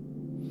on.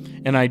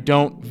 And I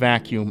don't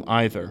vacuum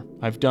either.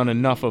 I've done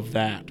enough of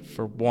that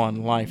for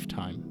one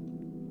lifetime."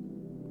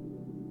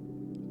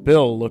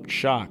 Bill looked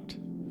shocked.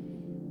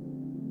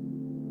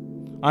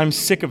 "I'm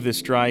sick of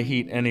this dry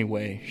heat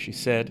anyway," she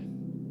said.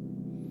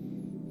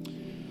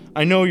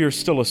 "I know you're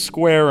still a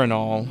square and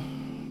all,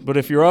 but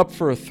if you're up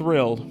for a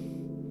thrill,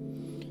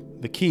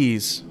 the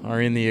keys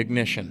are in the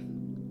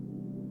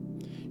ignition."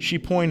 She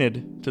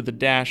pointed to the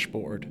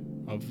dashboard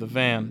of the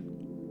van.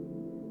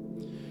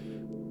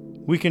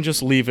 "We can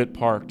just leave it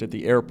parked at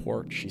the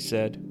airport," she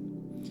said.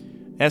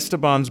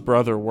 "Esteban's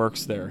brother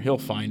works there. He'll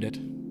find it.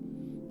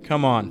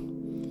 Come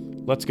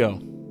on, let's go."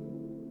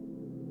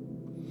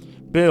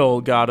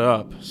 Bill got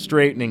up,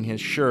 straightening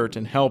his shirt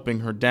and helping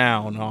her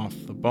down off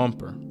the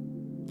bumper.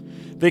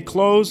 They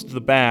closed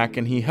the back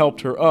and he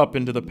helped her up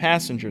into the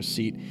passenger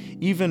seat,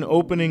 even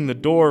opening the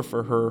door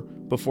for her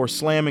before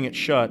slamming it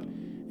shut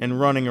and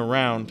running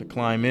around to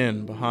climb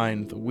in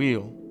behind the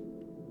wheel.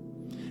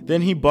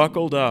 Then he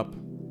buckled up,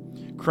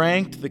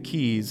 cranked the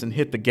keys and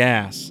hit the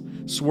gas,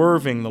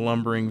 swerving the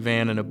lumbering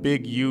van in a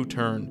big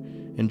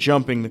U-turn and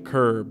jumping the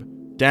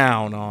curb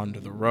down onto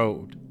the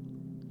road.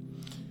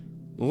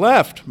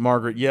 "Left,"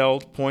 Margaret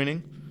yelled,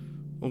 pointing.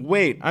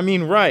 "Wait, I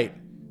mean right.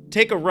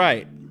 Take a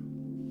right."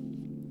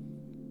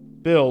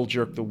 Bill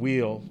jerked the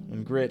wheel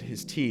and grit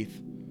his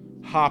teeth,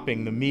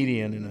 hopping the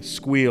median in a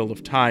squeal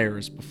of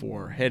tires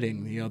before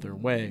heading the other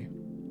way.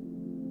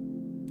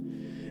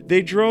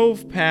 They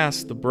drove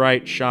past the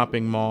bright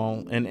shopping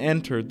mall and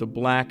entered the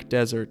black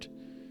desert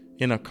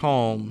in a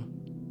calm,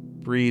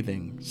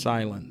 breathing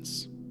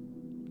silence.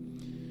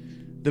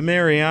 The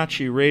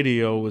mariachi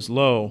radio was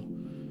low,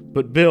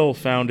 but Bill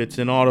found its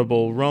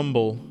inaudible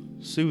rumble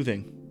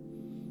soothing,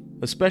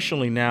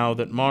 especially now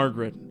that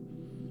Margaret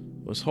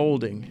was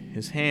holding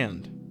his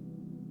hand.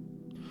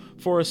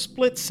 For a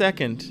split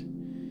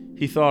second,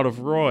 he thought of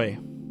Roy,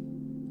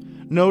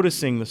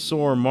 noticing the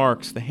sore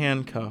marks the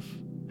handcuff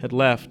had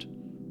left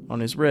on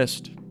his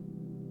wrist.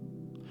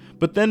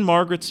 But then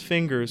Margaret's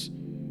fingers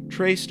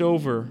traced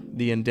over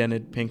the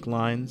indented pink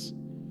lines,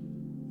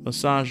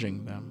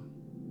 massaging them.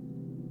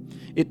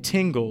 It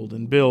tingled,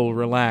 and Bill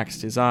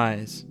relaxed his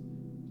eyes,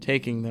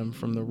 taking them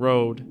from the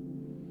road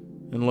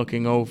and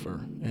looking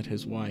over at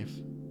his wife.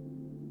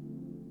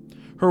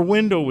 Her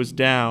window was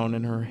down,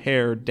 and her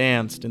hair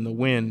danced in the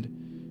wind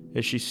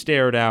as she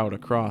stared out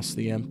across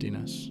the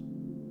emptiness.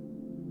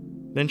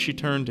 Then she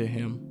turned to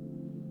him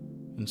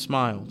and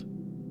smiled.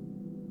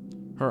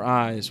 Her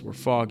eyes were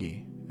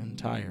foggy and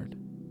tired.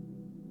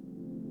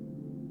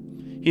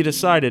 He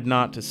decided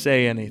not to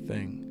say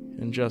anything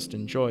and just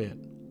enjoy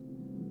it,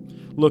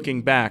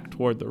 looking back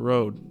toward the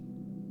road.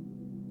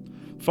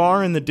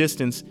 Far in the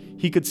distance,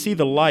 he could see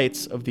the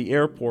lights of the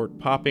airport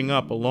popping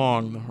up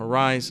along the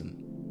horizon.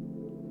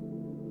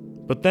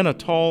 But then a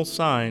tall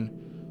sign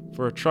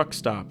for a truck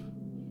stop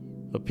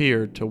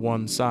appeared to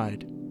one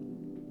side.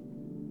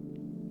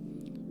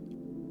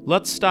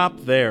 "Let's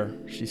stop there,"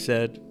 she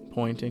said,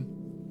 pointing.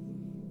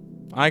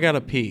 "I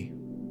gotta pee."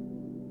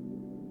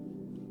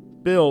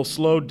 Bill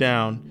slowed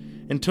down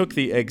and took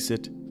the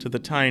exit to the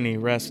tiny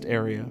rest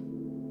area.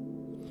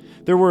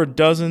 There were a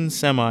dozen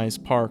semis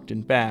parked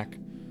in back,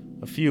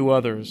 a few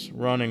others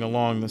running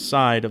along the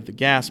side of the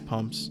gas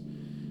pumps,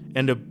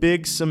 and a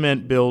big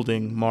cement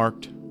building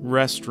marked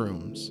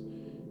restrooms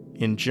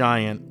in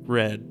giant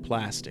red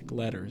plastic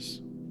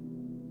letters.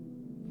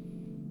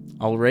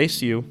 "I'll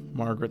race you,"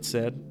 Margaret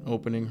said,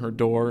 opening her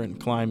door and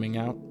climbing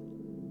out.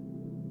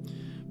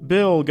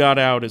 Bill got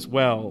out as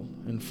well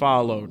and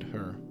followed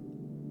her,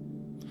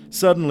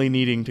 suddenly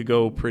needing to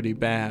go pretty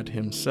bad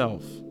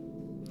himself.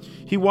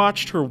 He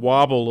watched her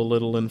wobble a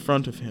little in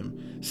front of him,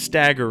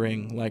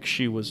 staggering like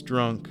she was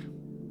drunk.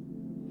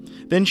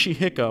 Then she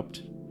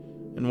hiccuped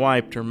and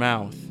wiped her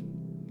mouth,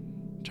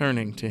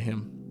 turning to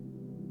him.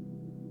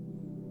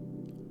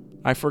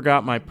 "I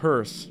forgot my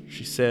purse,"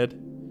 she said,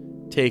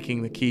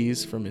 taking the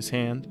keys from his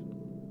hand.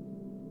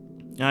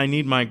 "I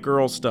need my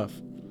girl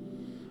stuff.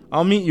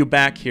 I'll meet you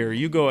back here.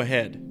 You go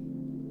ahead."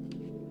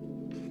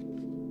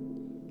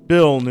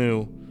 Bill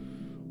knew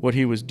what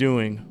he was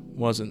doing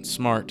wasn't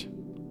smart,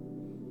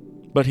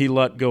 but he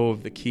let go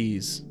of the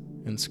keys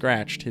and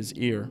scratched his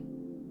ear.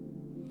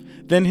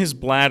 Then his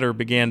bladder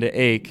began to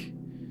ache,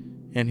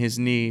 and his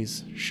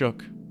knees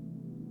shook.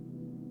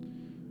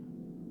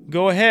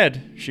 "Go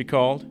ahead," she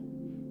called,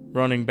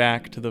 running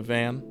back to the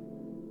van.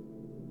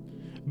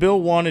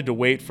 Bill wanted to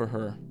wait for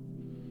her,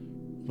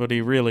 but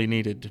he really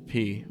needed to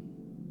pee.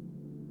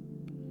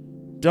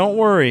 "Don't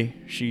worry,"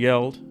 she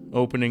yelled,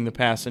 opening the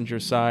passenger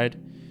side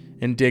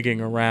and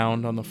digging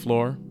around on the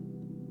floor.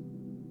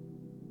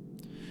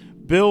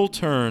 Bill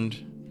turned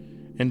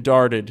and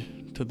darted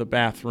to the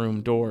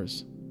bathroom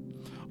doors,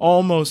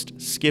 almost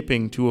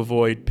skipping to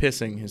avoid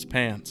pissing his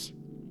pants.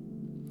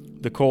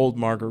 The cold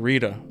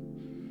margarita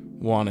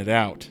wanted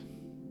out.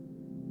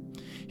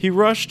 He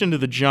rushed into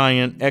the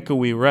giant,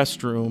 echoey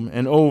restroom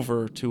and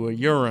over to a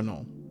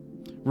urinal,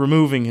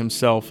 removing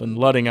himself and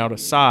letting out a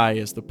sigh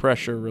as the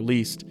pressure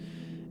released,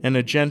 and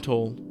a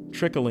gentle,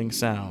 trickling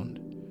sound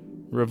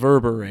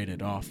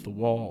reverberated off the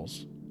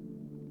walls.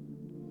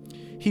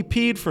 He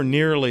peed for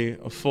nearly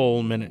a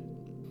full minute,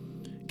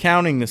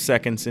 counting the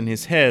seconds in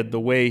his head the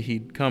way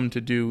he'd come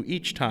to do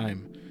each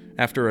time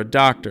after a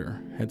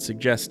doctor had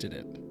suggested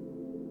it.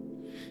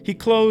 He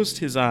closed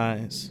his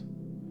eyes,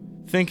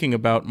 thinking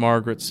about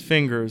Margaret's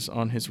fingers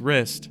on his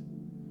wrist,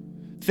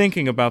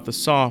 thinking about the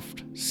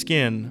soft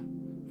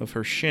skin of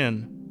her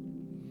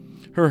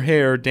shin, her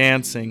hair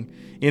dancing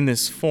in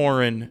this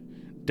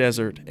foreign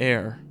desert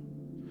air,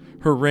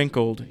 her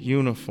wrinkled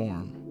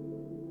uniform,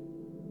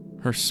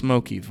 her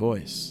smoky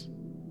voice.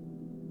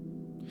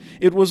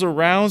 It was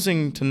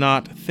arousing to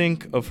not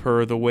think of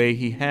her the way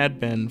he had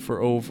been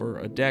for over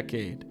a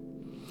decade.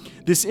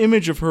 This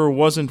image of her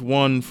wasn't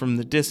one from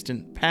the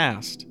distant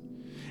past.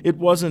 It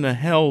wasn't a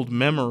held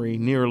memory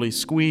nearly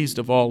squeezed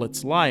of all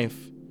its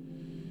life.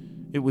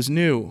 It was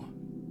new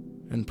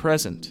and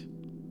present.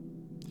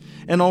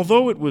 And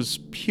although it was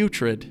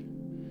putrid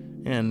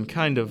and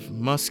kind of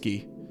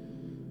musky,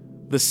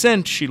 the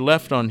scent she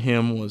left on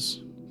him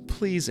was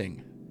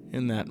pleasing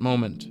in that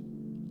moment.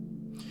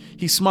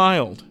 He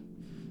smiled,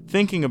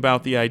 thinking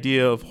about the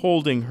idea of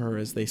holding her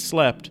as they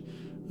slept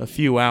a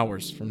few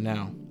hours from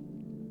now.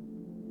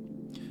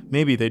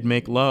 Maybe they'd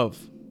make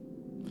love.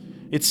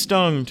 It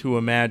stung to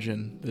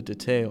imagine the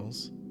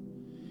details.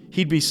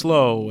 He'd be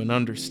slow and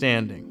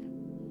understanding.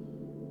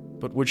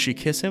 But would she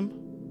kiss him?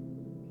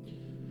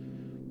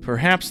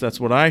 Perhaps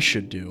that's what I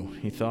should do,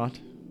 he thought.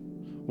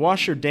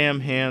 Wash your damn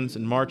hands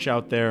and march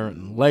out there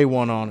and lay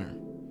one on her.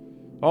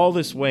 All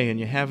this way and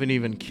you haven't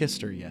even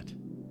kissed her yet.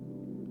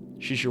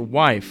 She's your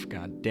wife,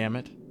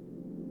 goddammit.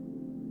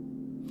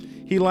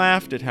 He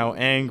laughed at how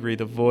angry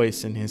the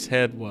voice in his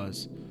head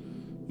was.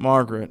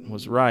 Margaret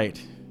was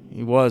right.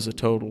 He was a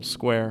total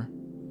square.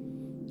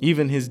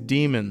 Even his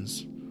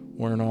demons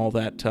weren't all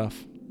that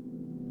tough.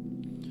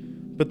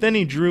 But then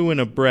he drew in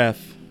a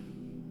breath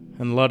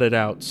and let it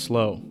out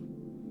slow,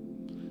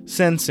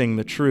 sensing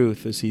the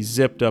truth as he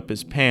zipped up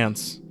his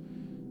pants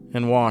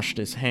and washed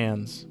his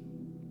hands.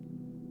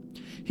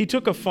 He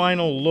took a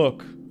final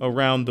look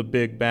around the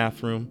big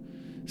bathroom,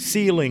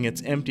 sealing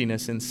its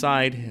emptiness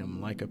inside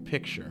him like a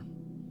picture.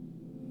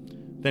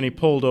 Then he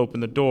pulled open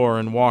the door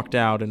and walked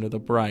out into the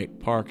bright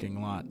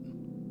parking lot.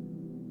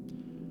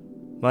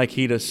 Like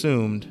he'd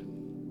assumed,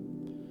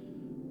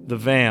 the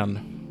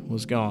van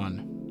was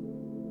gone.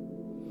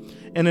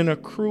 And in a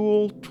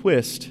cruel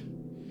twist,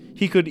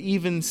 he could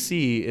even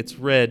see its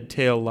red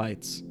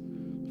taillights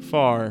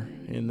far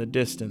in the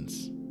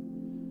distance,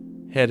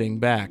 heading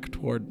back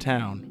toward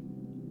town.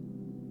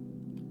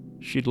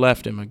 She'd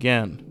left him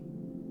again.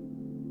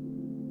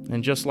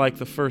 And just like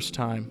the first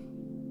time,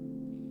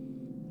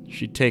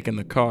 she'd taken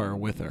the car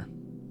with her.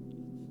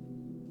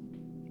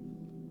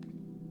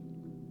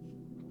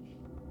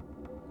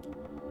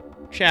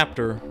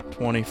 Chapter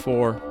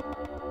 24.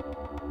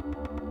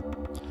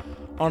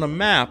 On a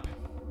map,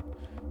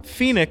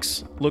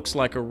 Phoenix looks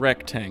like a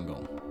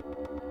rectangle,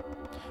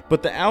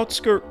 but the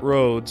outskirt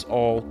roads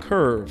all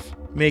curve,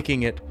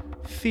 making it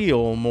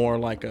feel more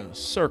like a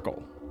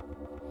circle.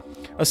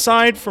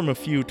 Aside from a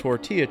few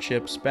tortilla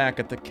chips back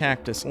at the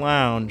Cactus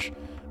Lounge,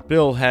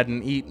 Bill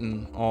hadn't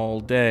eaten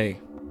all day.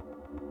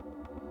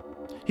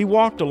 He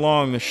walked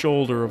along the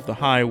shoulder of the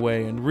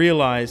highway and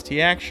realized he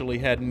actually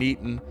hadn't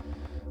eaten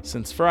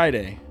since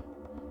Friday,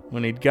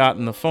 when he'd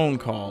gotten the phone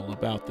call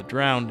about the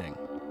drowning.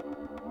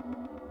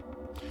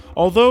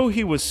 Although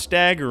he was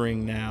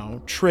staggering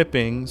now,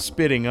 tripping,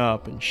 spitting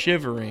up, and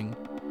shivering,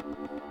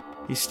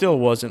 he still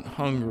wasn't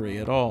hungry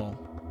at all.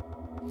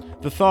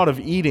 The thought of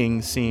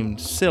eating seemed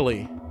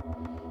silly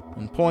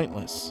and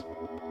pointless.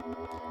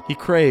 He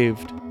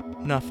craved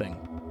nothing,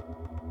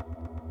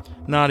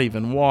 not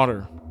even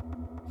water.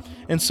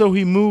 And so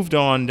he moved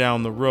on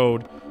down the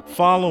road,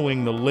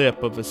 following the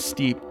lip of a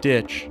steep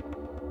ditch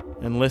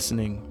and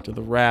listening to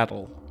the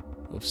rattle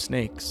of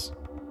snakes.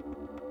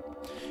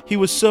 He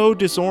was so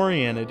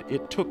disoriented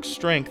it took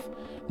strength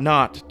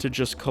not to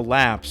just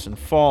collapse and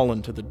fall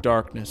into the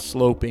darkness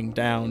sloping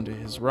down to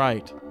his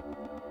right.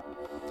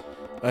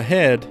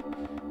 Ahead,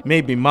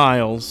 maybe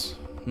miles,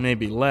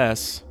 maybe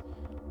less,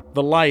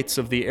 the lights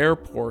of the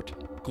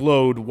airport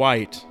glowed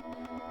white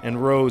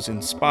and rose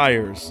in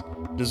spires,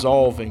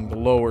 dissolving the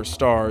lower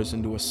stars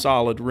into a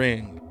solid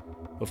ring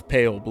of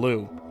pale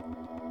blue.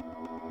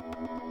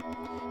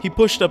 He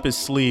pushed up his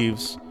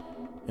sleeves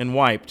and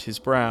wiped his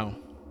brow.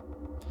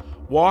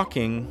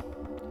 Walking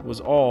was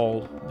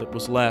all that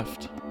was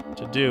left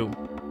to do.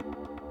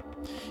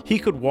 He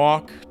could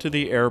walk to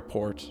the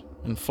airport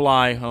and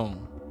fly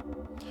home.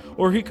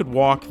 Or he could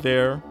walk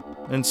there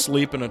and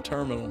sleep in a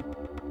terminal.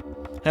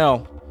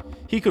 Hell,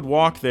 he could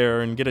walk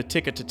there and get a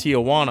ticket to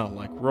Tijuana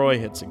like Roy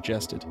had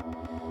suggested,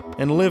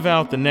 and live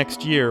out the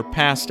next year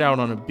passed out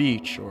on a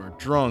beach or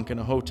drunk in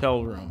a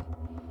hotel room,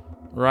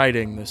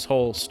 writing this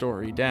whole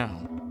story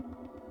down.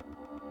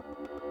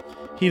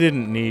 He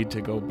didn't need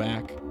to go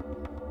back.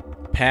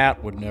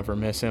 Pat would never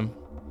miss him.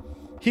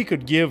 He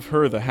could give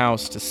her the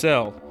house to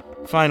sell,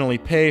 finally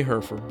pay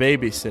her for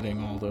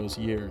babysitting all those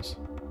years.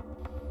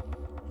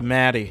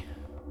 Maddie.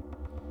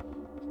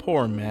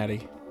 Poor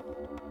Maddie.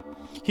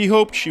 He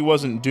hoped she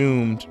wasn't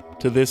doomed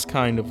to this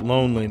kind of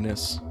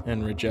loneliness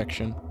and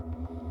rejection.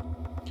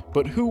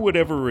 But who would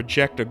ever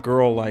reject a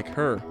girl like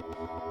her?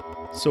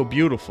 So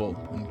beautiful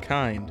and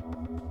kind.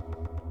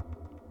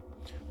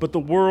 But the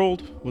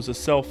world was a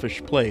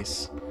selfish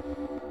place,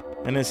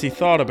 and as he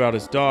thought about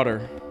his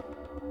daughter,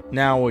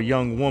 now a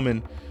young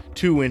woman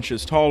 2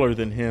 inches taller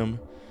than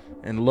him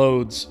and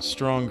loads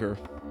stronger,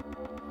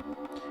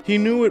 he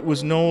knew it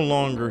was no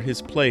longer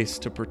his place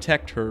to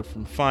protect her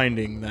from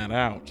finding that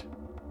out.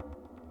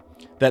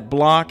 That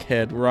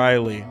blockhead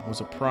Riley was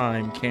a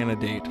prime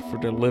candidate for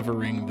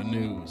delivering the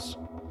news.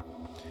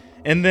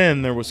 And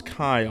then there was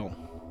Kyle.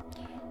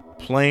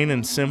 Plain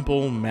and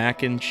simple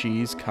mac and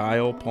cheese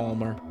Kyle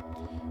Palmer,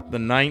 the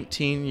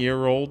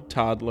 19-year-old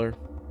toddler,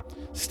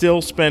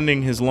 still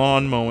spending his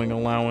lawn mowing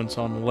allowance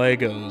on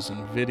Legos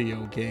and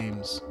video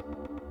games.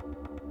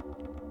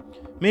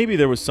 Maybe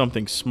there was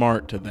something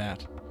smart to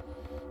that,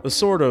 a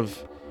sort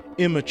of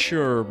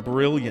immature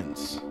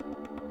brilliance.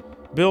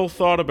 Bill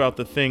thought about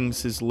the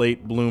things his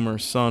late bloomer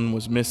son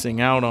was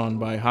missing out on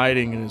by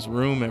hiding in his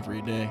room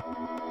every day.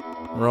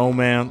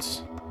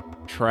 Romance,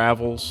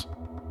 travels,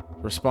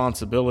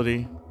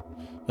 responsibility,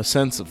 a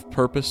sense of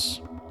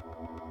purpose.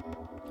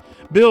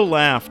 Bill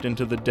laughed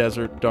into the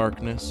desert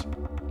darkness.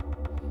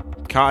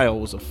 Kyle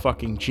was a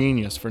fucking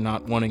genius for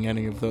not wanting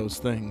any of those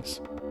things.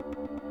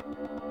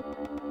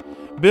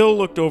 Bill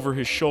looked over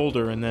his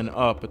shoulder and then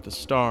up at the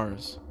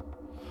stars.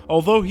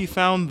 Although he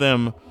found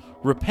them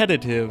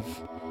repetitive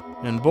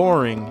and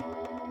boring,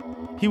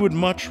 he would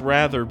much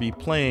rather be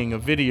playing a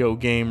video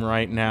game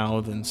right now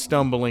than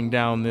stumbling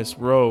down this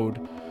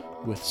road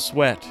with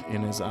sweat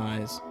in his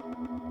eyes.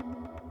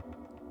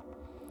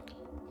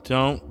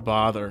 "Don't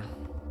bother,"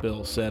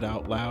 Bill said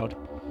out loud,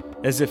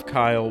 as if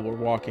Kyle were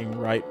walking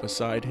right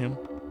beside him.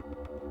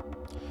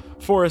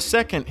 For a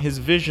second, his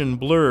vision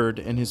blurred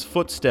and his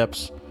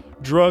footsteps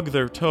drug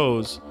their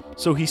toes,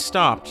 so he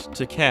stopped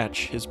to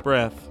catch his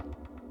breath.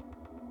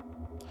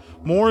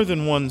 More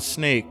than one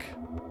snake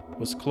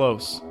was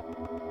close.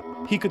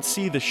 He could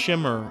see the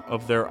shimmer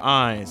of their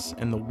eyes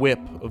and the whip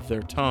of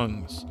their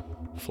tongues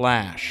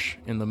flash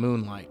in the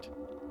moonlight.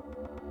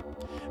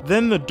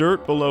 Then the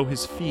dirt below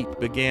his feet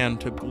began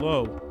to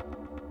glow.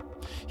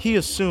 He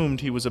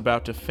assumed he was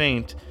about to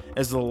faint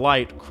as the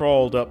light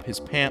crawled up his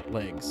pant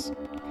legs,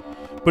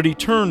 but he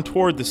turned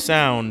toward the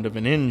sound of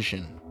an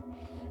engine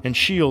and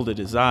shielded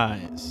his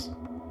eyes.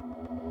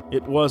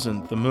 It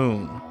wasn't the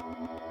moon.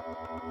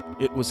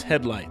 It was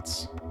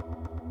headlights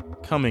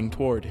coming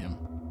toward him.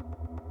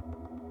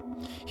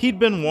 He'd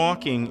been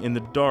walking in the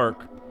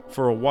dark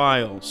for a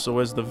while, so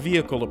as the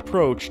vehicle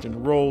approached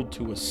and rolled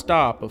to a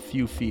stop a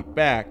few feet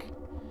back,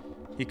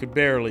 he could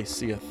barely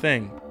see a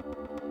thing.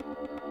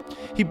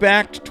 He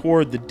backed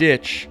toward the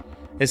ditch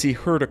as he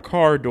heard a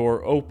car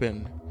door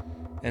open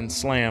and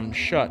slammed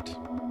shut.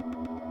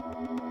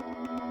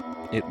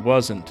 It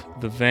wasn't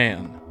the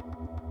van.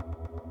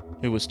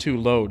 It was too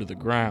low to the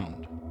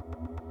ground.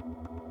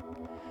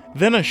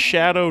 Then a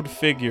shadowed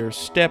figure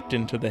stepped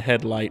into the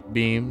headlight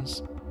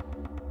beams,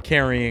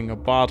 carrying a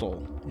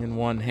bottle in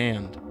one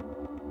hand.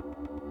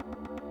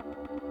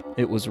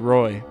 It was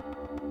Roy.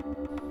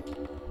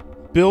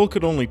 Bill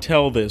could only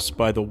tell this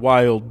by the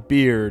wild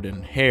beard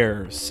and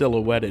hair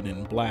silhouetted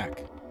in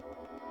black.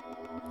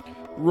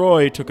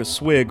 Roy took a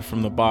swig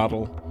from the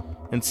bottle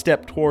and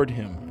stepped toward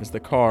him as the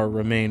car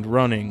remained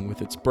running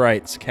with its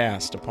brights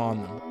cast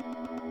upon them.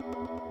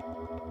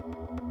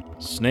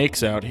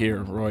 "Snakes out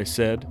here," Roy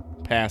said,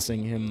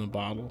 passing him the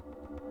bottle.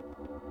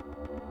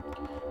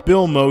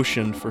 Bill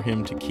motioned for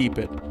him to keep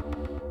it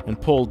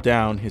and pulled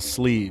down his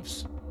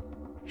sleeves,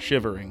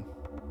 shivering.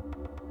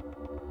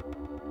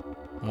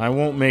 "I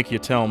won't make you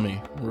tell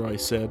me," Roy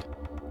said,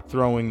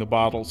 throwing the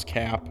bottle's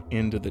cap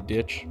into the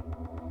ditch.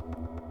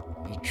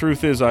 "The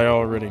truth is I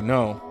already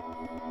know.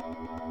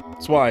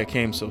 That's why I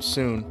came so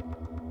soon.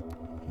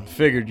 I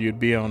figured you'd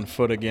be on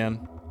foot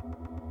again."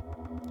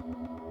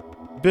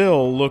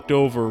 Bill looked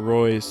over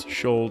Roy's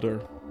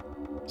shoulder,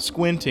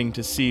 squinting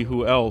to see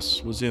who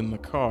else was in the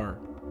car.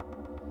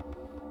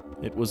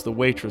 It was the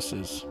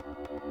waitresses.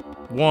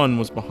 One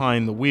was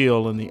behind the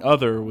wheel and the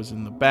other was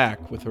in the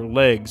back with her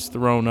legs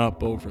thrown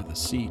up over the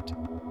seat.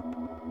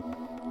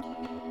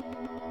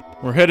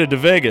 "We're headed to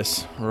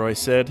Vegas," Roy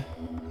said,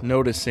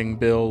 noticing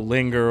Bill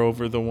linger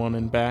over the one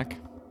in back.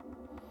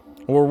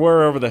 "Or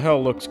wherever the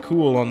hell looks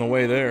cool on the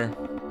way there."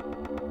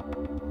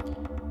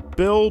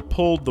 Bill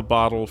pulled the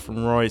bottle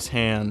from Roy's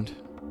hand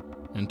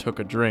and took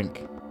a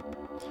drink,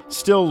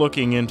 still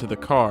looking into the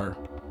car,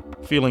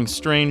 feeling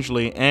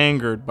strangely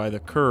angered by the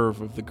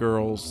curve of the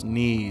girl's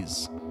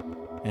knees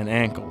and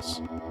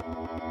ankles.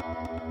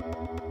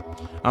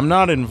 "I'm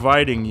not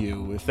inviting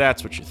you, if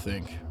that's what you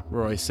think,"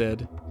 Roy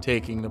said,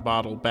 taking the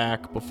bottle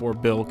back before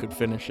Bill could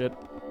finish it.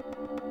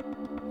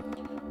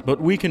 "But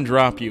we can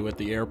drop you at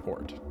the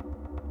airport."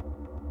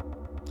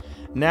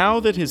 Now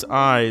that his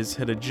eyes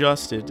had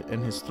adjusted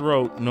and his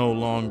throat no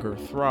longer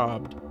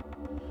throbbed,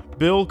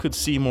 Bill could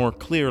see more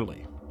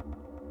clearly.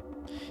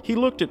 He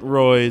looked at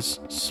Roy's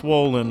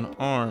swollen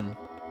arm.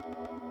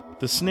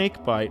 The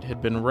snake bite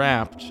had been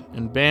wrapped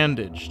and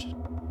bandaged,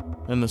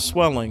 and the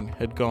swelling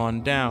had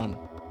gone down.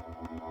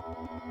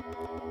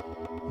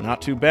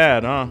 "Not too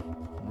bad, huh?"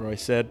 Roy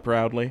said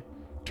proudly,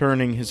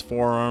 turning his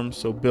forearm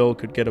so Bill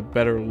could get a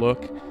better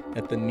look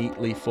at the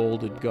neatly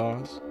folded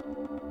gauze.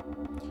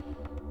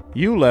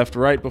 "You left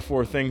right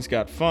before things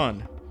got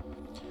fun.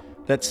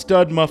 That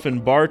stud muffin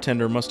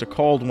bartender must have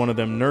called one of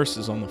them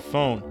nurses on the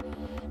phone.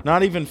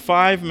 Not even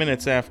 5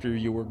 minutes after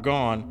you were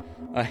gone,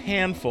 a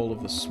handful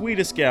of the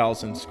sweetest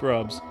gals in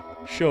Scrubs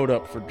showed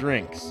up for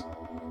drinks.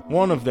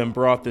 One of them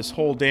brought this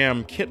whole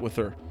damn kit with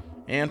her.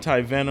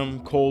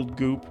 Anti-venom, cold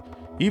goop,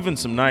 even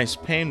some nice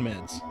pain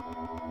meds.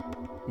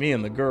 Me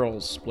and the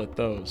girls split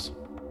those."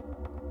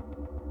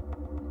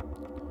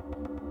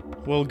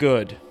 "Well,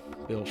 good,"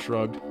 Bill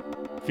shrugged,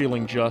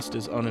 feeling just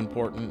as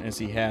unimportant as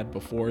he had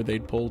before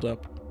they'd pulled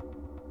up.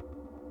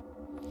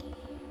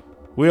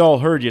 "We all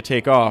heard you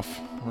take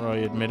off,"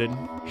 Roy admitted,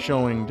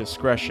 showing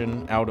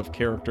discretion out of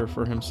character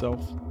for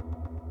himself.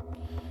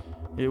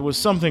 "It was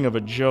something of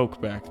a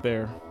joke back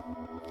there.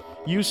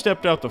 You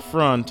stepped out the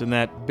front and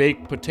that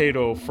baked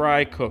potato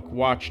fry cook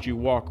watched you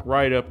walk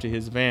right up to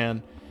his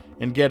van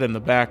and get in the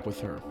back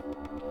with her.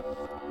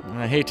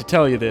 I hate to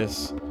tell you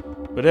this,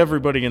 but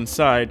everybody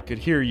inside could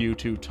hear you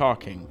two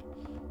talking.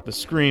 The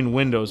screen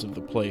windows of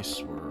the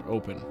place were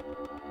open.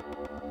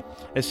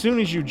 As soon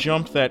as you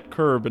jumped that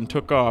curb and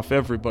took off,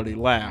 everybody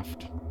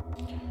laughed.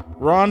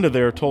 Rhonda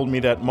there told me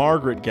that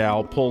Margaret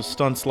gal pulls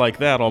stunts like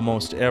that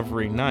almost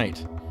every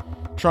night,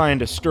 trying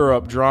to stir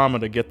up drama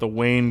to get the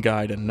Wayne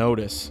guy to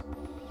notice.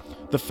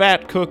 The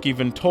fat cook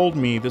even told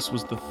me this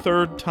was the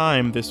 3rd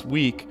time this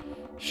week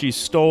she's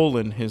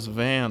stolen his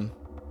van.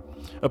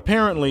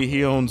 Apparently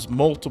he owns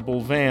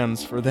multiple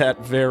vans for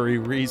that very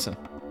reason."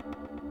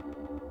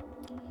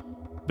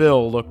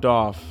 Bill looked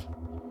off,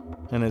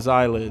 and his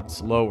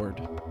eyelids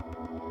lowered.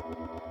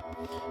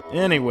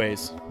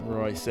 "Anyways,"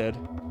 Roy said,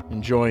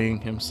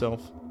 enjoying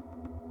himself.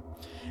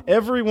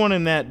 "Everyone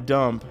in that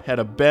dump had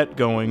a bet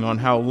going on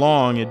how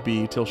long it'd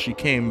be till she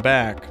came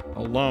back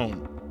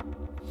alone.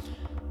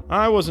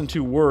 I wasn't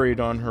too worried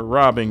on her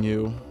robbing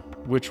you,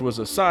 which was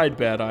a side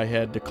bet I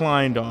had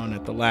declined on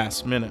at the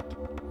last minute,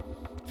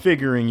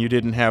 figuring you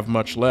didn't have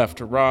much left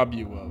to rob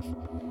you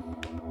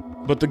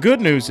of. But the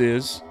good news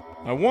is,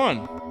 I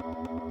won."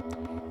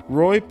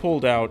 Roy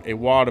pulled out a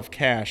wad of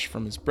cash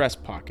from his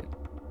breast pocket.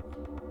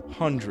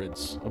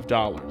 Hundreds of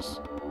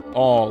dollars,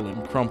 all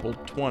in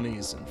crumpled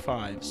 20s and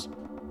 5s.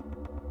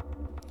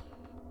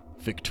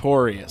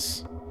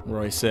 "Victorious,"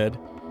 Roy said,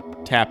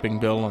 tapping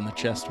Bill on the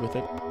chest with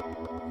it.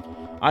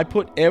 "I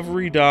put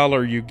every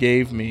dollar you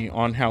gave me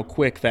on how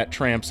quick that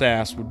tramp's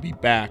ass would be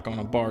back on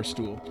a bar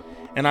stool,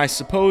 and I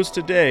suppose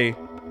today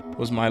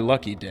was my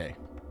lucky day.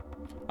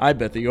 I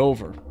bet the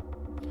over.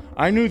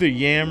 I knew the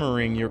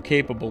yammering you're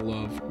capable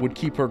of would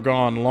keep her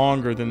gone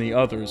longer than the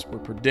others were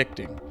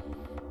predicting,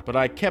 but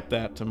I kept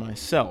that to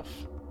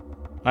myself.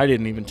 I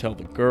didn't even tell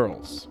the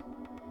girls.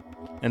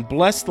 And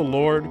bless the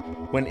Lord,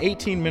 when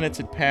 18 minutes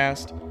had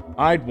passed,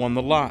 I'd won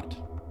the lot.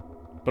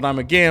 But I'm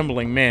a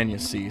gambling man, you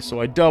see,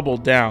 so I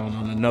doubled down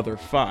on another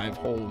 5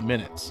 whole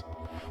minutes.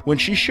 When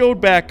she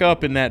showed back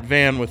up in that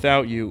van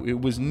without you,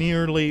 it was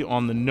nearly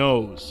on the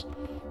nose,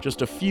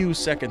 just a few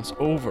seconds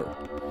over.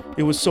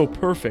 It was so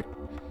perfect.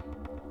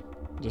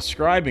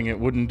 Describing it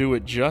wouldn't do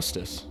it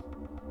justice."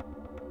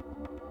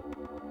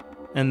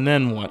 "And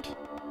then what?"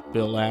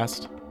 Bill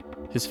asked,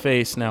 his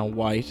face now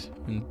white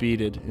and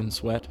beaded in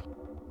sweat.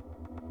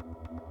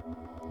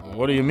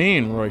 "What do you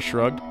mean?" Roy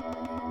shrugged,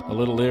 a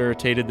little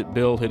irritated that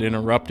Bill had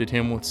interrupted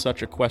him with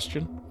such a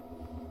question.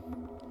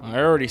 "I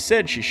already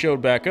said she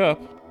showed back up."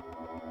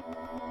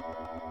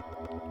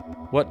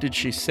 "What did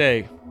she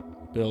say?"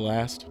 Bill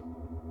asked.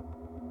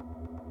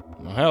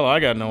 "Well, hell, I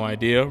got no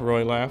idea,"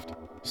 Roy laughed,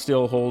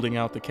 still holding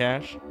out the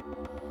cash.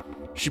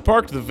 "She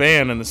parked the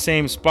van in the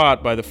same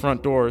spot by the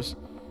front doors,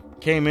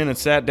 came in and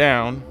sat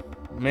down,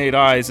 made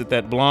eyes at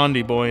that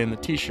blondie boy in the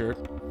t-shirt.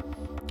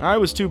 I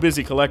was too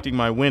busy collecting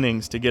my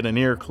winnings to get an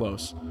ear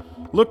close.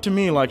 Looked to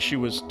me like she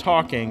was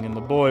talking and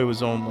the boy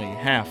was only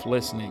half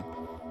listening,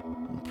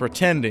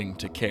 pretending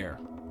to care."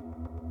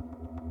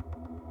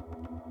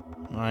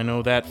 "I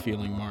know that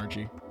feeling,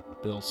 Margie,"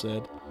 Bill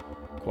said,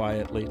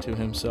 quietly to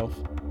himself.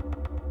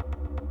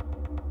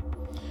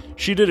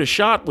 "She did a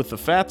shot with the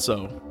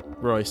fatso,"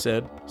 Roy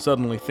said,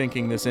 suddenly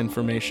thinking this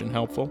information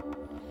helpful.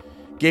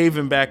 "Gave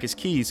him back his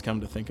keys, come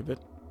to think of it.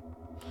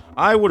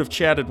 I would have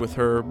chatted with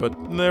her, but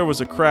there was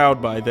a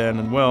crowd by then,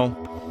 and well,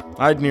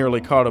 I'd nearly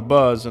caught a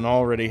buzz and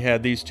already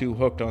had these two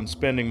hooked on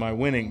spending my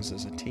winnings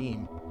as a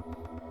team.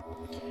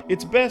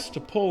 It's best to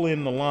pull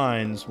in the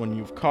lines when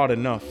you've caught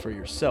enough for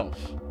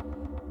yourself.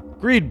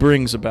 Greed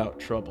brings about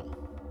trouble.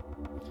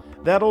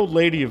 That old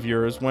lady of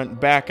yours went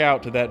back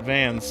out to that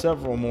van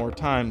several more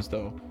times,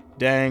 though,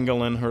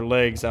 dangling her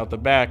legs out the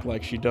back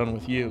like she done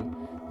with you,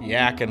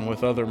 yakking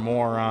with other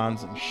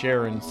morons and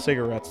sharing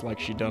cigarettes like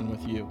she done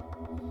with you.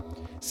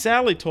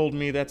 Sally told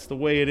me that's the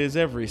way it is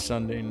every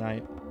Sunday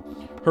night.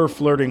 Her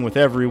flirting with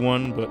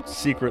everyone, but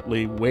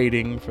secretly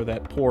waiting for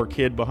that poor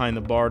kid behind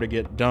the bar to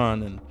get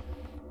done and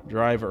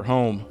drive her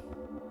home.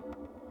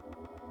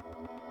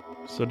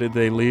 So did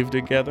they leave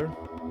together?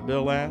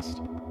 Bill asked.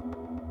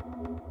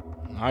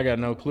 I got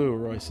no clue,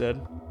 Roy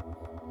said.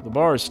 The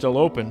bar is still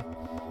open.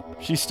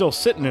 She's still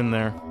sitting in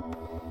there.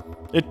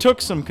 It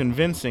took some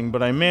convincing,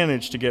 but I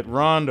managed to get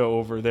Rhonda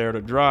over there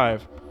to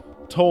drive.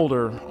 Told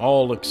her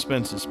all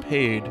expenses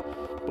paid,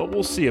 but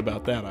we'll see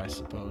about that, I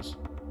suppose.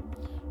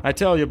 I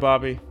tell you,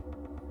 Bobby,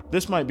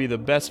 this might be the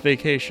best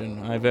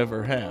vacation I've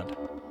ever had.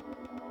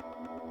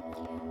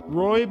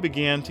 Roy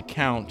began to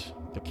count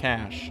the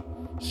cash,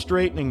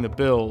 straightening the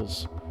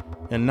bills,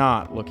 and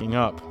not looking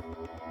up.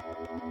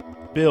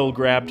 Bill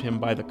grabbed him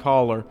by the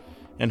collar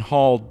and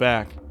hauled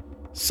back,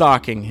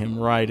 socking him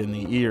right in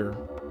the ear.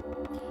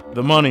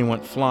 The money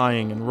went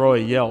flying and Roy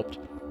yelped,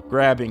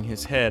 grabbing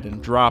his head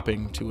and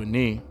dropping to a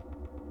knee.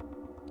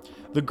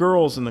 The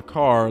girls in the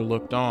car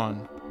looked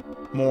on,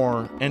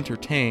 more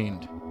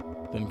entertained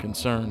than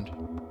concerned.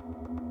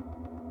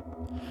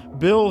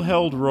 Bill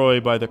held Roy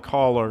by the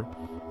collar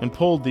and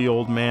pulled the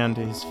old man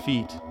to his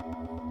feet,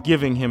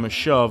 giving him a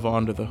shove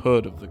onto the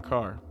hood of the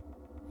car.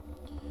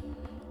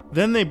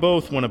 Then they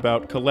both went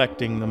about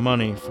collecting the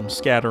money from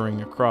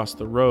scattering across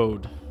the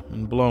road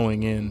and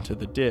blowing into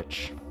the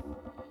ditch.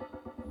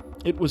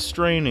 It was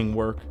straining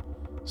work,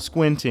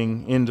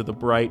 squinting into the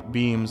bright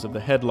beams of the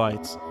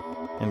headlights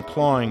and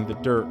clawing the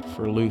dirt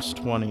for loose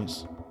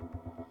 20s.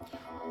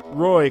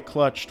 Roy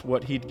clutched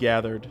what he'd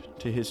gathered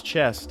to his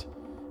chest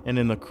and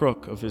in the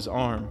crook of his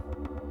arm,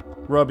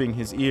 rubbing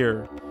his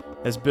ear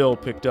as Bill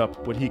picked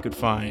up what he could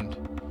find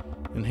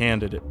and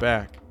handed it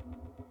back.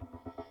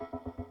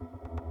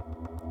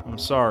 I'm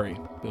sorry,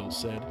 Bill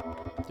said,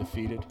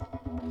 defeated.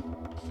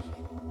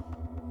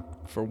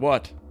 For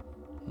what?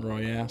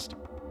 Roy asked.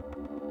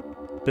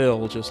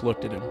 Bill just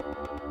looked at him.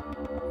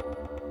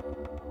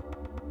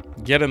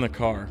 Get in the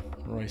car,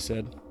 Roy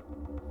said.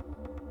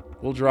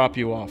 We'll drop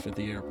you off at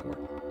the airport.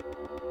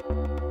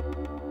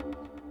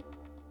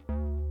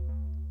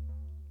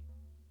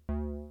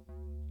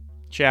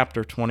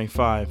 Chapter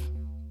 25.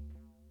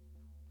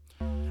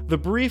 The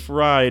brief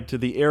ride to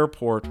the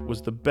airport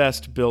was the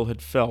best Bill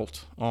had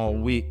felt all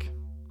week.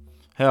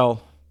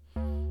 Hell,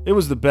 it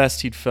was the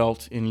best he'd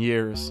felt in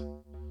years,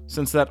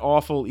 since that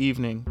awful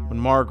evening when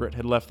Margaret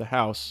had left the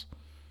house,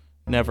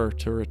 never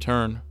to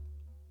return.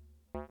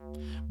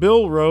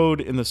 Bill rode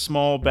in the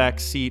small back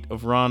seat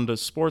of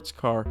Rhonda's sports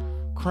car,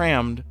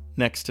 crammed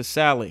next to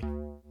Sally.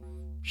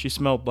 She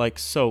smelled like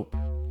soap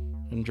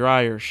and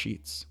dryer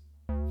sheets.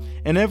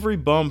 And every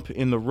bump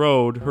in the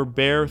road, her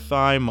bare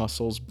thigh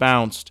muscles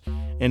bounced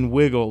and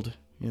wiggled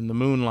in the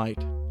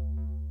moonlight.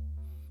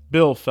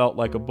 Bill felt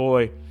like a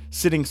boy,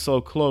 sitting so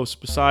close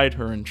beside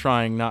her and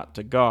trying not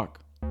to gawk.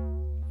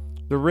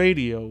 The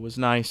radio was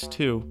nice,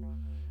 too,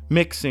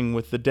 mixing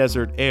with the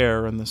desert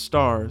air and the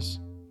stars.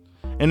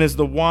 And as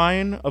the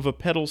whine of a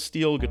pedal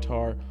steel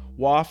guitar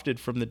wafted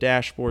from the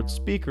dashboard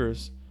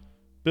speakers,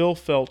 Bill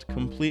felt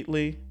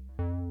completely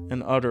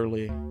and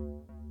utterly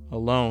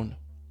alone.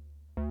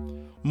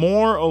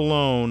 More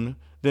alone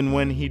than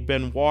when he'd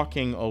been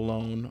walking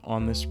alone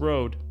on this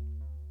road.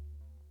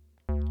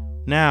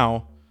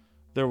 Now,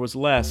 there was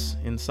less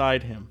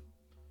inside him,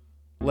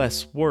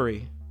 less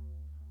worry,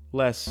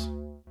 less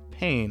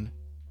pain.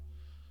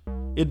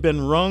 It'd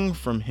been wrung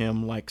from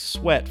him like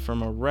sweat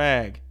from a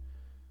rag.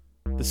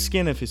 The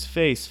skin of his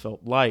face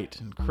felt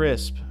light and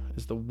crisp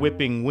as the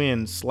whipping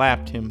wind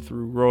slapped him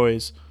through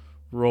Roy's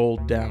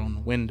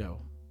rolled-down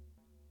window.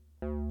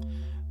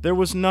 There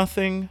was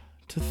nothing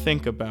to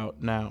think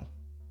about now.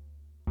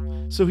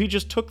 So he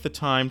just took the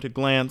time to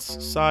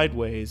glance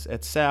sideways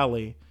at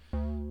Sally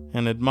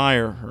and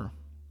admire her.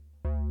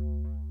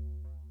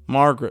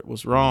 Margaret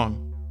was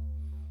wrong.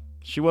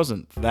 She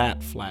wasn't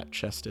that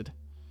flat-chested,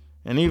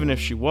 and even if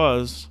she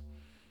was,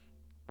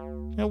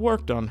 it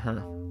worked on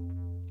her.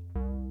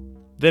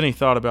 Then he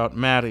thought about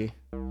Maddie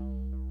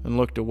and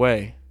looked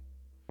away,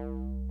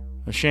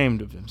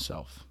 ashamed of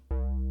himself.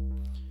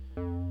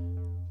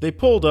 They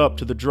pulled up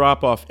to the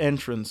drop-off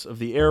entrance of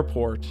the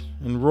airport,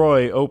 and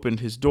Roy opened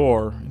his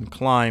door and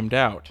climbed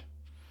out,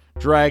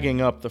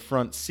 dragging up the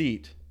front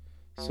seat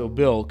so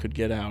Bill could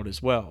get out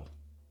as well.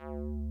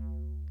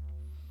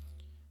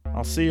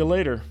 I'll see you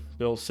later,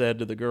 Bill said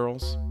to the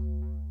girls.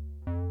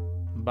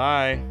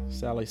 Bye,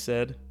 Sally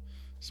said,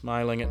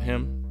 smiling at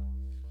him.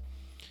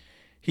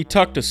 He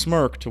tucked a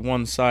smirk to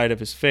one side of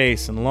his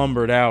face and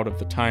lumbered out of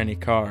the tiny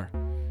car,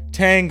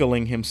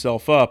 tangling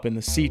himself up in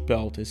the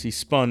seatbelt as he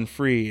spun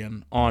free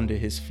and onto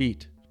his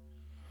feet.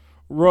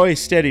 Roy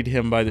steadied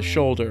him by the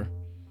shoulder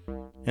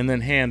and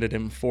then handed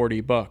him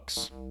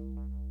 $40.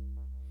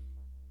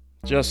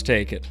 Just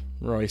take it,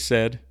 Roy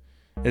said,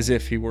 as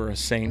if he were a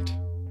saint.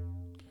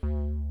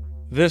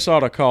 This ought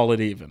to call it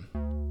even.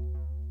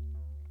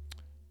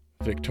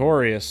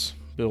 Victorious,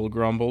 Bill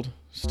grumbled,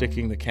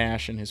 sticking the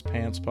cash in his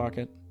pants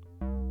pocket.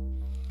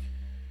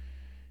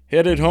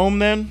 Headed home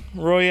then?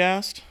 Roy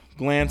asked,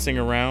 glancing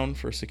around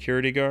for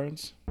security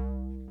guards.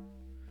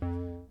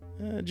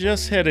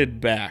 Just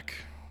headed back,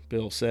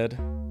 Bill said.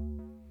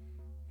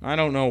 I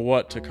don't know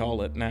what to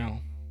call it now.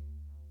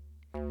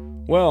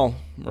 Well,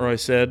 Roy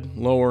said,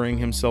 lowering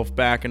himself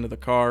back into the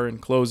car and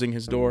closing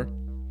his door.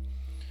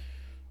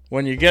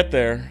 When you get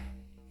there,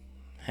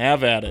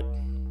 have at it.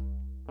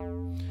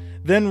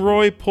 Then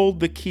Roy pulled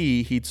the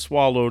key he'd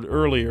swallowed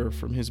earlier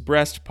from his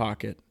breast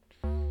pocket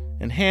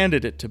and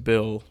handed it to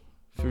Bill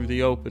through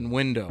the open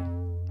window.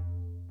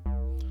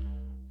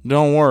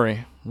 Don't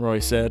worry, Roy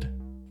said.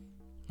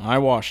 I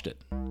washed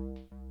it.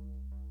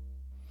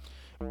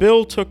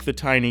 Bill took the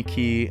tiny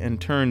key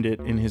and turned it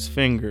in his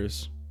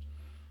fingers.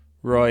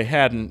 Roy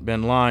hadn't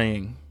been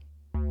lying.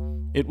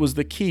 It was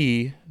the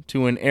key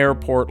to an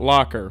airport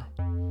locker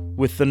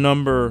with the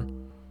number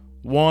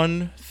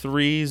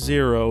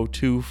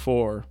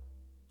 13024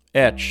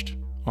 etched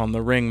on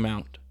the ring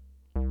mount.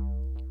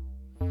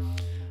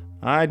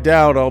 I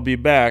doubt I'll be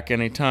back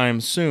any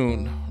time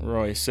soon,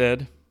 Roy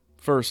said,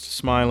 first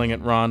smiling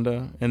at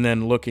Rhonda and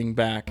then looking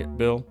back at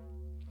Bill.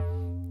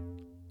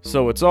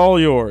 So it's all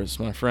yours,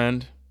 my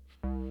friend.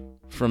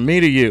 From me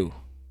to you.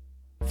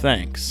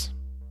 Thanks.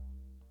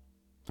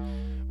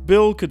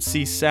 Bill could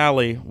see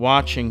Sally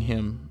watching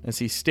him as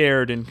he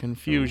stared in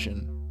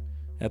confusion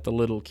at the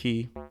little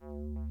key.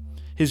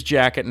 His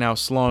jacket now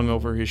slung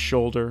over his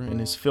shoulder and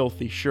his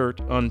filthy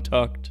shirt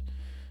untucked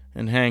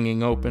and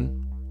hanging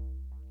open.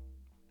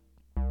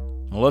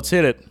 Well, let's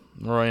hit it,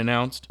 Roy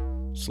announced,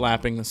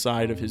 slapping the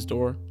side of his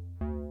door.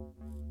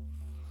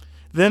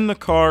 Then the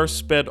car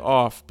sped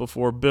off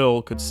before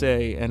Bill could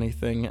say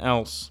anything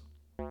else.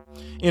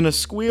 In a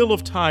squeal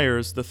of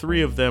tires, the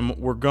three of them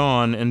were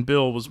gone and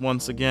Bill was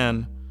once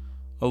again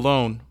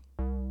alone.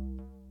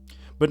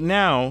 But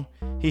now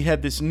he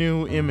had this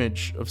new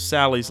image of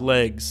Sally's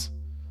legs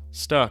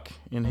stuck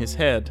in his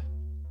head.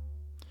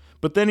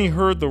 But then he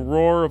heard the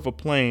roar of a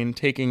plane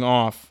taking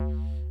off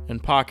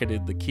and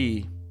pocketed the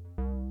key,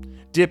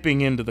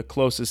 dipping into the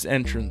closest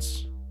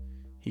entrance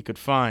he could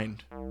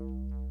find.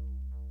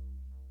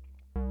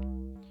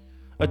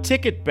 A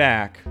ticket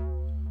back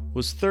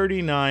was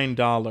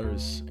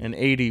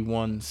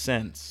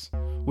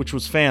 $39.81, which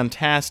was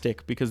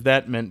fantastic because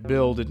that meant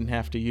Bill didn't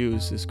have to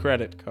use his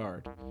credit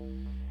card.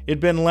 It'd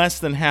been less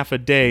than half a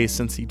day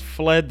since he'd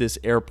fled this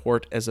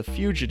airport as a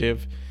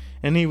fugitive,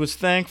 and he was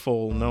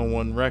thankful no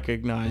one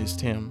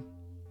recognized him.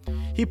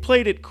 He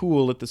played it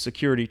cool at the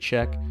security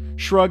check,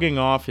 shrugging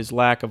off his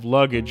lack of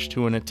luggage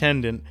to an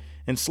attendant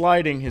and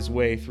sliding his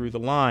way through the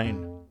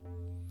line.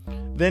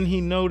 Then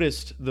he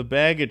noticed the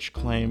baggage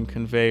claim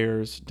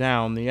conveyors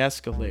down the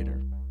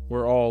escalator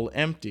were all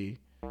empty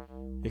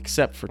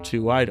except for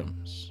 2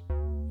 items: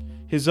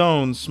 his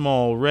own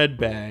small red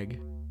bag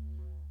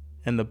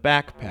and the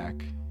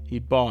backpack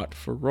he'd bought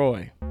for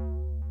Roy.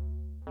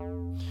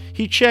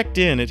 He checked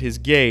in at his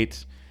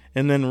gate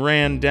and then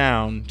ran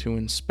down to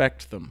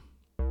inspect them.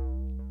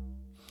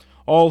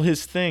 All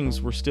his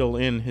things were still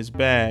in his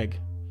bag,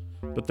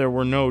 but there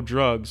were no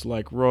drugs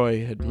like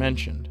Roy had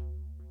mentioned.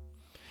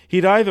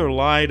 He'd either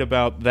lied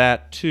about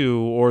that too,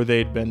 or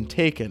they'd been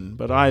taken,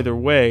 but either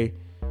way,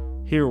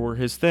 here were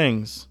his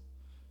things,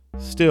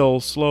 still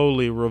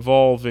slowly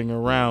revolving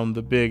around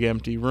the big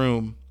empty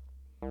room,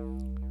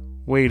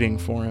 waiting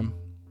for him.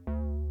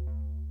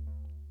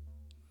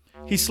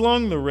 He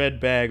slung the red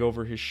bag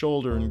over his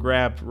shoulder and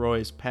grabbed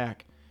Roy's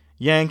pack,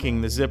 yanking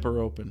the zipper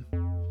open.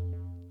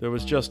 There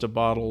was just a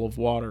bottle of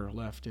water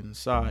left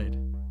inside.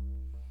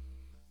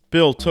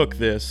 Bill took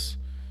this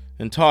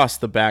and tossed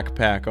the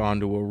backpack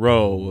onto a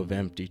row of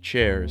empty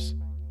chairs.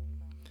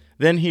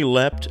 Then he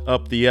leapt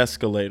up the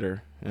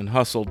escalator and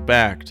hustled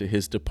back to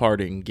his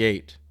departing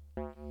gate,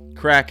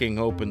 cracking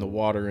open the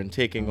water and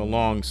taking a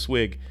long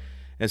swig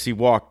as he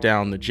walked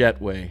down the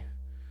jetway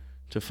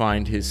to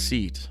find his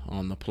seat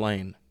on the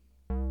plane.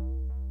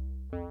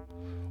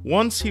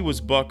 Once he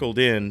was buckled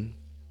in,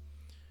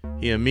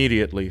 he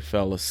immediately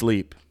fell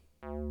asleep.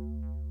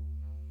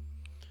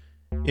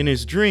 In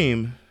his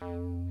dream,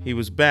 he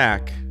was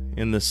back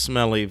in the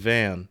smelly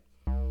van,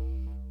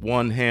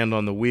 one hand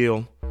on the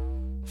wheel,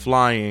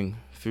 flying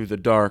through the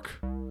dark,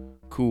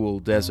 cool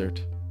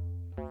desert.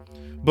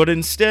 But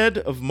instead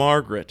of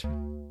Margaret,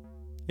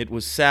 it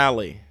was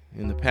Sally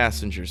in the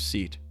passenger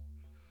seat,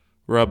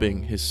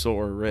 rubbing his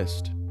sore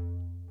wrist.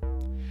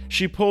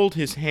 She pulled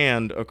his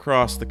hand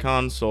across the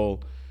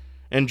console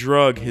and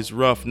drug his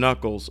rough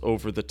knuckles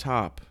over the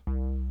top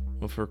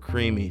of her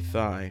creamy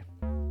thigh.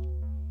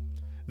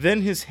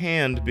 Then his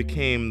hand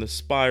became the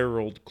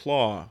spiraled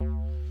claw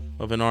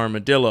of an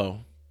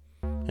armadillo,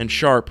 and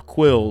sharp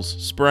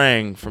quills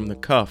sprang from the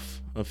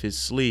cuff of his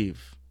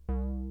sleeve.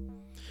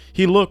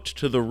 He looked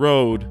to the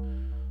road,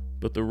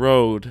 but the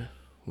road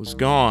was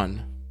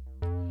gone,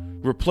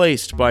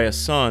 replaced by a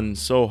sun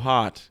so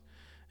hot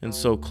and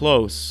so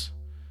close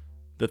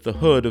that the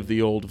hood of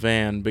the old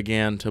van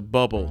began to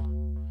bubble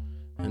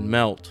and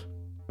melt.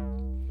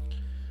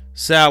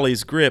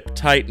 Sally's grip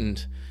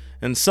tightened,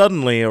 and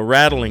suddenly a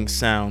rattling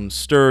sound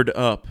stirred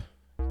up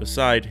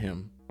beside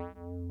him.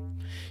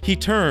 He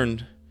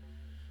turned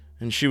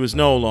and she was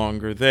no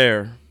longer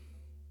there.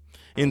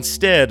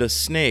 Instead, a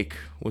snake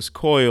was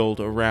coiled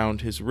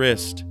around his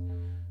wrist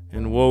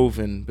and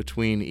woven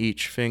between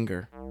each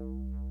finger,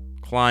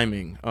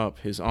 climbing up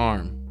his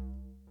arm.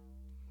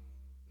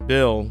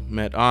 Bill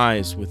met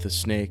eyes with the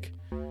snake,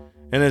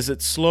 and as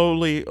it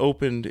slowly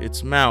opened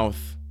its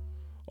mouth,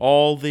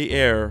 all the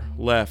air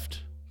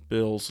left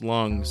Bill's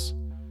lungs,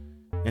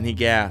 and he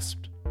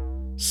gasped,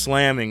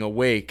 slamming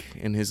awake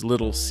in his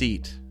little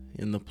seat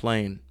in the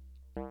plane.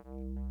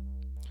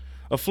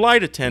 A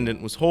flight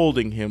attendant was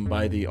holding him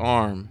by the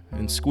arm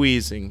and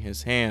squeezing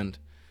his hand,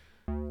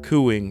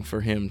 cooing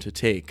for him to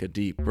take a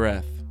deep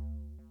breath.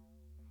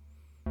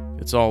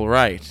 "It's all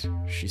right,"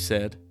 she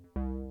said,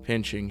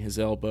 pinching his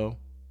elbow.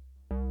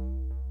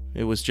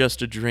 "It was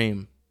just a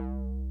dream."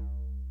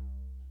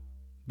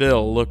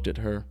 Bill looked at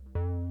her,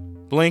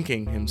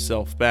 blinking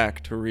himself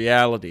back to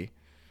reality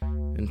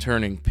and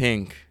turning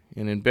pink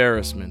in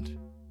embarrassment.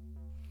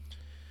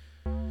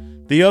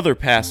 The other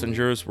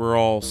passengers were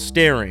all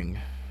staring,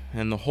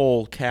 and the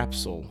whole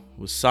capsule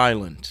was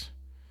silent,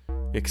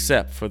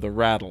 except for the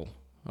rattle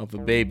of a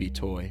baby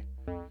toy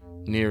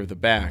near the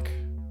back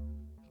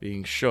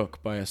being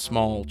shook by a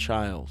small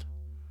child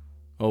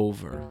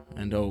over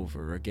and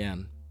over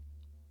again.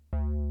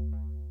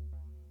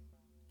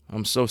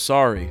 "I'm so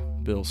sorry,"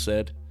 Bill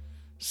said,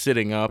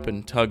 sitting up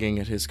and tugging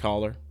at his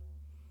collar.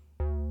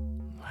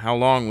 "How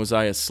long was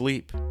I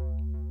asleep?"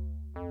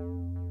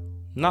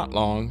 "Not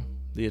long,"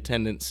 the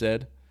attendant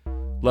said,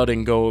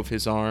 letting go of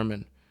his arm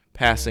and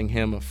passing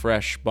him a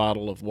fresh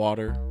bottle of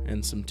water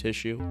and some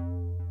tissue.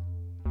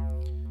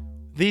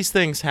 "These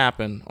things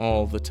happen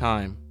all the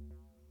time.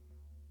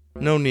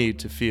 No need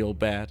to feel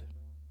bad."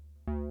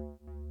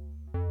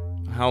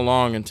 "How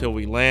long until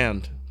we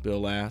land?"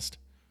 Bill asked,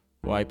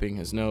 wiping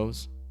his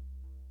nose.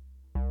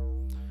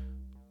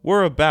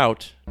 "We're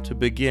about to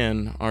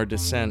begin our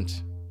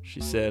descent,"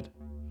 she said.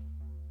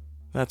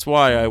 "That's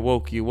why I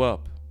woke you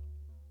up."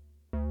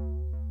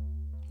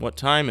 "What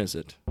time is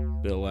it?"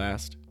 Bill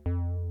asked.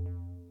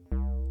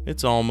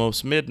 "It's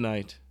almost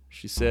midnight,"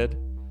 she said,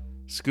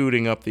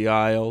 scooting up the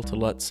aisle to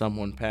let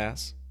someone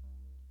pass.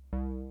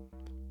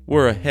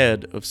 "We're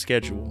ahead of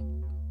schedule."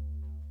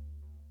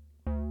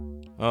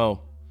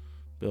 "Oh,"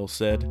 Bill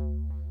said,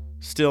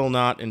 still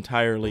not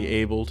entirely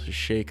able to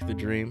shake the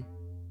dream.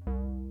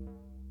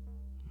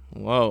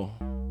 "Whoa.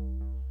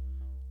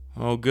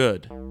 Oh,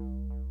 good."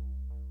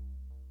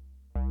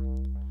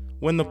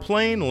 When the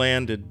plane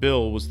landed,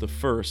 Bill was the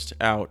first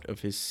out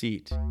of his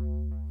seat.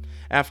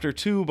 After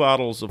 2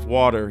 bottles of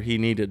water, he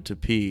needed to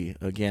pee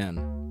again.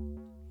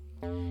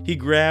 He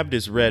grabbed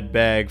his red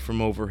bag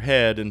from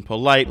overhead and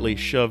politely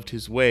shoved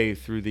his way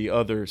through the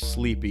other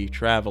sleepy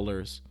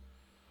travelers,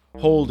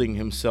 holding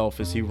himself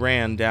as he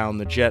ran down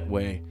the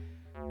jetway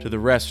to the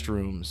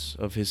restrooms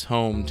of his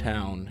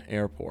hometown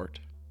airport.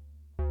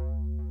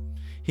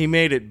 He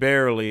made it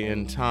barely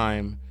in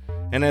time,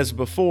 and as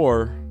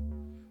before,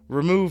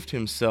 removed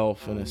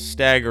himself in a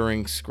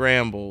staggering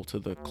scramble to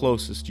the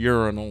closest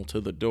urinal to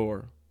the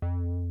door.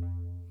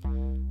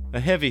 A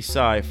heavy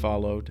sigh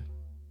followed,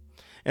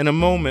 and a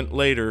moment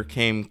later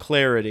came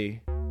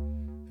clarity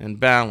and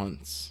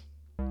balance.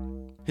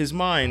 His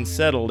mind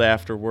settled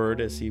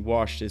afterward as he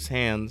washed his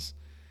hands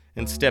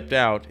and stepped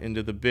out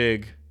into the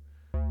big,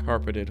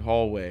 carpeted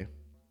hallway.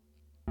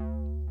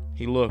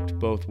 He looked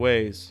both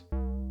ways,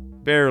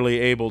 barely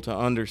able to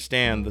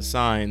understand the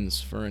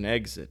signs for an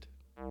exit.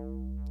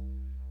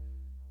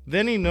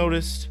 Then he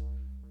noticed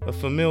a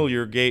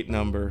familiar gate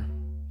number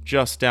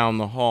just down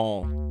the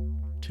hall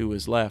to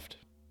his left.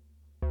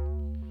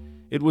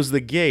 It was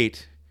the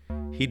gate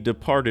he'd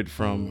departed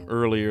from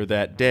earlier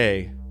that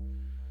day,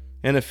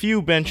 and a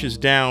few benches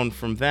down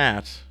from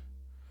that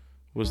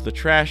was the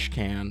trash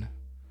can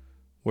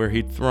where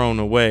he'd thrown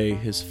away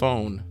his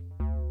phone.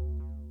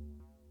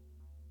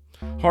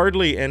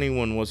 Hardly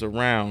anyone was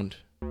around,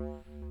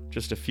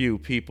 just a few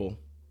people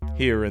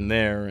here and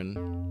there,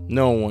 and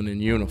no one in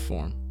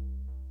uniform.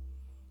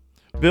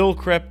 Bill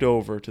crept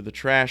over to the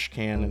trash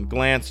can and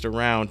glanced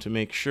around to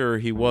make sure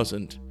he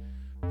wasn't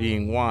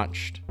being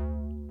watched.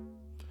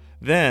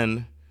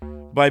 Then,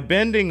 by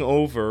bending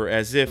over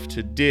as if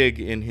to dig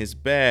in his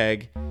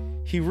bag,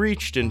 he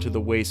reached into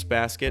the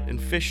wastebasket and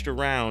fished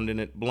around in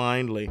it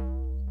blindly.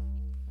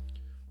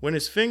 When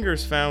his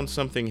fingers found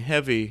something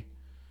heavy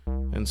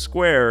and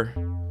square,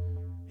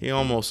 he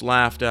almost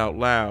laughed out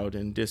loud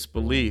in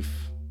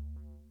disbelief,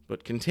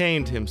 but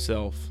contained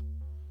himself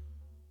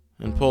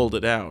and pulled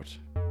it out.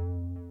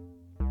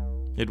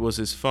 It was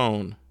his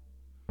phone,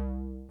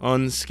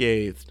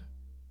 unscathed,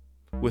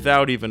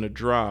 without even a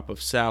drop of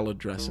salad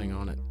dressing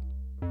on it.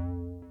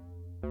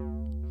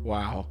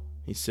 "Wow,"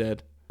 he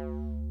said,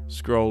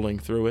 scrolling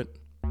through it.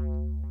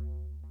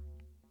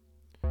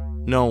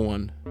 No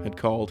one had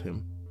called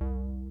him.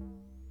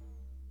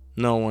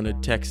 No one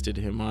had texted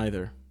him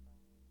either.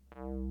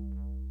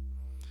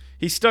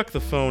 He stuck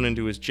the phone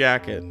into his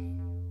jacket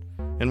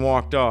and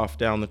walked off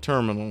down the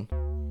terminal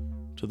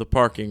to the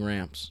parking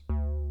ramps.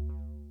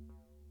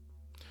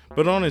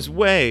 But on his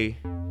way,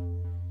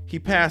 he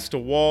passed a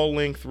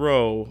wall-length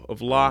row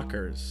of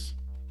lockers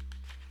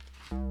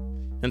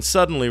and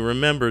suddenly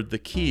remembered the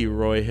key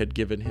Roy had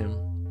given him.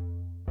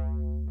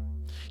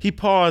 He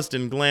paused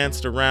and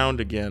glanced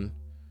around again,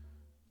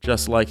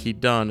 just like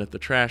he'd done at the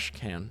trash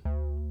can.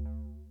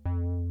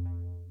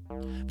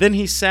 Then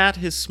he sat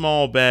his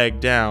small bag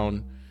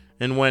down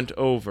and went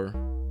over,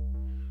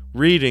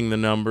 reading the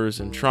numbers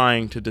and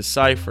trying to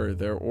decipher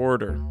their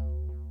order.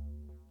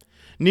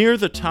 Near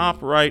the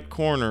top right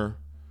corner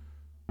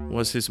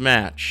was his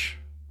match,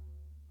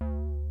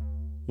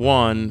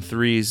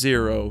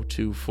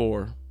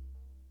 13024.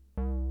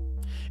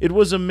 It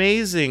was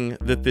amazing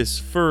that this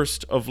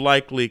first of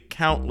likely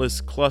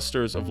countless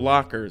clusters of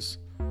lockers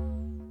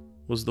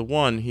was the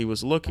one he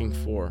was looking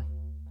for.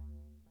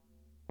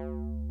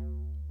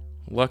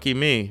 "Lucky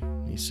me,"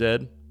 he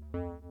said,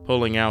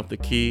 pulling out the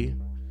key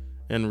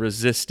and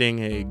resisting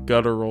a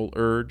guttural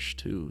urge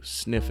to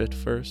sniff it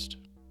first.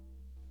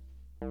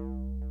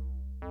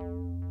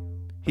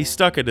 He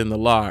stuck it in the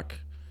lock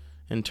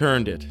and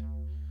turned it,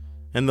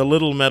 and the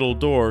little metal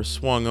door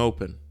swung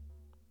open.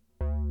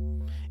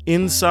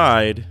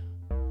 Inside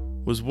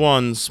was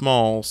one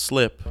small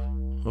slip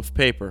of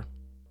paper.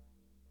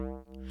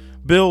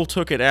 Bill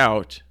took it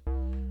out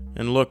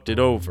and looked it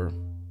over.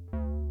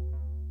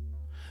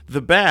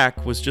 The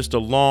back was just a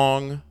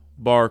long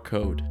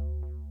barcode,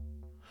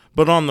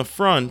 but on the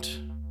front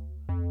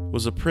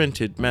was a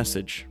printed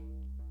message.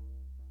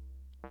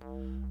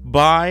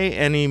 Buy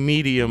any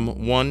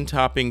medium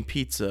one-topping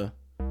pizza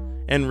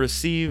and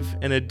receive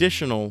an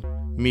additional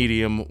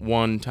medium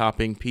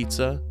one-topping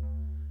pizza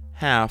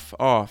half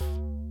off.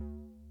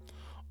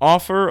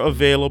 Offer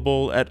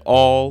available at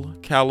all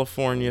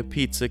California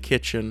Pizza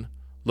Kitchen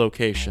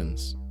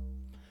locations.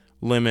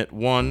 Limit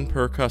 1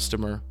 per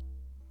customer.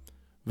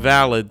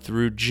 Valid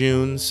through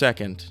June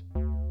 2nd,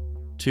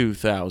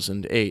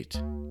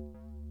 2008.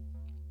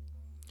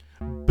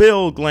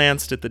 Bill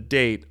glanced at the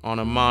date on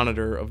a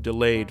monitor of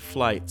delayed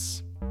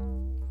flights.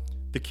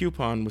 The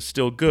coupon was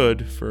still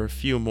good for a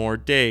few more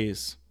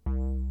days.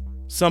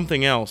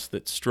 Something else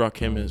that struck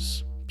him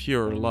as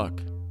pure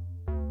luck.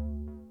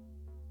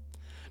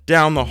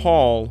 Down the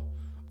hall,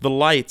 the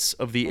lights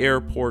of the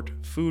airport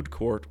food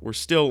court were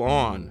still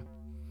on,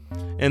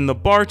 and the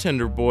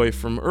bartender boy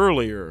from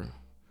earlier,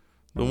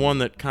 the one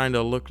that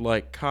kinda looked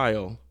like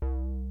Kyle,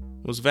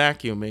 was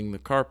vacuuming the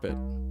carpet.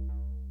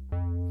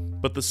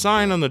 But the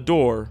sign on the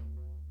door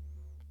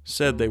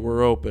said they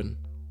were open.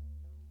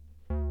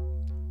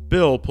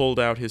 Bill pulled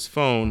out his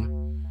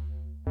phone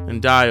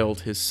and dialed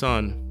his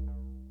son.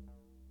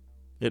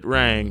 It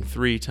rang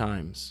 3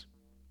 times.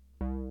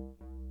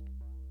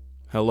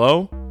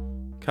 "Hello?"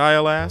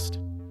 Kyle asked,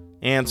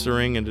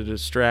 answering in a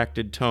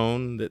distracted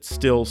tone that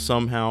still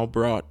somehow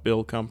brought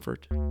Bill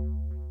comfort.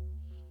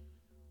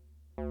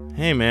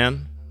 "Hey,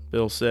 man,"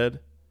 Bill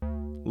said,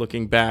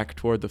 looking back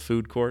toward the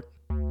food court.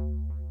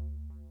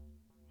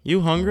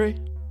 "You hungry?"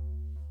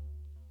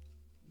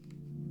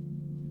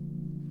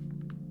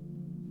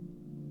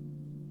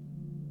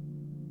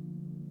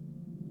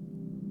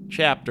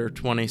 Chapter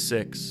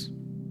 26.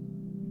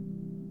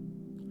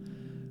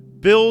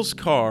 Bill's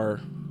car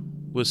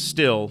was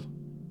still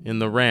in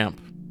the ramp,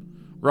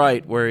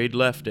 right where he'd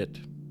left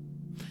it,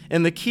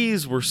 and the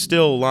keys were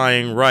still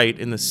lying right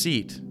in the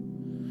seat.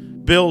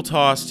 Bill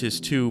tossed his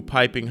 2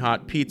 piping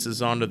hot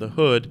pizzas onto the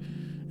hood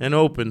and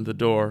opened the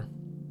door.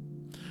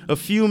 A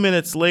few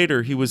minutes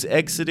later, he was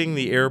exiting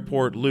the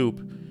airport loop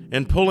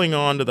and pulling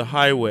onto the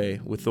highway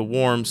with the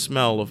warm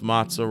smell of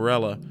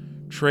mozzarella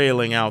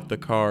trailing out the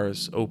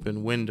car's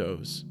open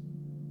windows.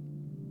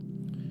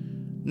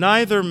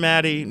 Neither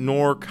Maddie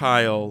nor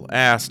Kyle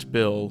asked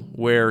Bill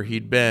where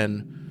he'd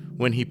been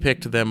when he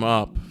picked them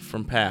up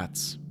from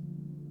Pat's.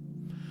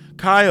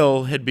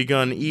 Kyle had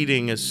begun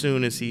eating as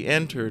soon as he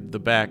entered the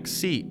back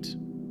seat,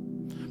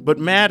 but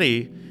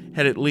Maddie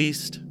had at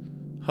least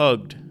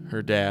hugged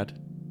her dad,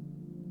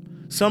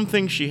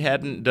 something she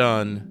hadn't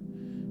done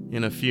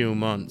in a few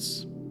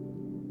months.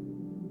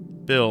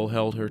 Bill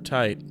held her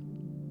tight,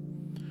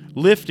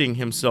 lifting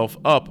himself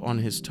up on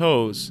his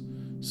toes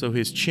so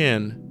his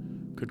chin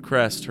could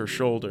crest her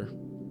shoulder.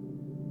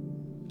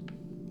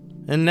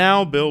 And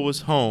now Bill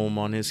was home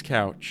on his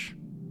couch,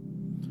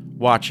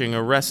 watching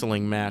a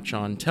wrestling match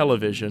on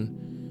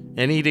television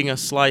and eating a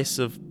slice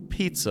of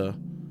pizza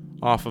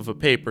off of a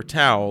paper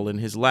towel in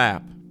his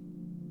lap.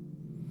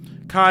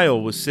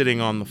 Kyle was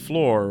sitting on the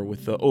floor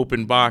with the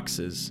open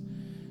boxes,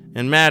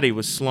 and Maddie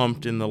was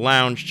slumped in the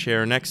lounge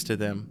chair next to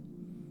them,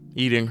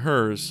 eating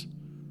hers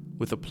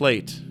with a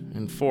plate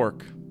and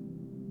fork.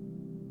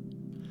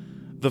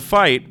 The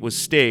fight was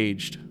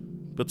staged,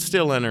 but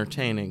still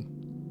entertaining.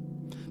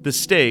 The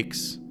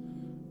stakes,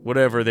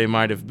 whatever they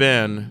might have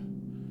been,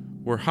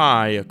 were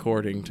high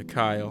according to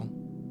Kyle.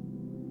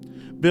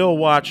 Bill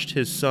watched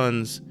his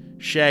son's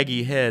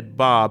shaggy head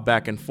bob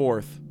back and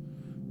forth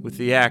with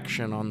the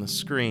action on the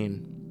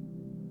screen.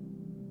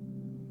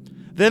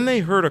 Then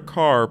they heard a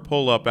car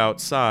pull up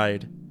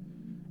outside,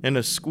 and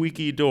a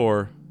squeaky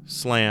door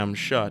slam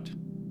shut.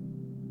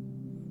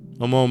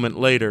 A moment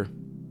later,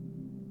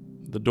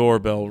 the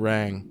doorbell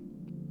rang.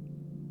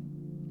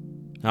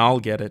 "I'll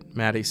get it,"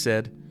 Maddie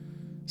said,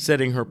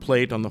 setting her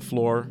plate on the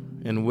floor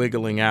and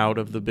wiggling out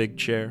of the big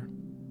chair.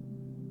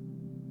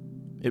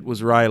 It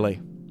was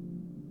Riley.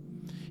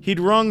 He'd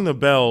rung the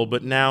bell,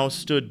 but now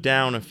stood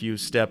down a few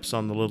steps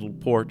on the little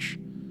porch,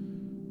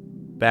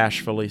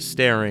 bashfully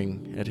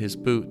staring at his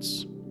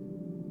boots.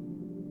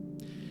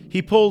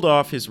 He pulled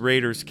off his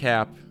Raiders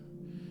cap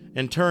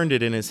and turned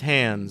it in his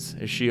hands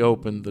as she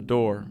opened the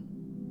door.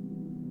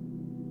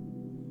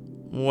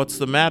 "What's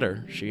the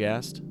matter?" she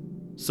asked,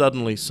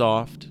 suddenly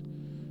soft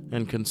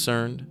and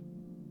concerned.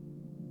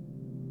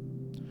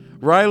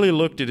 Riley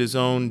looked at his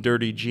own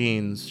dirty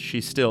jeans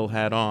she still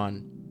had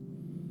on,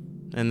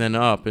 and then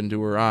up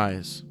into her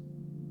eyes.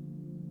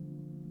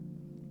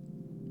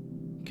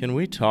 "Can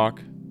we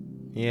talk?"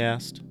 he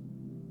asked.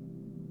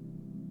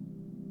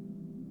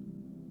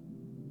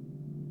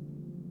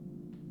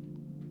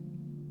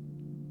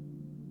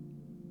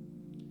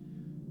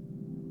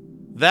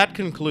 That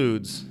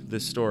concludes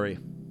this story.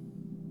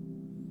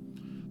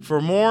 For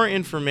more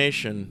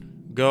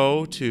information,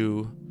 go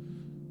to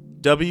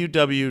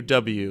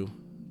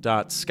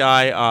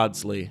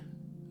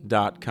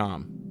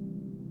www.skyaudsley.com.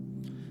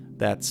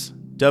 That's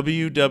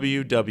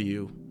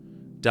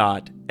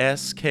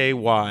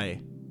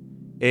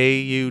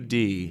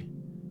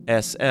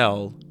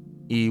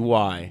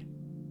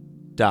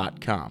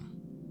www.skyaudsley.com.